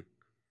Garion.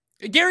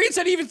 Garion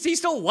said he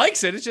still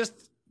likes it. It's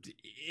just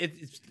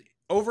it's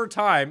over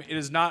time. It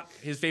is not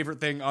his favorite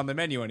thing on the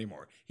menu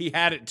anymore. He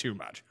had it too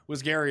much.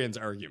 Was Garion's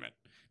argument?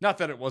 Not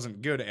that it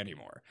wasn't good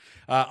anymore.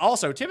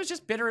 Also, Tim is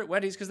just bitter at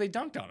Wendy's because they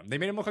dunked on him. They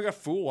made him look like a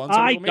fool on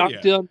social media. I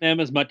dunked on them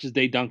as much as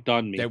they dunked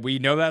on me. That we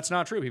know that's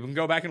not true. People can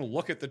go back and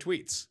look at the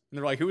tweets. And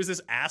they're like, who is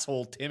this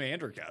asshole Tim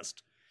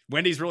Andercust?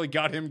 Wendy's really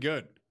got him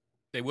good.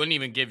 They wouldn't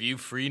even give you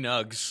free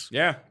nugs.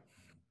 Yeah.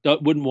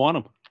 Wouldn't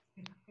want them.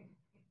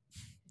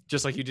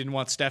 Just like you didn't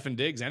want Stefan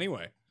Diggs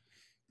anyway.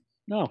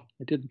 No,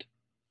 I didn't.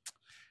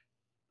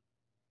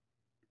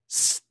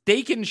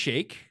 Steak and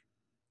Shake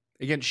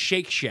against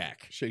Shake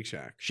Shack. Shake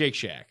Shack. Shake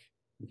Shack.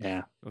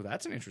 Yeah. Oh,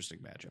 that's an interesting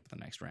matchup the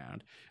next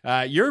round.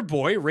 Your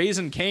boy,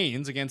 Raisin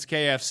Cane's against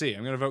KFC.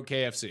 I'm going to vote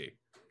KFC.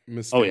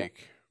 Mistake. Oh, yeah.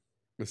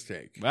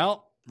 Mistake.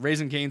 Well,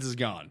 Raisin Cane's is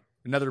gone.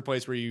 Another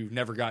place where you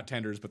never got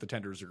tenders, but the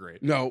tenders are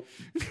great. No.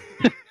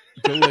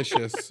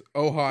 Delicious.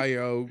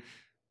 Ohio.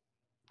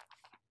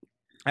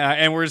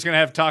 And we're just going to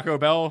have Taco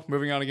Bell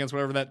moving on against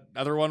whatever that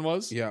other one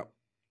was. Yeah.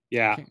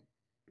 Yeah. Okay.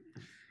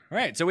 All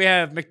right. So we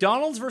have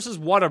McDonald's versus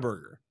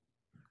Whataburger.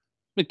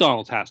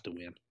 McDonald's has to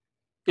win.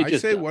 I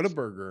say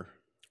Whataburger.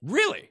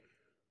 Really?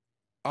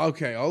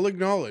 Okay, I'll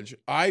acknowledge.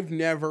 I've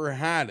never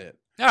had it.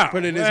 No,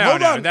 But it is. no,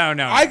 Hold no, on. no,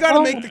 no. I got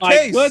to make the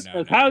case.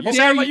 Goodness, how You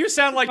dare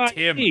sound like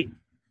Tim.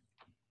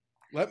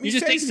 Let me You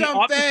just say take the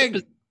opposite something.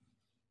 pos-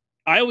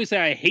 I always say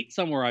I hate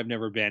somewhere I've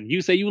never been.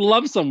 You say you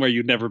love somewhere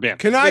you've never been.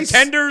 Can I? The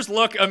tenders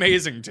look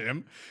amazing,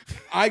 Tim.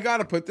 I got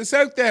to put this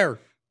out there.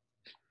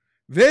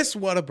 This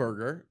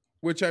Whataburger,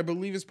 which I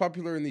believe is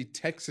popular in the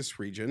Texas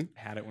region,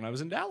 Had it when I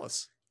was in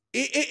Dallas.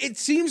 it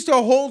seems to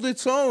hold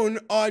its own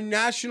on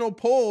national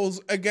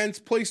polls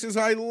against places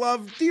I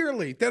love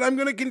dearly that I'm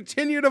going to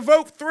continue to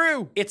vote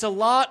through. It's a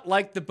lot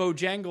like the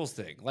Bojangles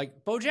thing.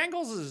 Like,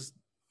 Bojangles is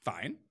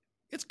fine.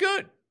 It's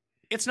good.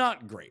 It's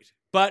not great.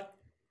 But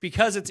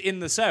because it's in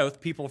the South,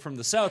 people from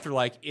the South are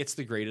like, it's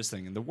the greatest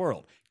thing in the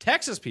world.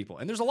 Texas people,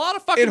 and there's a lot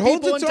of fucking It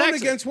holds people its in own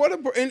Texas. against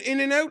Whataburger in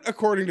and out,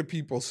 according to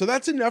people. So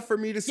that's enough for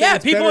me to say Yeah,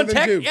 it's people better in than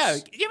Texas. Duke's. Yeah,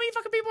 you know how many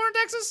fucking people are in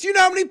Texas? Do you know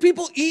how many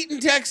people eat in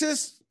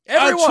Texas?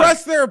 Everyone. I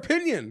trust their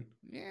opinion.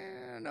 Yeah,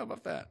 I don't know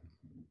about that.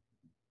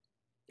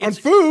 On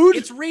food,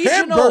 It's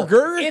regional.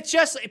 hamburger. It's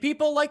just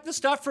people like the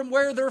stuff from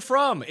where they're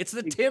from. It's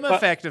the Tim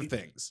effect of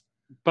things.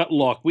 But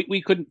look,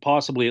 we couldn't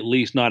possibly at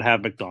least not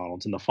have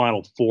McDonald's in the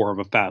final four of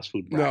a fast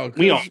food bracket. No,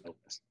 we all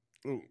 'cause-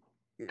 know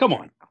this. Come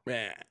on.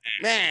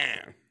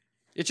 Man.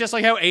 It's just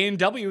like how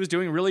A&W is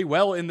doing really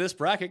well in this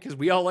bracket because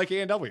we all like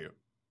A&W.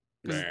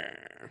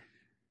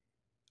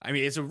 I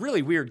mean, it's a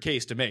really weird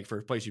case to make for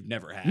a place you've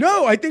never had.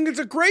 No, I think it's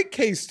a great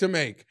case to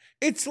make.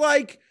 It's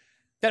like,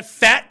 That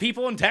fat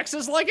people in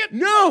Texas like it?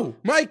 no,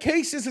 my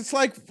case is it's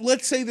like,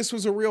 let's say this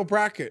was a real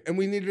bracket and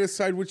we needed to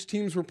decide which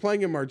teams were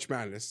playing in March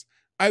Madness.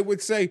 I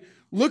would say,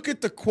 look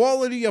at the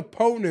quality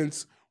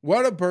opponents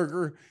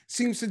Whataburger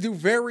seems to do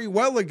very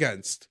well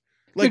against.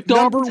 Like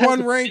McDonald's number has one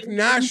the ranked same-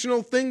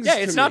 national things. Yeah,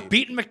 to it's me. not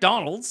beating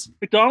McDonald's.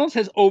 McDonald's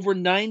has over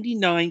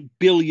 99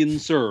 billion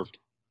served.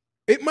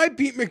 It might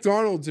beat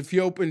McDonald's if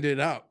you opened it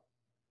up.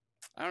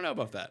 I don't know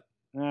about that.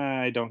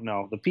 I don't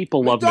know. The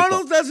people love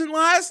McDonald's doesn't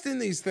last in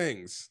these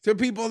things to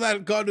people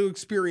that got to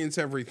experience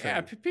everything.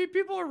 Yeah,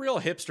 people are real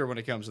hipster when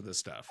it comes to this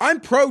stuff. I'm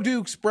pro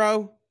Dukes,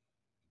 bro.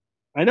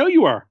 I know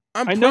you are.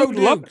 I'm I pro know you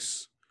love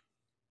Dukes.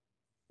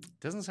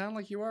 Doesn't sound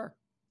like you are.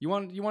 You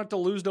want it to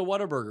lose to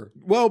Whataburger.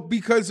 Well,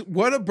 because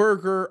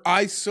Whataburger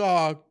I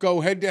saw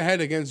go head to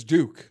head against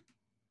Duke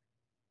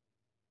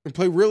and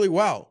play really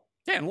well.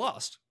 Yeah, and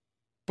lost.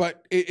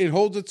 But it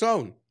holds its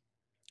own.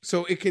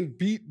 So it can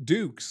beat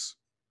Dukes.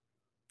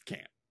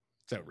 Can't.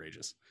 It's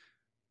outrageous.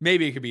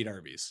 Maybe it could beat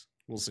Arby's.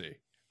 We'll see.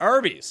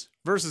 Arby's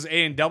versus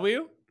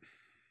A&W.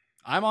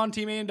 I'm on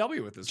Team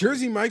A&W with this.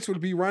 Jersey Mike's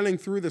would be running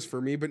through this for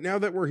me, but now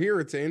that we're here,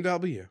 it's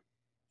A&W.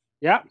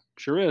 Yeah,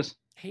 sure is.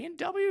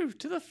 A&W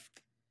to the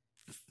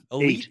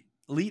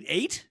Elite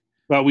 8?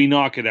 But we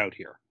knock it out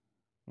here.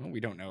 Well, we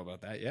don't know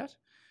about that yet.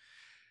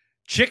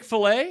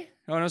 Chick-fil-A.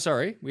 Oh, no,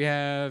 sorry. We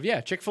have,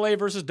 Chick-fil-A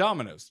versus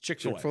Domino's.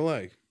 Chick-fil-A.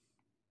 Chick-fil-A.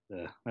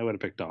 I would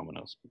have picked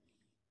Domino's.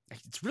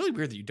 It's really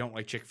weird that you don't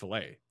like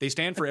Chick-fil-A. They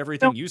stand for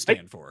everything you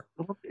stand for.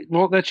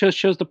 Well, that just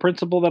shows the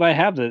principle that I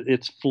have, that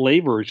its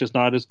flavor is just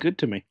not as good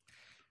to me.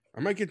 I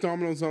might get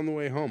Domino's on the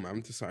way home. I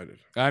haven't decided.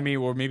 I mean,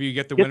 or maybe you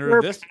get the winner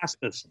of this.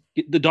 Pastas.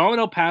 The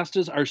Domino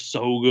pastas are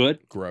so good.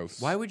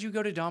 Gross. Why would you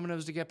go to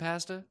Domino's to get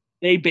pasta?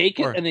 They bake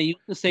it and they use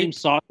the same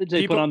sausage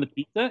they put on the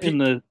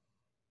pizza.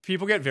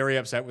 People get very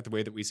upset with the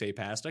way that we say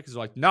pasta because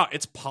they're like, no,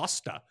 it's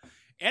pasta.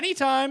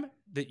 Anytime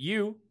that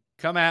you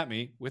come at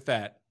me with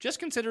that, just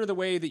consider the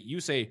way that you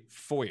say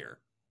foyer.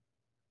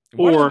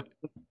 Or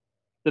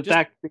the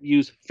fact that they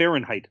use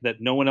Fahrenheit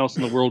that no one else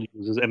in the world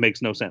uses. It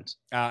makes no sense.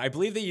 I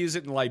believe they use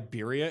it in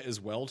Liberia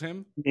as well,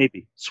 Tim.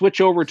 Maybe.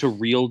 Switch over to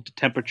real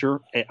temperature,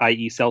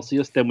 i.e.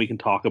 Celsius, then we can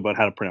talk about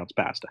how to pronounce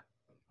pasta.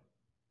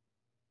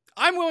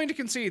 I'm willing to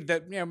concede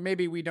that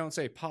maybe we don't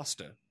say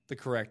pasta the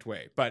correct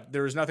way, but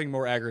there is nothing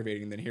more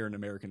aggravating than hearing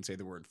Americans say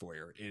the word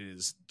foyer.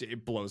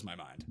 It blows my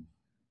mind.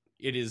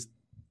 It is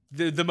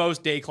the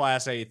most day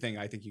class A thing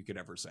I think you could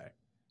ever say.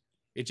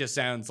 It just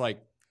sounds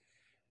like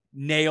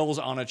nails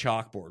on a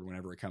chalkboard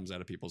whenever it comes out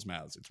of people's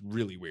mouths. It's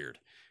really weird.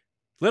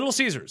 Little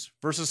Caesars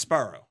versus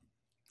Sparrow.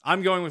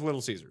 I'm going with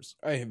Little Caesars.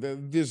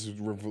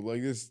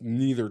 This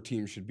neither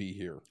team should be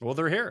here. Well,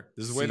 they're here.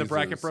 This is the way the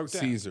bracket broke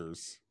down.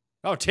 Caesars.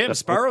 Oh, Tim,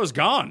 Sparrow's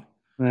gone.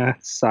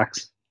 That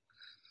sucks.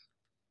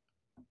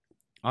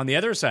 On the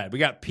other side, we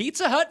got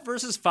Pizza Hut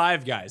versus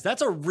Five Guys.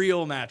 That's a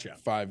real matchup.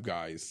 Five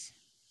Guys.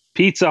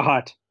 Pizza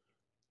Hut.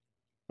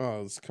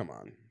 Oh, come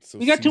on. So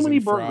we got too many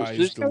burgers. Fries,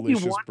 There's got to be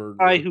one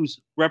guy who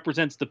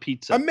represents the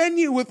pizza. A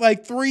menu with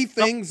 3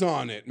 things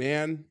on it,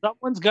 man.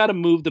 Someone's got to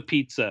move the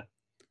pizza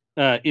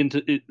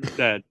into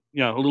a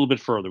little bit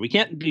further. We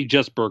can't be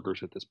just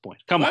burgers at this point.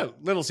 Come on.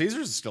 Little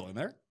Caesars is still in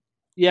there.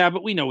 Yeah,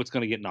 but we know it's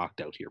going to get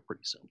knocked out here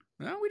pretty soon.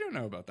 No, we don't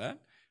know about that.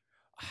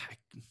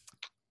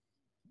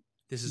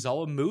 This is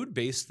all a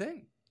mood-based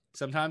thing.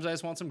 Sometimes I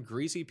just want some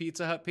greasy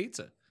Pizza Hut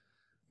pizza.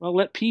 Well,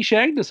 let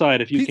P-Shag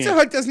decide if you can. Pizza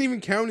Hut doesn't even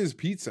count as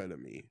pizza to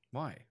me.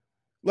 Why?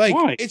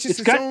 Why? It's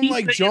just its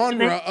own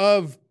genre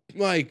of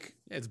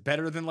it's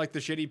better than the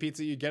shitty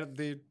pizza you get at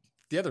the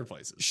other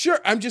places. Sure,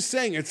 I'm just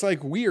saying it's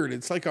weird.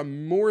 It's a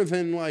more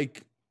than I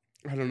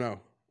don't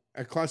know.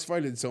 I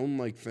classified its own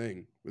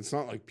thing. It's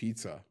not like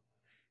pizza,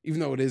 even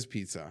though it is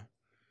pizza.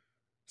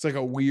 It's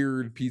a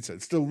weird pizza.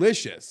 It's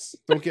delicious.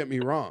 Don't get me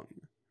wrong.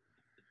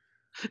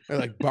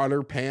 I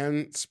butter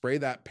pan, spray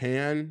that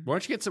pan. Why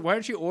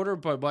don't you order,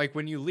 but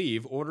when you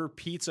leave, order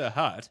Pizza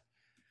Hut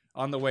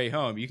on the way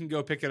home. You can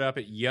go pick it up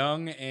at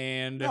Yonge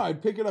and... No,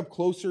 I'd pick it up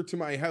closer to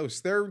my house.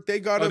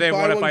 They got to buy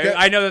one.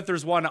 I know that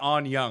there's one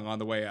on Yonge on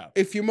the way up.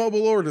 If you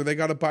mobile order, they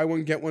got to buy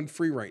one, get one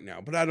free right now.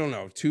 But I don't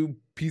know. 2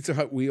 Pizza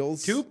Hut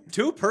wheels.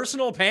 Two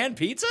personal pan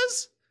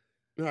pizzas?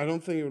 No, I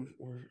don't think it would...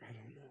 I don't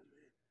know.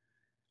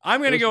 I'm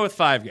going to go with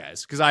Five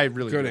Guys because I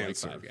really like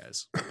Five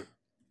Guys.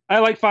 I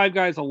like Five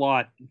Guys a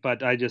lot,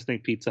 but I just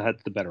think Pizza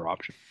Hut's the better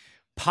option.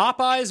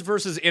 Popeyes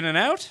versus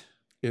In-N-Out?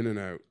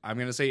 In-N-Out. I'm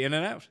going to say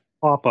In-N-Out.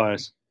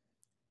 Popeyes.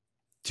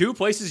 2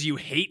 places you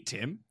hate,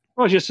 Tim.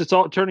 Well, it's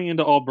all turning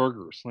into all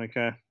burgers. I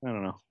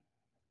don't know.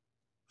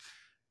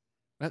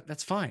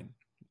 That's fine.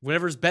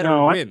 Whatever's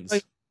better wins.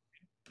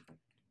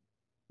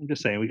 I'm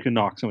just saying we can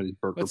knock some of these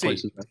burger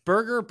places.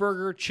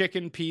 Burger,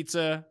 chicken,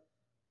 pizza,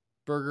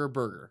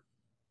 burger.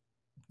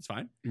 It's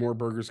fine. More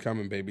burgers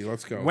coming, baby.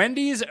 Let's go.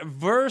 Wendy's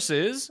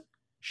versus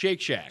Shake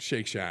Shack.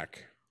 Shake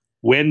Shack.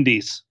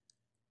 Wendy's.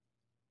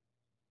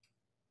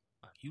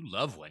 You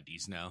love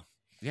Wendy's now.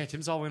 Yeah,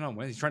 Tim's all in on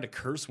Wendy's. He's trying to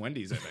curse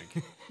Wendy's, I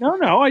think.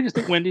 No. I just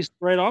think Wendy's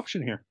the right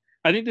option here.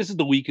 I think this is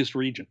the weakest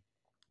region.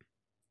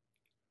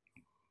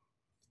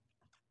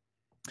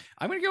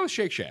 I'm going to go with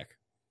Shake Shack.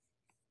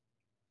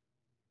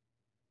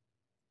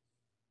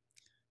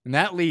 And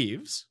that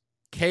leaves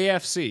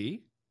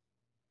KFC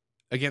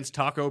against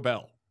Taco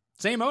Bell.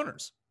 Same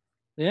owners.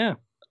 Yeah.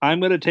 I'm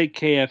going to take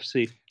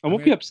KFC. I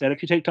won't be upset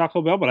if you take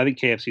Taco Bell, but I think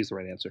KFC is the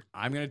right answer.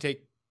 I'm going to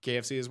take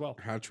KFC as well.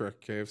 Hat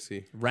trick,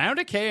 KFC. Round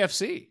of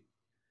KFC.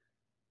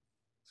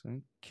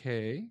 So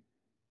KFC.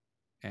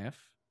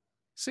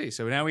 See,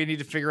 so now we need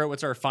to figure out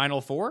what's our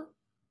final four.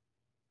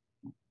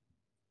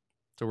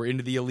 So we're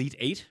into the Elite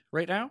Eight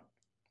right now.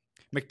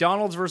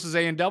 McDonald's versus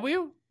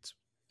A&W. It's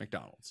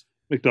McDonald's.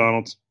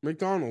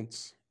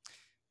 McDonald's.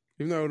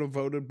 Even though I would have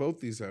voted both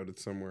these out at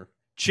somewhere.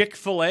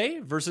 Chick-fil-A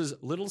versus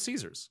Little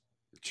Caesars.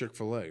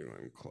 Chick-fil-A.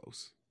 I'm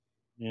close.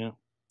 Yeah.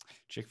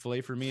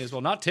 Chick-fil-A for me as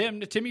well. Not Tim.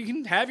 Tim, you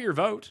can have your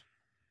vote.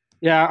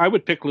 Yeah, I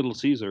would pick Little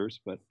Caesars,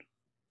 but...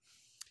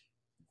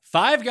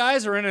 Five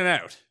Guys or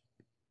In-N-Out?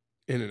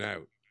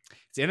 In-N-Out.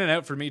 It's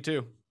In-N-Out for me,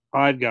 too.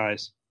 Five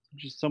Guys.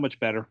 Just so much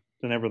better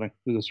than everything.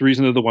 There's a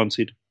reason they're the 1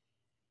 seed.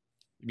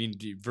 I mean,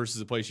 versus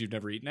a place you've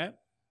never eaten at?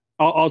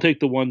 I'll take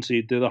the 1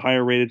 seed. They're the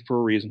higher rated for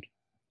a reason.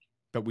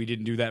 But we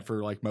didn't do that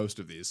for, like, most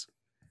of these.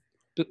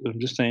 I'm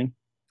just saying.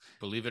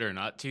 Believe it or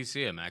not,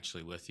 TC, I'm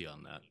actually with you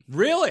on that.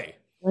 Really?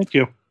 Thank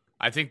you.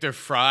 I think their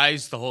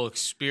fries, the whole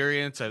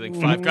experience, I think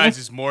Five Guys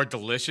is more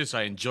delicious.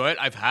 I enjoy it.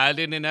 I've had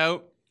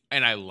In-N-Out,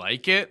 and I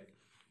like it,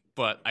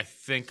 but I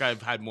think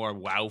I've had more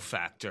wow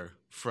factor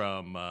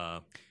from...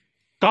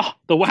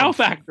 the wow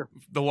factor.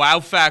 The wow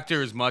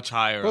factor is much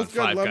higher Both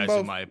on good. Five Guys, Both.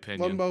 in my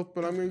opinion. Love both,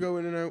 but I'm going to go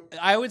In-N-Out.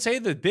 I would say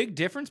the big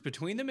difference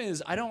between them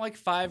is I don't like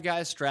Five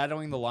Guys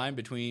straddling the line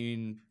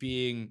between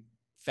being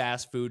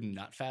fast food and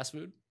not fast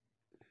food.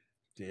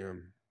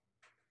 Damn.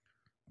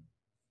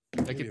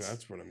 Like Maybe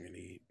that's what I'm going to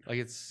eat. Like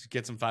it's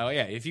get some five.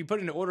 Yeah, if you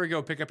put in an order,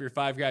 go pick up your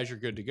Five Guys, you're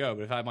good to go.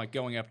 But if I'm like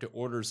going up to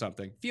order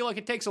something, feel like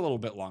it takes a little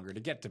bit longer to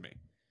get to me.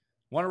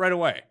 Want it right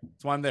away.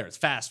 That's why I'm there. It's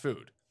fast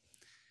food.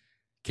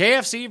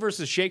 KFC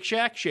versus Shake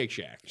Shack. Shake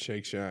Shack.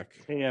 Shake Shack.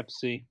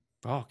 KFC.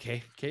 Oh,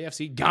 okay.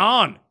 KFC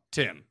gone.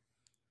 Tim.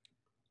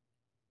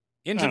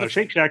 Into the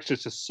Shake Shack's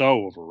just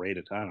so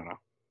overrated. I don't know.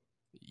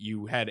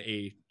 You had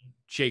a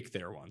shake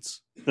there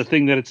once. The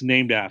thing that it's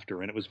named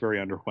after, and it was very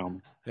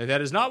underwhelming.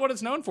 That is not what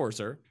it's known for,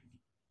 sir.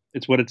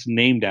 It's what it's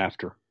named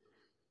after.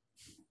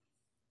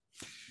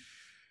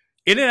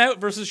 In-N-Out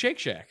versus Shake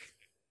Shack.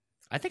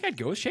 I think I'd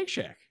go with Shake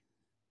Shack.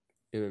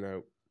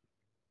 In-N-Out.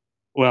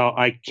 Well,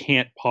 I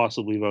can't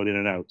possibly vote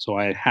In-N-Out, so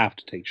I have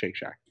to take Shake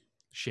Shack.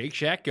 Shake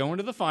Shack going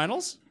to the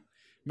finals.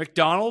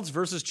 McDonald's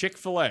versus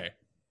Chick-fil-A.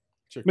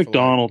 Chick-fil-A.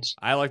 McDonald's.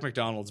 I like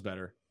McDonald's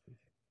better.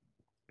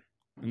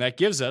 And that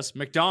gives us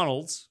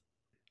McDonald's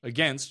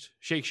against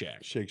Shake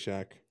Shack. Shake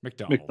Shack.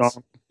 McDonald's.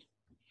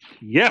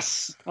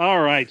 Yes. All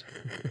right.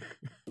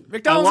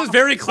 McDonald's is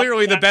very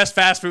clearly the best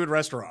fast food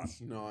restaurant.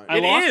 No, I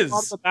It lost is. a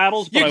lot of the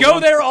battles, but You I go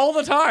won. there all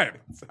the time.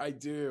 I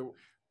do.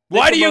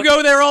 Why do you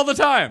go there all the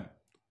time?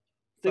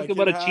 Think I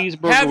about a can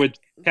cheeseburger have- with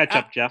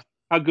ketchup, Jeff.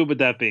 How good would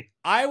that be?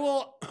 I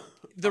will.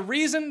 The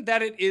reason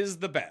that it is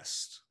the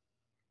best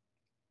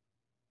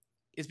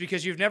is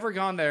because you've never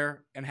gone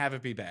there and have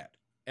it be bad.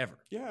 Ever.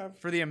 Yeah.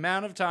 For the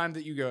amount of time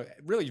that you go.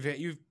 Really,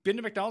 you've been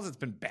to McDonald's, it's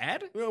been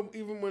bad? Well,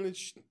 even when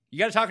it's... You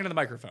got to talk into the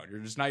microphone. You're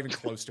just not even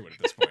close to it at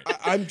this point.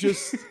 I'm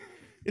just...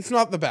 It's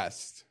not the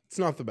best. It's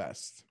not the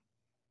best.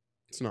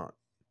 It's not.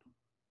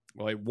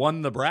 Well, it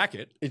won the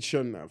bracket. It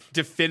shouldn't have.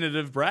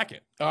 Definitive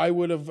bracket. I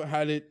would have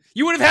had it...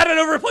 You would have had it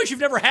over a place you've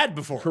never had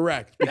before.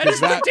 Correct. That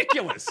is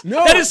ridiculous.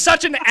 No. That is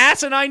such an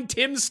asinine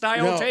Tim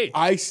style No, take.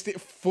 I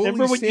fully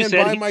Remember when you stand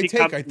said by he'd my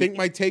become- take. I think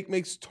my take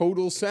makes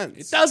total sense.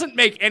 It doesn't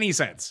make any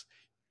sense.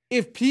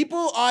 If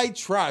people I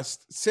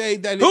trust say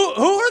that... Who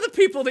are the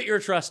people that you're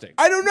trusting?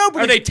 I don't know,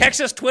 but... Are they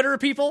Texas Twitter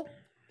people?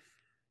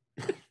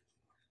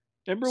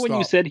 Remember when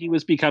you Stop. said he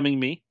was becoming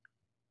me?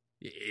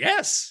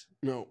 Yes.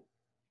 No.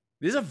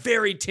 This is a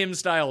very Tim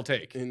style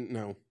take.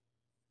 No.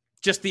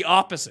 Just the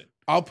opposite.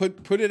 I'll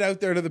put it out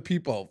there to the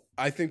people.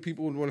 I think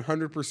people would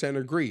 100%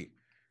 agree.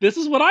 This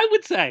is what I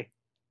would say.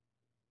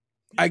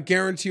 I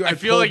guarantee you I I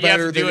feel pull like you have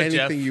better to do than it,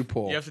 Jeff. anything you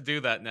pull. You have to do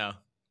that now.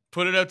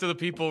 Put it out to the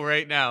people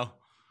right now.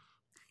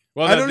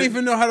 Well, I don't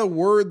even know how to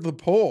word the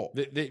poll.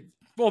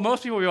 Well,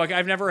 most people will be like,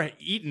 I've never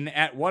eaten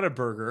at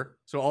Whataburger,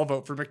 so I'll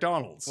vote for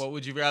McDonald's. What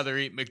would you rather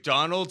eat,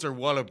 McDonald's or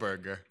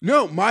Whataburger?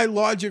 No, my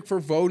logic for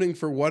voting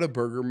for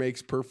Whataburger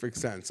makes perfect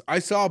sense. I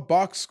saw a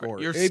box score.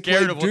 You're They scared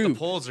played of what the Duke.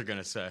 polls are going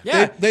to say.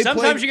 yeah, they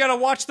sometimes played- you got to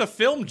watch the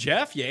film,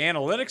 Jeff, you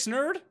analytics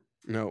nerd.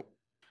 No.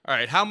 All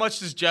right, how much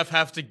does Jeff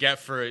have to get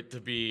for it to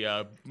be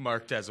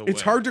marked as a win?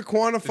 It's hard to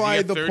quantify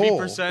get the 30%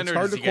 poll. or It's does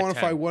hard to he get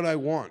quantify 10? what I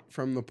want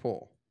from the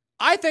poll.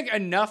 I think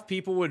enough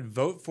people would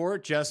vote for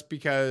it just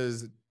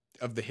because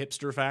of the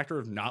hipster factor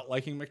of not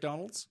liking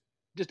McDonald's.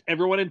 Just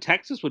everyone in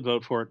Texas would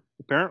vote for it,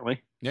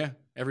 apparently. Yeah,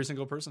 every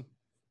single person.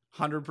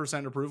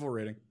 100% approval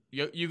rating.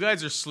 You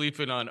guys are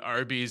sleeping on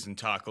Arby's and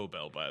Taco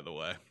Bell, by the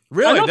way. I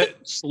Really? don't think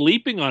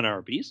sleeping on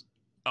Arby's.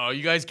 Oh,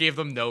 you guys gave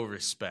them no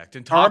respect.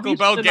 And Taco Arby's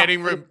Bell did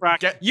getting... not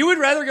practice. You would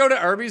rather go to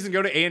Arby's than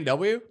go to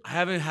A&W? I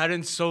haven't had it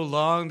in so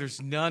long.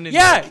 There's none in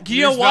Yeah,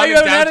 you know there's why none you in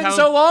haven't had it in downtown-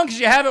 so long? Because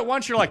you have it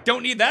once, you're like,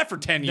 don't need that for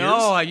 10 years.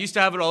 No, I used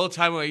to have it all the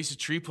time when I used to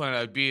tree plant.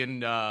 I'd be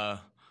in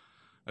a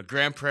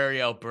Grand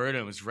Prairie, Alberta.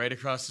 It was right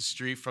across the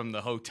street from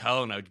the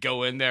hotel, and I would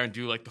go in there and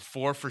do like the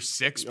 4 for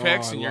 $6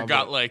 picks, I and you love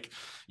got it. like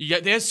Yeah,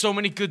 they have so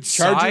many good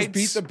Chargers sides.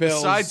 beat the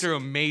Bills. The sides are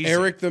amazing.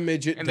 Eric the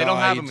Midget and died. they don't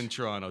have them in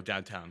Toronto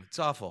downtown. It's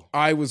awful.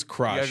 I was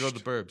crushed. You gotta go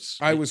to the burbs.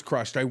 I was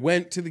crushed. I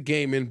went to the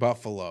game in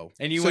Buffalo.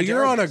 And you so went to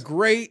you're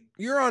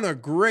on a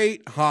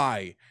great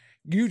high.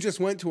 You just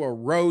went to a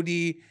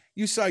roadie.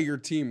 You saw your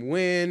team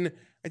win.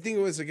 I think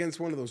it was against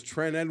one of those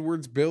Trent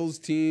Edwards Bills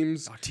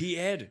teams. Oh,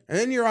 T-Ed. And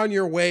then you're on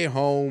your way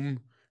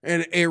home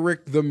and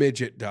Eric the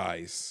Midget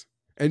dies.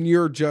 And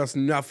you're just,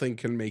 nothing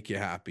can make you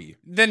happy.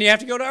 Then you have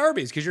to go to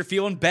Arby's because you're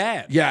feeling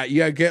bad. Yeah,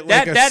 you get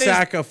like a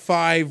sack of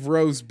 5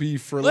 roast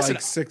beef for like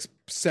 $6,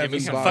 $7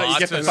 You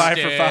get the 5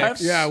 for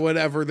 5? Yeah,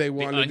 whatever they The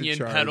wanted onion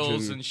to charge.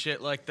 petals and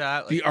shit like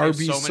that. Like, the they have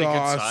Arby's so many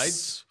sauce. good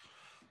sides.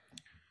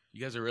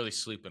 You guys are really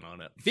sleeping on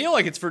it. I feel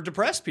like it's for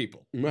depressed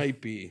people. Might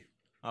be.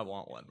 I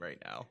want one right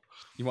now.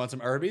 You want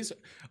some Arby's?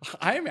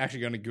 I am actually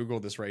going to Google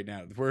this right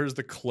now. Where's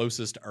the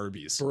closest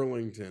Arby's?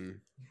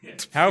 Burlington.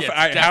 How Yeah,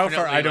 far? it's How far?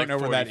 definitely I don't like know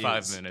where that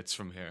 45 is. minutes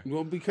from here.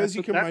 Well, because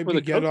you can That's might where be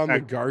the get Coke on the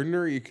Factory-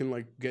 Gardner, you can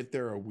like get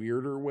there a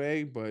weirder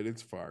way, but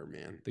it's far,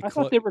 man. The I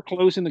thought they were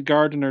closing the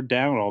Gardner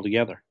down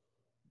altogether.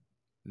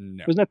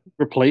 No. Wasn't that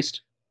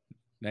replaced?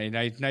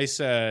 Nice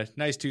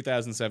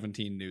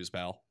 2017 news,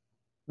 pal.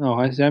 No,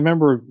 I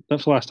remember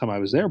that's the last time I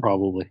was there,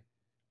 probably.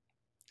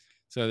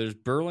 So there's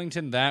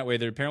Burlington that way.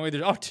 There's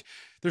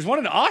one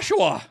in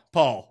Oshawa,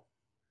 Paul.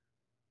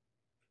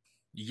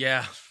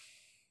 Yeah.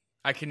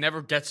 I can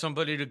never get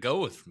somebody to go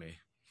with me.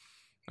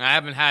 I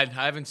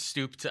haven't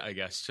stooped, I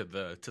guess, to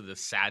the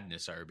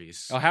sadness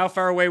Arby's. Oh, how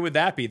far away would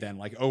that be then?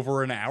 Like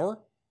over an hour?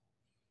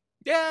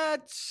 Yeah,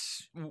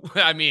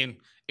 I mean,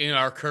 in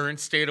our current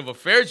state of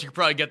affairs, you could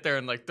probably get there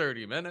in like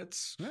 30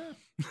 minutes. Yeah.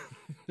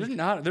 There's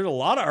a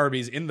lot of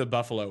Arby's in the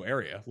Buffalo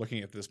area,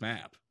 looking at this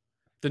map.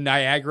 The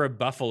Niagara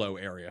Buffalo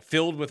area,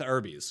 filled with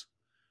Arby's.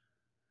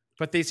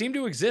 But they seem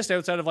to exist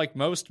outside of like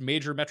most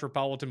major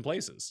metropolitan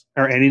places.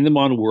 Are any of them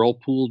on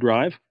Whirlpool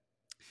Drive?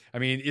 I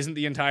mean, isn't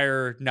the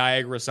entire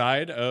Niagara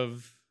side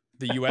of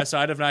the U.S.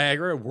 side of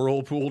Niagara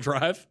Whirlpool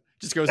Drive?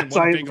 Just goes in Yes,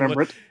 one I big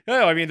remember loop. it.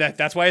 Oh, I mean,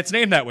 that's why it's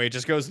named that way. It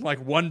just goes in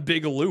like one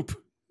big loop.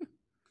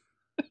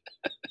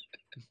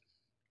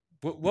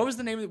 What was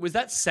the name of it? Was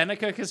that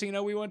Seneca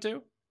Casino we went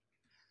to?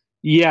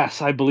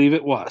 Yes, I believe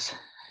it was.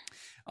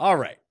 All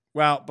right.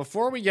 Well,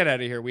 before we get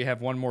out of here, we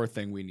have one more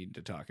thing we need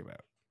to talk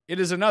about. It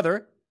is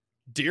another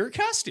Dear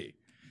Custy.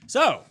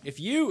 So, if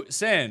you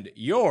send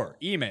your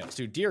emails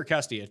to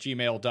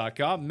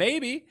dearcusty@gmail.com,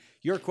 maybe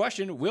your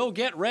question will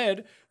get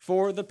read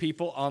for the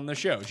people on the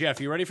show. Jeff,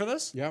 you ready for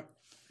this? Yep.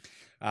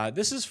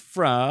 This is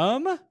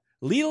from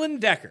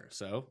Leland Decker.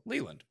 So,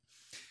 Leland.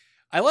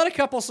 I let a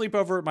couple sleep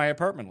over at my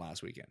apartment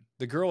last weekend.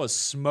 The girl is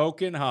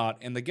smoking hot,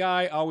 and the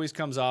guy always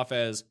comes off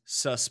as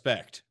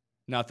suspect.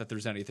 Not that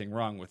there's anything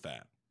wrong with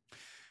that.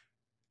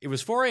 It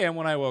was 4 a.m.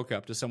 when I woke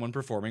up to someone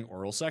performing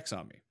oral sex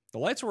on me. The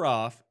lights were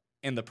off,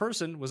 and the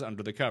person was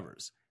under the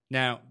covers.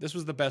 Now, this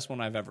was the best one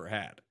I've ever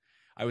had.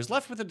 I was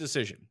left with a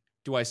decision.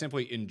 Do I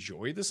simply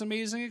enjoy this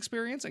amazing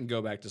experience and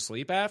go back to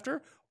sleep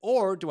after?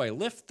 Or do I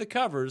lift the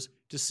covers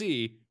to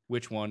see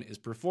which one is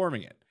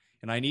performing it?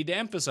 And I need to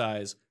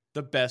emphasize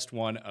the best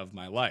one of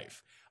my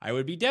life. I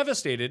would be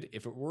devastated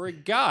if it were a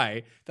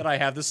guy that I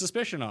have the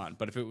suspicion on.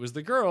 But if it was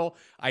the girl,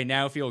 I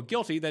now feel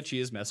guilty that she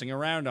is messing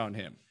around on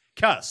him.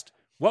 Cust,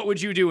 what would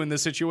you do in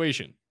this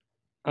situation?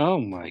 Oh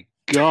my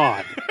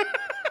God.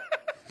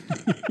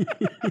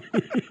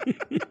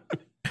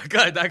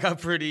 God, that got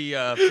pretty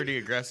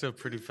aggressive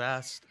pretty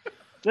fast.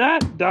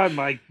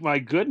 My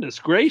goodness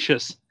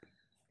gracious.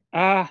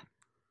 I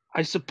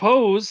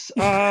suppose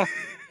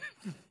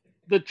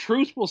the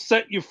truth will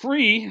set you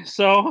free,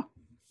 so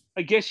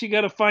I guess you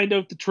got to find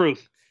out the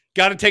truth.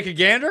 Got to take a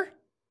gander?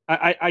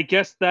 I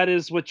guess that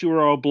is what you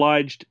are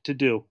obliged to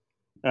do.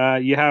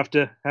 You have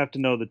to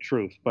know the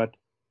truth. But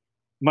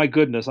my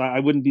goodness, I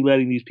wouldn't be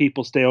letting these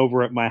people stay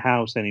over at my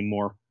house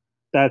anymore.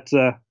 That's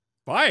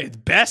Why? It's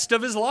best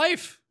of his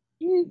life.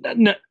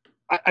 no,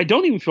 I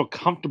don't even feel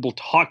comfortable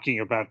talking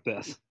about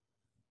this.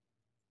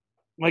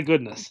 My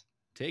goodness,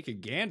 Take a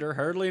gander,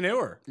 hardly knew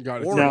her. You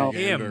gotta Or take a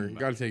him. gander. You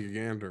gotta take a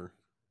gander.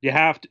 you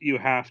have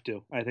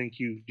to. I think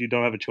you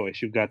don't have a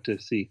choice. You've got to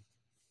see.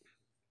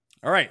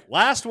 All right,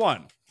 last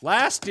one.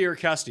 Last Dear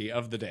Custy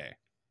of the day.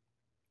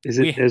 Is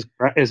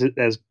it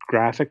as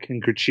graphic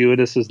and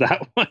gratuitous as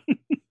that one?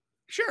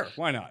 Sure,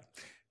 why not?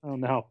 Oh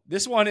no.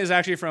 This one is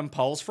actually from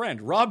Paul's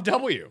friend, Rob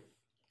W.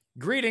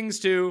 Greetings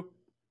to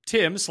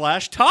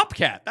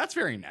Tim/Topcat. That's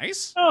very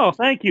nice. Oh,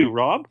 thank you,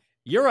 Rob.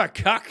 You're a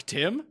cuck,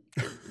 Tim.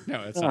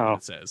 No, that's not what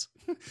it says.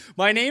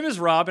 My name is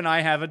Rob, and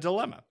I have a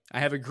dilemma. I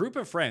have a group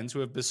of friends who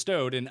have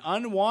bestowed an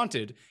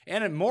unwanted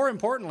and, more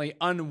importantly,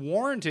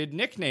 unwarranted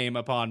nickname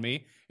upon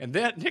me, and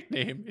that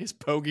nickname is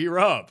Pogie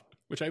Rob,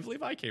 which I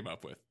believe I came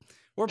up with.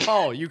 Or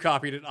Paul, you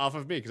copied it off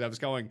of me because I was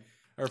going.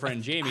 Our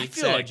friend Jamie I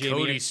feel said like Jamie.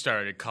 Cody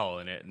started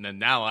calling it, and then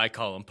now I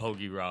call him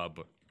Pogie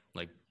Rob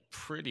like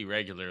pretty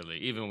regularly,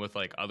 even with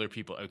like other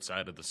people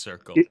outside of the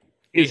circle.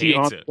 Is he hates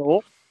on it.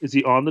 Dole? Is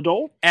he on the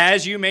dole?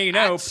 As you may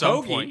know, At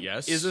some Pogie point,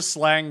 yes. is a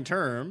slang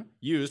term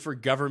used for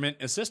government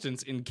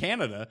assistance in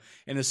Canada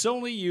and is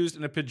solely used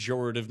in a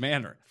pejorative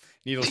manner.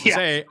 Needless to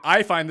say,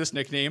 I find this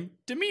nickname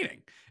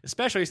demeaning,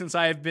 especially since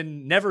I have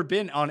never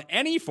been on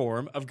any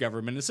form of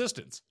government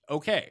assistance.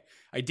 Okay,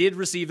 I did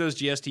receive those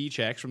GST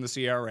checks from the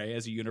CRA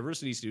as a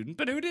university student,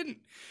 but who didn't?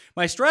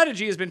 My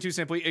strategy has been to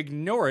simply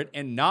ignore it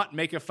and not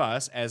make a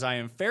fuss, as I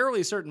am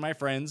fairly certain my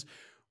friends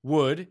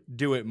would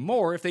do it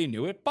more if they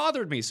knew it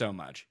bothered me so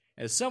much.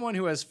 As someone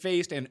who has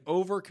faced and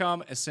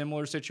overcome a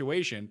similar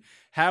situation,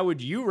 how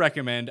would you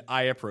recommend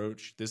I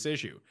approach this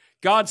issue?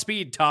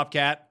 Godspeed, Top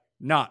Cat,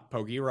 not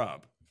Pogie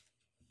Rob.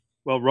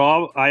 Well,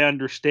 Rob, I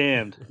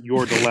understand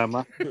your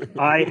dilemma.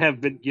 I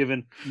have been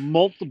given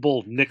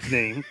multiple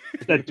nicknames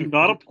that do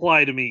not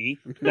apply to me,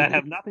 that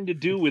have nothing to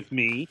do with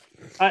me.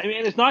 I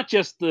mean, it's not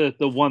just the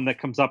one that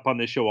comes up on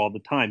this show all the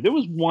time. There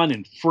was one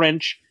in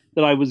French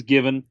that I was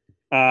given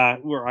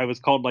where I was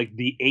called like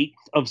the 8th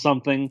of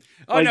something.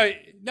 Oh,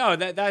 like, no,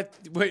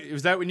 wait,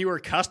 was that when you were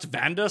Cust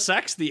Vanda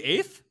Sex, the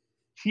 8th?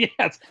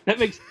 Yes, that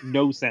makes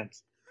no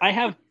sense. I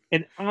have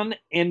an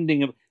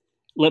unending of...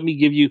 Let me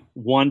give you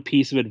one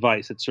piece of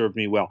advice that served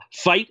me well.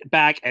 Fight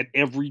back at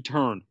every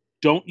turn.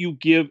 Don't you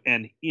give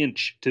an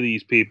inch to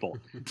these people.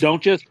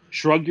 Don't just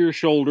shrug your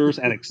shoulders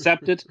and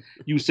accept it.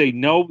 You say,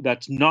 no,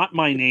 that's not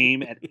my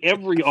name at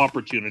every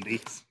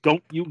opportunity.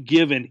 Don't you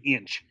give an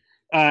inch.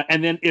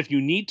 And then if you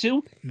need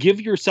to,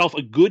 give yourself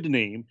a good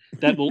name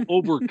that will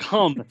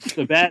overcome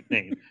the bad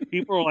name.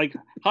 People are like,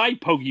 hi,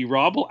 Pogie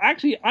Rob. Well,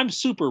 actually, I'm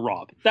Super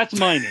Rob. That's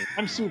my name.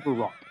 I'm Super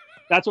Rob.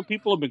 That's what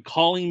people have been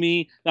calling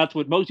me. That's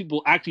what most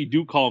people actually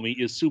do call me,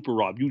 is Super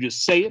Rob. You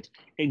just say it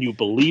and you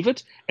believe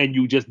it and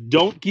you just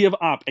don't give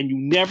up, and you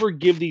never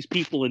give these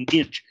people an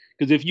inch.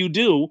 Because if you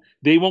do,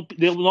 they'll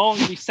no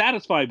longer be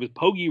satisfied with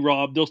Pogie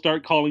Rob. They'll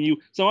start calling you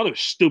some other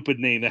stupid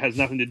name that has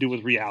nothing to do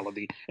with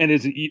reality and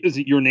isn't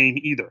your name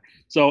either.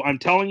 So I'm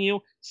telling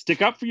you,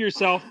 stick up for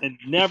yourself and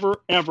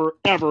never, ever,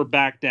 ever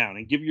back down,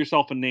 and give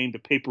yourself a name to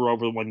paper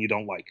over the one you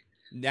don't like.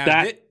 Now,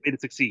 that way to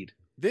succeed.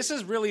 This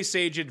is really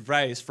sage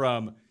advice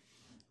from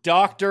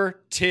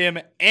Dr. Tim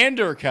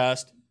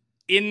Andercust,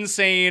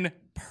 insane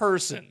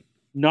person.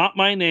 Not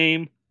my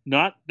name.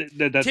 Not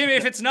that's, Tim,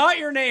 if it's not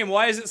your name,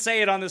 why does it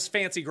say it on this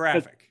fancy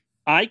graphic?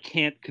 I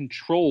can't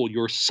control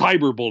your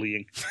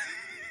cyberbullying.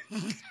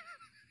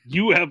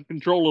 You have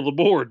control of the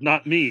board,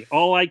 not me.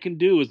 All I can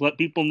do is let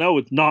people know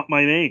it's not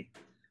my name.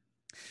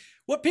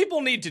 What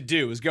people need to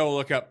do is go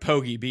look up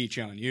Pogie Beach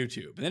on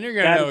YouTube, and then you're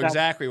going to know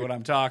exactly what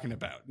I'm talking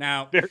about.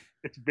 Now,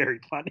 it's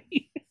very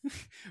funny.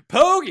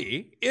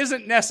 Pogie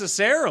isn't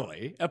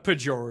necessarily a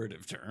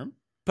pejorative term.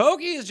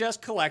 Pogie is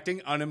just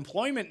collecting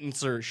unemployment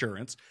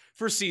insurance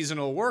for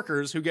seasonal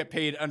workers who get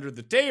paid under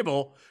the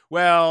table.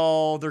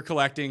 Well, they're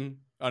collecting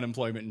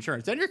unemployment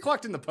insurance. Then you're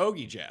collecting the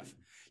Pogie, Jeff.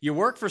 You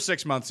work for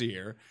 6 months a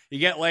year, you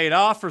get laid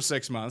off for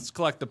 6 months,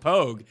 collect the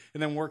Pogue,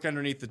 and then work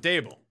underneath the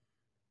table.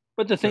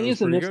 But the thing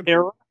is,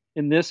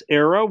 in this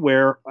era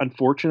where,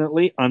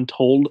 unfortunately,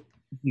 untold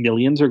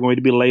millions are going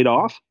to be laid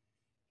off,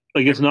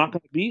 like, it's not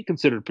going to be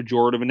considered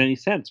pejorative in any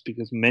sense,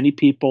 because many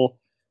people,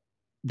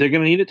 they're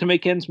going to need it to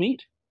make ends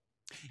meet.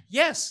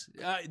 Yes,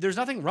 there's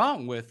nothing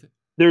wrong with...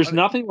 There's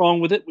nothing wrong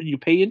with it. When you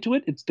pay into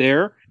it, it's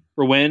there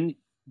for when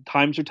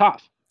times are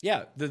tough.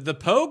 Yeah, the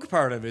Pogue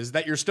part of it is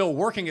that you're still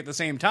working at the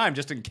same time,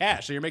 just in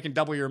cash, so you're making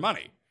double your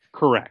money.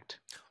 Correct.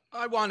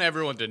 I want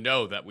everyone to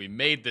know that we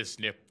made this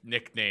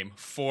nickname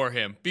for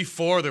him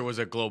before there was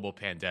a global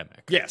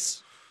pandemic.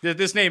 Yes.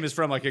 This name is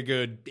from like a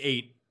good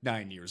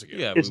 8-9 years ago.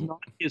 Yeah, it's not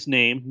his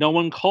name. No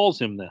one calls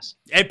him this.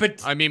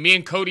 But I mean, me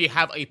and Cody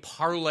have a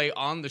parlay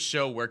on the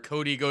show where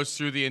Cody goes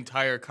through the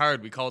entire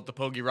card. We call it the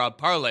Pogie Rob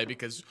parlay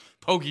because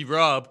Pogie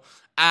Rob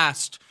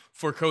asked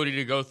for Cody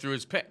to go through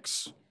his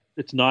picks.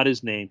 It's not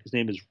his name. His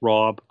name is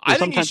Rob. I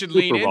think he should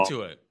lean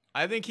into it.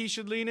 I think he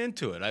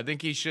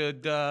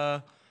should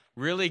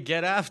really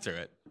get after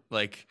it.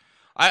 Like,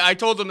 I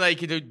told him that he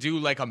could do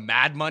like a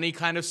Mad Money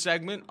kind of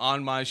segment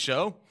on my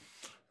show.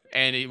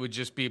 And it would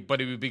just be,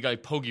 but it would be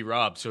like Pogie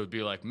Rob, so it would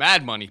be like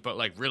Mad Money, but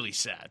like really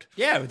sad.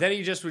 Yeah, but then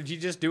he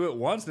just do it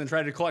once, and then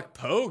try to collect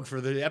Pogue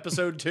for the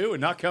episode 2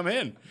 and not come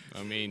in.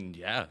 I mean,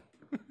 yeah,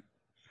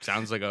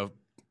 sounds like a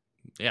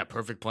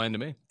perfect plan to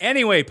me.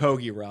 Anyway,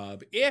 Pogie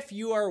Rob, if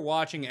you are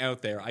watching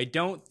out there, I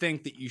don't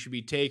think that you should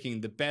be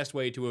taking the best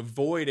way to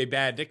avoid a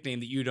bad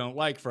nickname that you don't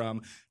like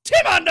from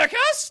Tim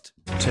Andercust.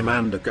 Tim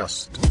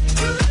Andercust.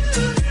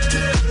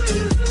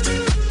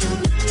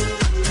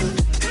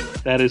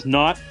 That is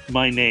not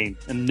my name,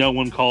 and no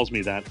one calls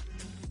me that.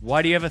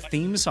 Why do you have a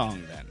theme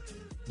song then?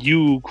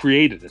 You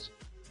created it.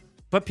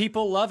 But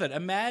people love it.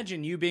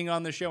 Imagine you being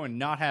on the show and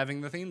not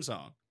having the theme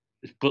song.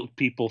 But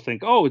people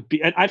think,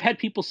 and I've had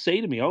people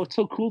say to me, it's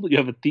so cool that you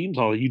have a theme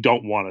song. You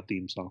don't want a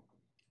theme song.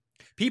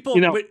 People,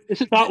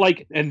 this is not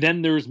like, and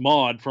then there's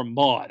Maud from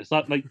Maud. It's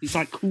not like, it's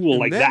not cool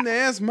like that. And then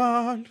there's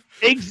Maud.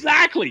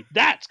 Exactly.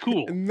 That's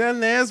cool. And then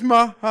there's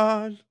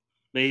Maud.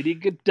 Lady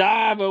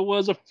Godiva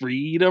was a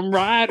freedom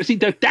rider. See,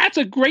 that's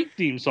a great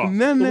theme song.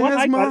 And then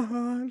there's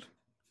Maud.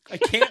 I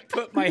can't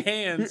put my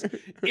hands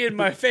in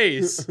my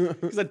face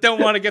because I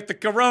don't want to get the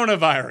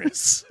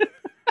coronavirus.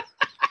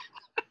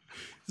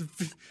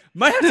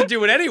 Might have to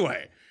do it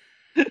anyway.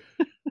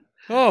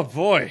 Oh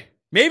boy.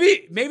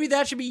 Maybe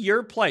that should be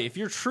your play. If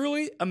you're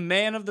truly a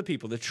man of the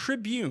people, the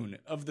tribune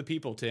of the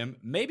people, Tim,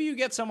 maybe you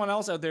get someone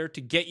else out there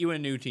to get you a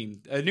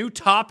new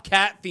Top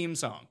Cat theme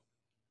song.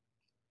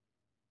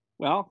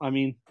 Well, I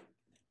mean,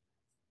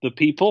 the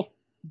people,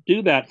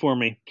 do that for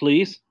me,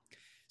 please.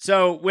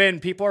 So when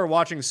people are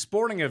watching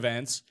sporting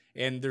events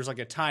and there's like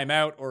a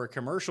timeout or a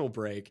commercial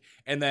break,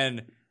 and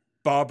then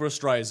Barbra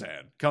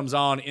Streisand comes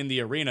on in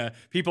the arena,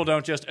 people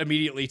don't just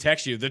immediately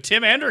text you, the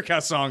Tim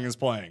Andercutt song is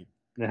playing.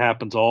 It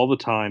happens all the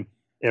time,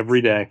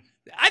 every day.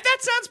 That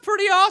sounds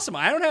pretty awesome.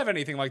 I don't have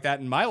anything like that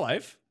in my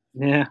life.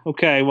 Yeah,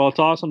 okay. Well, it's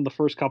awesome the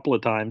first couple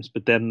of times,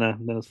 but then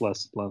it's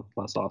less awesome.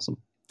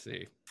 Let's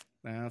see,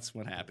 that's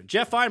what happened.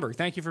 Jeff Feinberg,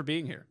 thank you for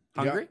being here.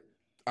 Hungry?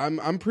 Yeah,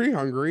 I'm pretty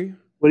hungry.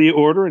 What are you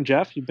ordering,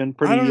 Jeff? You've been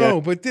pretty... I don't know,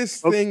 but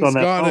this thing's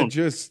gotta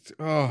just...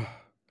 Oh,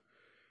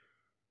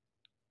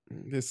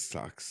 this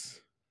sucks.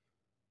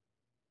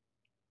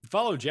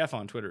 Follow Jeff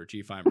on Twitter at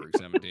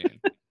GFeinberg17.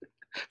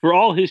 For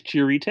all his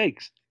cheery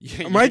takes.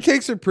 My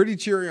takes are pretty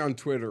cheery on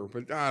Twitter,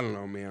 but I don't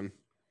know, man.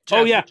 Jeff.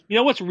 Oh, yeah. You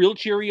know what's real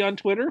cheery on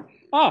Twitter?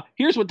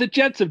 Here's what the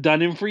Jets have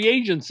done in free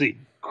agency.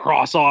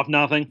 Cross off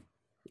nothing.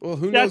 Well,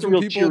 who knows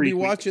when people will be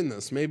watching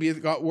this? Maybe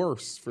it got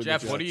worse for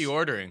Jeff, the Jets. what are you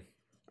ordering?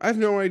 I have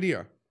no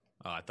idea.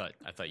 Oh, I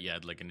thought you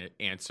had like an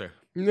answer.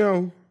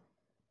 No.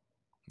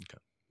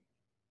 Okay.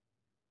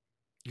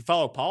 You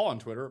follow Paul on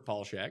Twitter at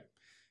Paul Shack.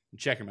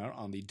 Check him out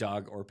on the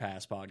Dog or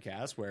Pass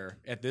podcast, where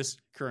at this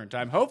current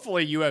time,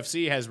 hopefully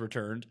UFC has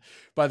returned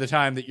by the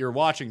time that you're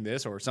watching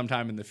this, or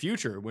sometime in the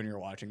future when you're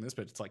watching this,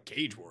 but it's like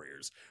Cage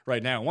Warriors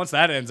right now. Once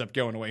that ends up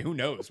going away, who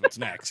knows what's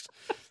next?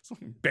 It's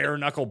like bare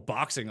knuckle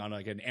boxing on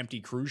like an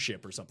empty cruise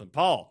ship or something.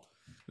 Paul.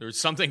 There's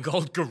something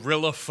called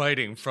guerrilla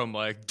fighting from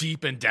like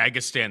deep in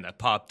Dagestan that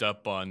popped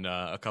up on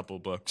a couple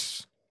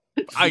books.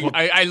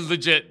 I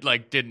legit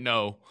like didn't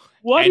know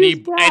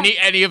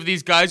any of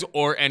these guys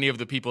or any of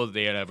the people that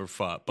they had ever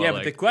fought. But, yeah,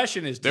 like, but the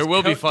question is, there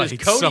will be fights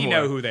does Cody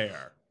somewhere. know who they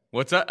are?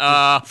 What's that?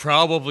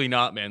 Probably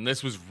not, man.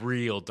 This was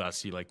real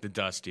dusty, like the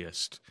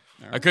dustiest.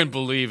 Right. I couldn't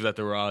believe that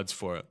there were odds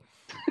for it.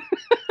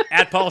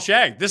 At Paul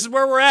Shag, this is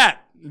where we're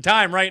at in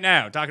time right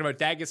now, talking about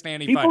Dagestani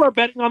People fighting. are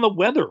betting on the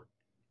weather.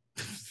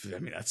 I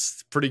mean,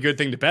 that's a pretty good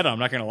thing to bet on. I'm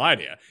not going to lie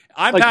to you.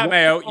 I'm Pat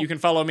Mayo. You can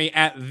follow me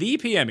at the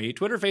PME,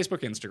 Twitter,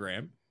 Facebook,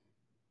 Instagram.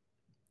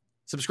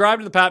 Subscribe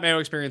to the Pat Mayo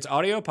Experience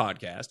audio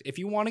podcast if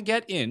you want to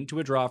get into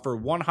a draw for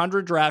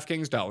 100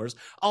 DraftKings dollars.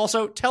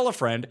 Also, tell a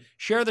friend,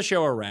 share the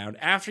show around.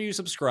 After you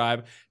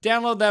subscribe,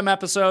 download them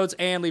episodes,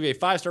 and leave a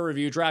 5-star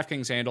review,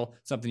 DraftKings handle,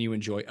 something you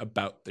enjoy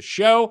about the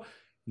show.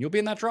 You'll be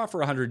in that draw for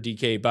 100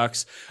 DK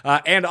bucks.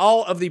 And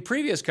all of the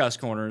previous Cust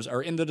Corners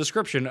are in the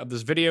description of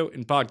this video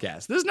and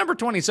podcast. This is number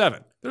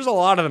 27. There's a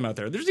lot of them out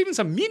there. There's even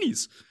some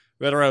minis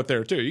that are out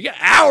there too. You got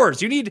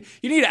hours. You need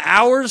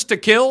hours to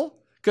kill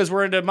because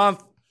we're into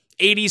month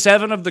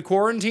 87 of the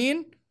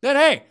quarantine. Then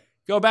hey,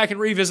 go back and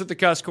revisit the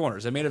Cust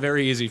Corners. I made it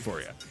very easy for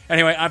you.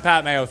 Anyway, I'm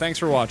Pat Mayo. Thanks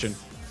for watching.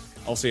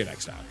 I'll see you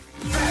next time.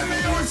 Pat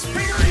Mayo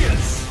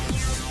Experience!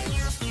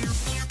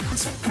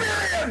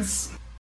 Experience!